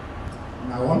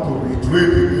 And I want to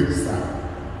reiterate again, sir,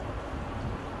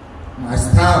 my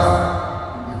staff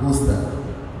in the hostel,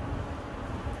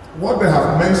 what they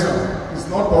have mentioned is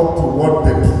not up to what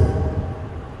they do.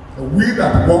 And we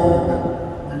that work with them,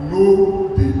 we know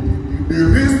the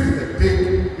risk they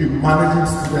take in managing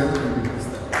students in the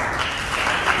hostel.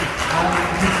 And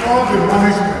before the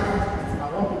management, I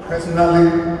want to personally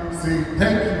say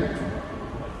thank you.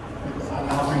 And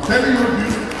I've been telling you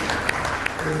this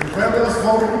in various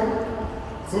forums,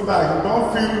 so that you don't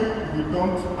feel you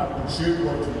don't appreciate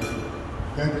what you do.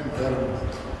 Thank you very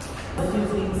much. A few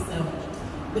things.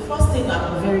 The first thing,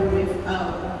 I'll be very brief.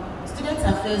 Student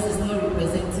Affairs is not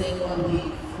represented on the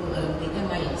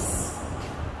MIS.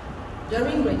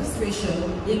 During registration,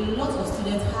 a lot of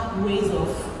students have ways of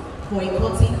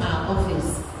boycotting our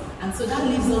office. And so that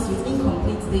leaves us with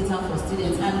incomplete data for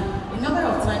students. And a number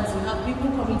of times we have people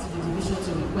coming to the division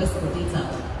to request for data.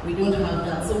 We don't have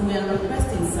that. So we are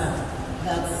requesting, sir,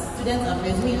 that Student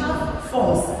Affairs, we have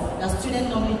forms that students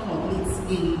normally complete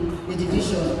in the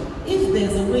division. If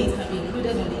there's a way it can be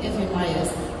included on the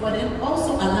FMIS, but then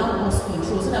also allow us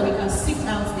control so that we can sift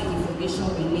out the information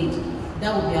we need,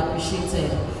 that would be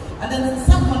appreciated. And then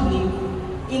secondly,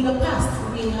 in the past,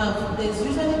 there's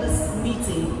usually this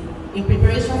meeting in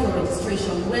preparation for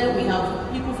registration where we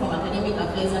have people from academic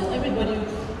affairs and everybody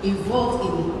involved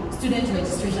in student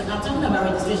registration. I'm talking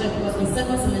about registration because in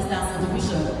second semester as a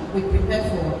division, we prepare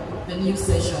for the new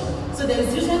session. So there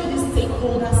is usually this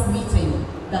stakeholders meeting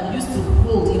that used to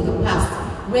hold in the past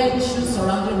where issues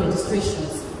surrounding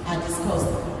registrations are discussed.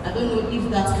 I don't know if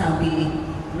that can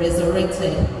be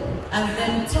resurrected. And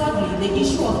then thirdly, the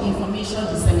issue of information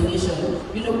dissemination.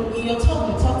 You know, in your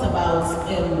talk, you talked about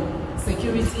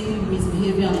security,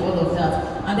 misbehavior, and all of that.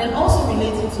 And then also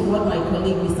relating to what my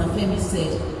colleague, Mr. Femi,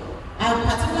 said, I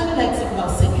particularly like to talk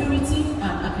about security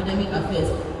and academic affairs,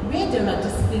 where there are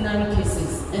disciplinary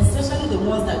cases, especially the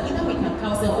ones that either we can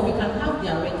counsel or we can have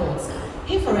their records.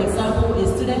 If, for example, a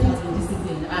student has been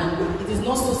disciplined and it is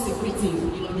not so secretive,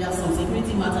 you know, there are some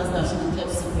security matters that should be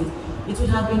kept secret, it would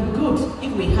have been good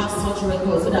if we have such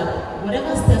records so that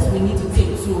whatever steps we need to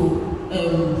take to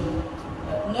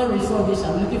not refurbish,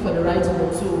 I'm looking for the right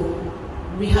word, to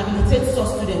rehabilitate such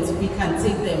students, we can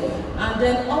take them. And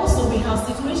then also we have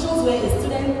situations where a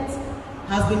student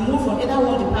has been moved from either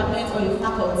one department or a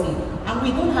faculty, and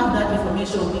we don't have that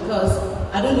information because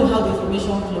I don't know how the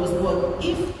information flows, but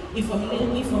if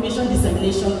information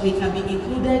dissemination, we can be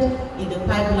included in the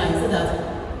pipeline so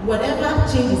that whatever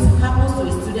changes happens to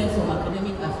a student from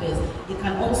academic affairs, it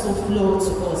can also flow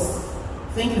to us.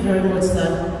 Thank you very much,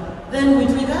 sir. Then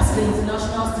with regards to the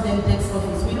International Student Desk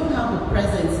Office, we don't have a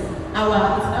presence.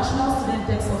 Our International Student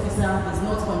Desk Officer is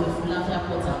not on the FULafia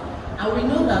portal. And we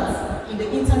know that in the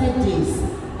internet days,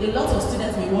 a a lot of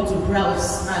students may want to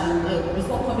browse and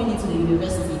before coming into the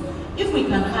university. If we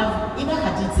can have either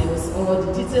her details or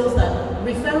the details that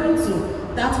referring to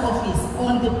that office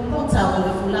on the portal, on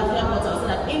the FULafia portal, so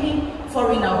that any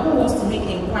foreigner who wants to make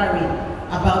inquiry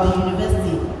about the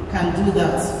university can do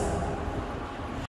that.